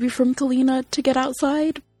 maybe from Kalina, to get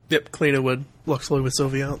outside. Yep, Kalina would walk slowly with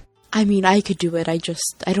Sylvie out. I mean, I could do it, I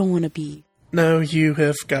don't want to be... No, you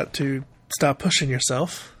have got to stop pushing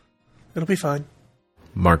yourself. It'll be fine.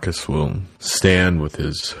 Marcus will stand with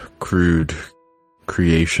his crude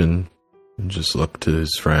creation and just look to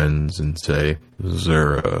his friends and say, Is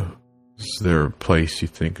there a place you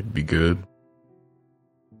think would be good?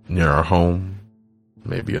 Near our home?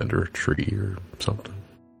 Maybe under a tree or something.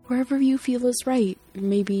 wherever you feel is right.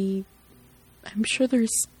 Maybe, I'm sure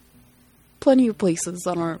there's plenty of places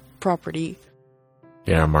on our property.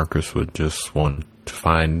 Yeah, Marcus would just want to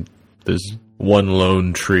find this one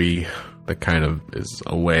lone tree that kind of is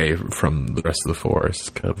away from the rest of the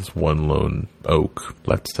forest. Kind of this one lone oak,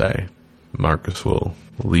 let's say. Marcus will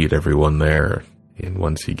lead everyone there, and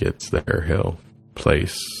once he gets there, he'll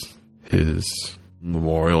place his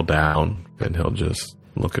memorial down, and he'll just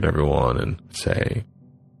look at everyone and say,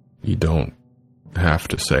 "You don't have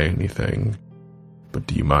to say anything, but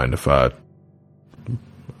do you mind if I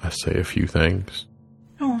say a few things?"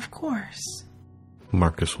 Oh, of course.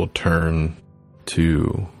 Marcus will turn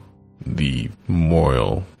to the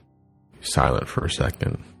memorial, silent for a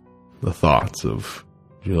second. The thoughts of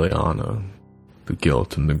Juliana, the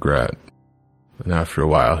guilt and regret. And after a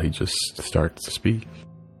while, he just starts to speak.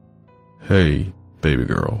 "Hey, baby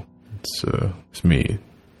girl, it's me.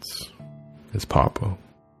 It's Papa.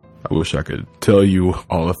 I wish I could tell you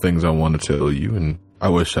all the things I want to tell you, and I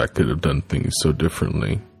wish I could have done things so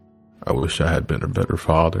differently. I wish I had been a better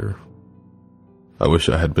father. I wish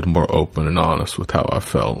I had been more open and honest with how I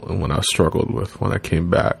felt and what I struggled with when I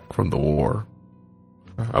came back from the war.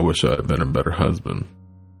 I wish I had been a better husband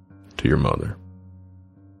to your mother.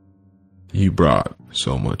 You brought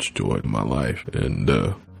so much joy to my life, and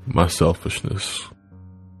my selfishness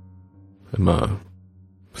and my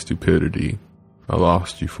stupidity, I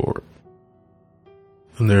lost you for it.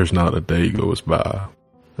 And there's not a day goes by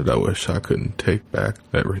that I wish I couldn't take back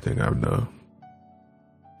everything I've done.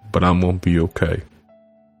 But I'm gonna be okay,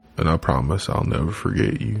 and I promise I'll never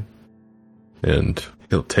forget you." And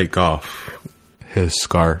he'll take off his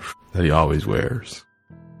scarf that he always wears.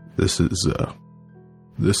 This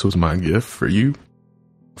was my gift for you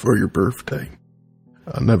for your birthday.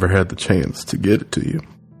 I never had the chance to get it to you,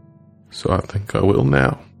 so I think I will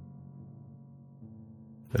now.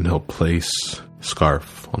 And he'll place the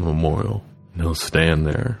scarf on the memorial, and he'll stand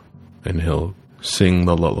there, and he'll sing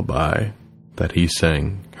the lullaby that he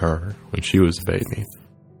sang her when she was a baby.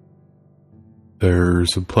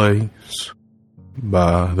 "There's a place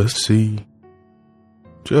by the sea,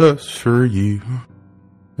 just for you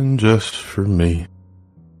and just for me.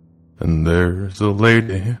 And there's a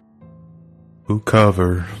lady who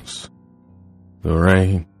covers the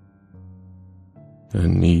rain.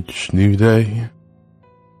 And each new day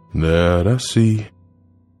that I see,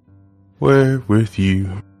 where with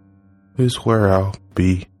you is where I'll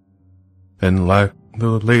be. And like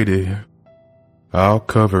the lady, I'll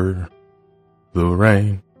cover the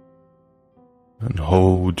rain and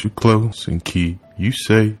hold you close and keep you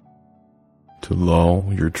safe till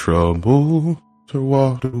all your troubles are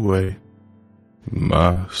washed away.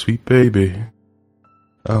 My sweet baby,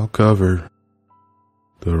 I'll cover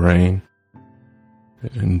the rain.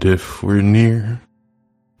 And if we're near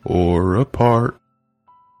or apart,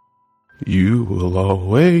 you will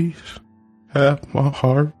always have my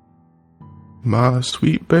heart. My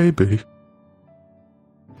sweet baby,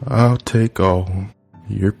 I'll take all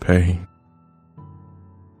your pain."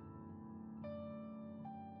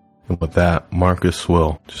 And with that, Marcus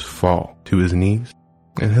will just fall to his knees,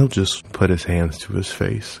 and he'll just put his hands to his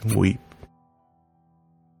face and weep.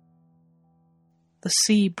 The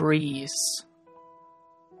sea breeze.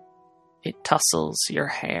 It tussles your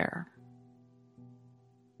hair.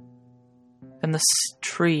 And the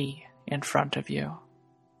tree in front of you,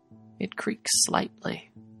 it creaks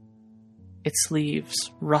slightly, its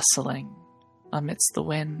leaves rustling amidst the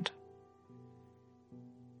wind.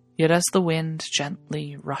 Yet as the wind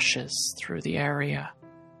gently rushes through the area,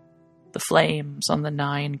 the flames on the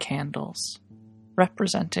 9 candles,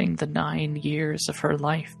 representing the 9 years of her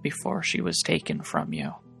life before she was taken from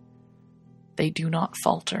you, they do not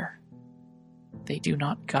falter. They do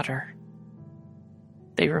not gutter.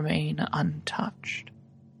 They remain untouched.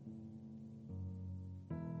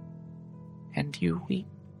 And you weep.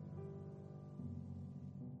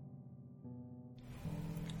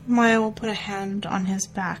 Maya will put a hand on his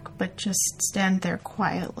back, but just stand there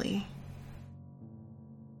quietly.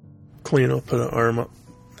 Kalina will put an arm up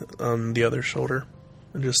on the other shoulder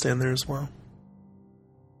and just stand there as well.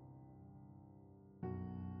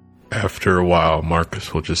 After a while,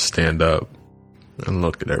 Marcus will just stand up and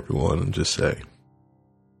look at everyone and just say,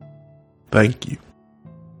 "Thank you.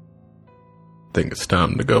 Think it's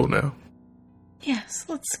time to go now." Yes,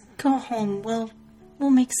 let's go home. We'll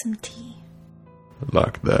make some tea.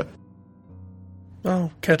 Like that.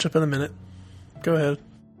 I'll catch up in a minute. Go ahead.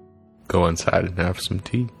 Go inside and have some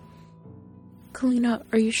tea. Kalina,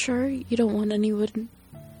 are you sure you don't want anyone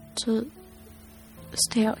to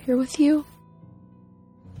stay out here with you?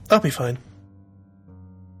 I'll be fine.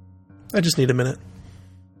 I just need a minute.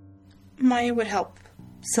 Maya would help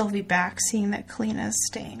Sylvie back, seeing that Kalina's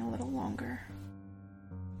staying a little longer.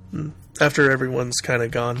 After everyone's kind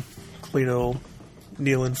of gone, Kalina will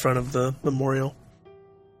kneel in front of the memorial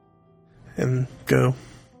and go,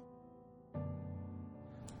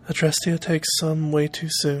 Adrestia takes some way too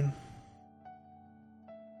soon.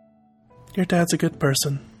 Your dad's a good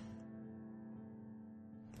person.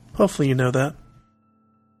 Hopefully you know that.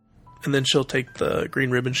 And then she'll take the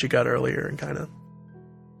green ribbon she got earlier and kind of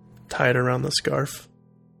tie it around the scarf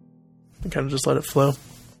and kind of just let it flow.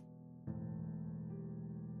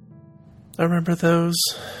 I remember those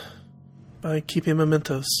by keeping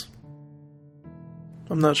mementos.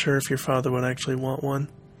 I'm not sure if your father would actually want one.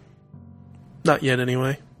 Not yet,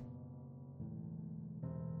 anyway.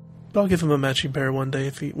 But I'll give him a matching pair one day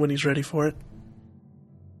when he's ready for it.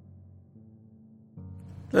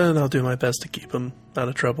 And I'll do my best to keep him out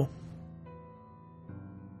of trouble.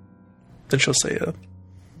 Then she'll say a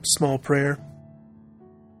small prayer,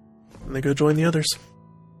 and they go join the others.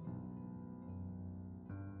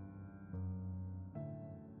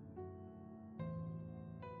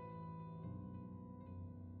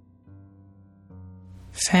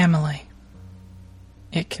 Family.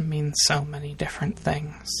 It can mean so many different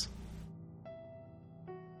things.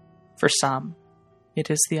 For some, it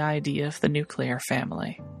is the idea of the nuclear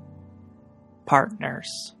family, partners,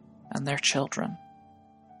 and their children.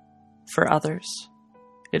 For others,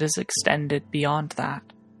 it is extended beyond that.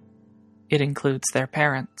 It includes their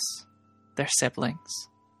parents, their siblings,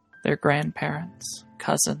 their grandparents,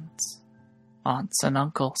 cousins, aunts and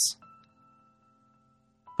uncles.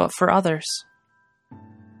 But for others,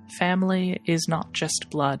 family is not just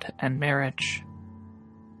blood and marriage.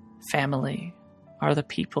 Family are the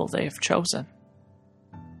people they have chosen.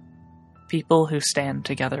 People who stand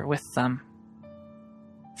together with them.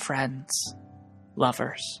 Friends,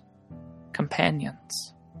 lovers,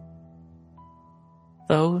 companions.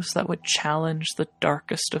 Those that would challenge the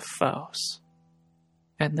darkest of foes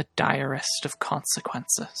and the direst of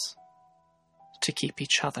consequences to keep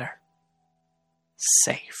each other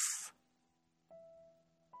safe.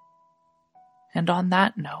 And on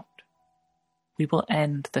that note, we will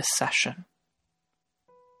end this session.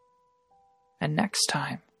 And next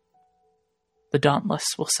time, the Dauntless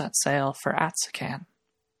will set sail for Atsakan,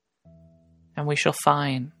 and we shall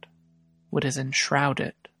find what is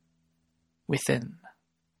enshrouded within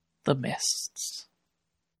the mists.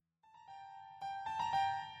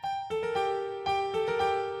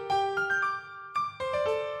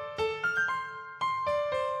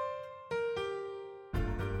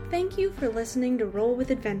 Thank you for listening to Roll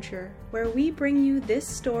with Adventure, where we bring you this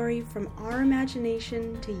story from our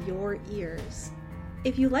imagination to your ears.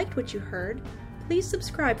 If you liked what you heard, please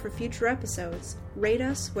subscribe for future episodes, rate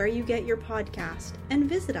us where you get your podcast, and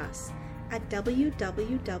visit us at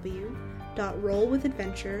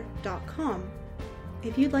www.rollwithadventure.com.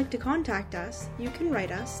 If you'd like to contact us, you can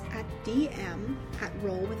write us at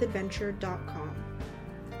dm@rollwithadventure.com.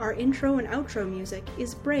 Our intro and outro music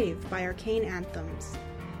is Brave by Arcane Anthems.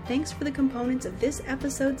 Thanks for the components of this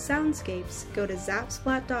episode's soundscapes. Go to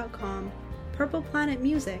zapsplat.com, Purple Planet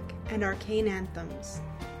Music, and Arcane Anthems.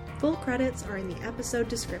 Full credits are in the episode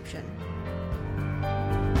description.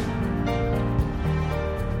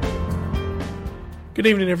 Good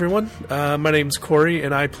evening, everyone. My name's Corey,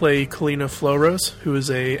 and I play Kalina Flowrose, who is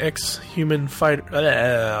a ex-human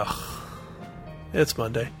fighter. It's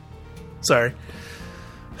Monday. Sorry.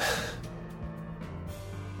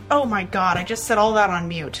 Oh my god, I just said all that on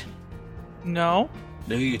mute. No?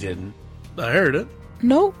 No, you didn't. I heard it.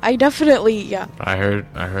 No, I definitely, yeah. I heard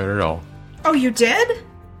it all. Oh, you did?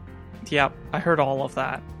 Yep, I heard all of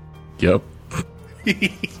that. Yep.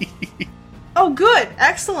 Oh, good.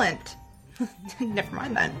 Excellent. Never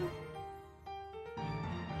mind then.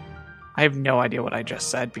 I have no idea what I just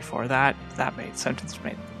said before that. That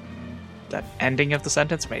ending of the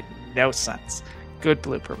sentence made no sense. Good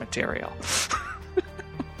blooper material.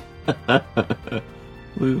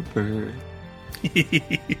 Blooper.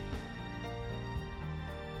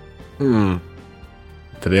 Did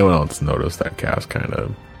anyone else notice that Cass kind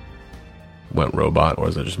of went robot, or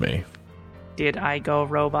was it just me? Did I go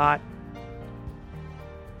robot?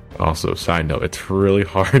 Also, side note, it's really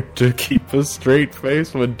hard to keep a straight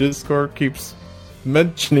face when Discord keeps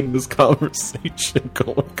mentioning this conversation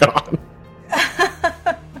going on.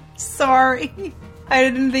 Sorry. I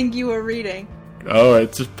didn't think you were reading. Oh,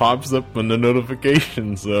 it just pops up on the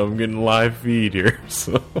notification, so I'm getting live feed here,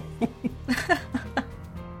 so...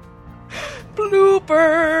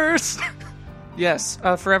 Bloopers! Yes,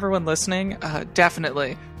 for everyone listening,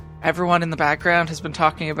 definitely. everyone in the background has been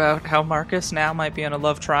talking about how Marcus now might be in a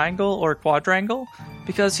love triangle or quadrangle,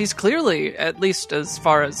 because he's clearly, at least as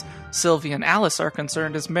far as Sylvie and Alice are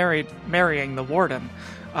concerned, is marrying the warden.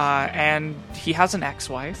 And he has an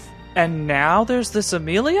ex-wife. And now there's this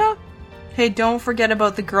Amelia? Hey, don't forget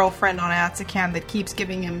about the girlfriend on Atsakan that keeps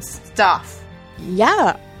giving him stuff.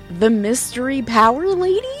 Yeah, the mystery power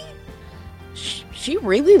lady? She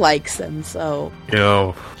really likes him, so... You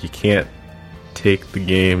know, you can't take the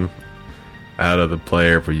game out of the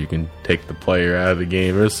player, but you can take the player out of the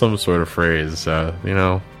game. There's some sort of phrase, you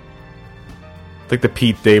know... like the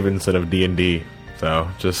Pete Davidson of D&D, so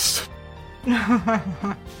just...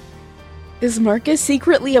 Is Marcus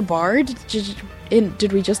secretly a bard?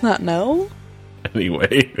 Did we just not know?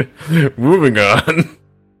 Anyway, moving on.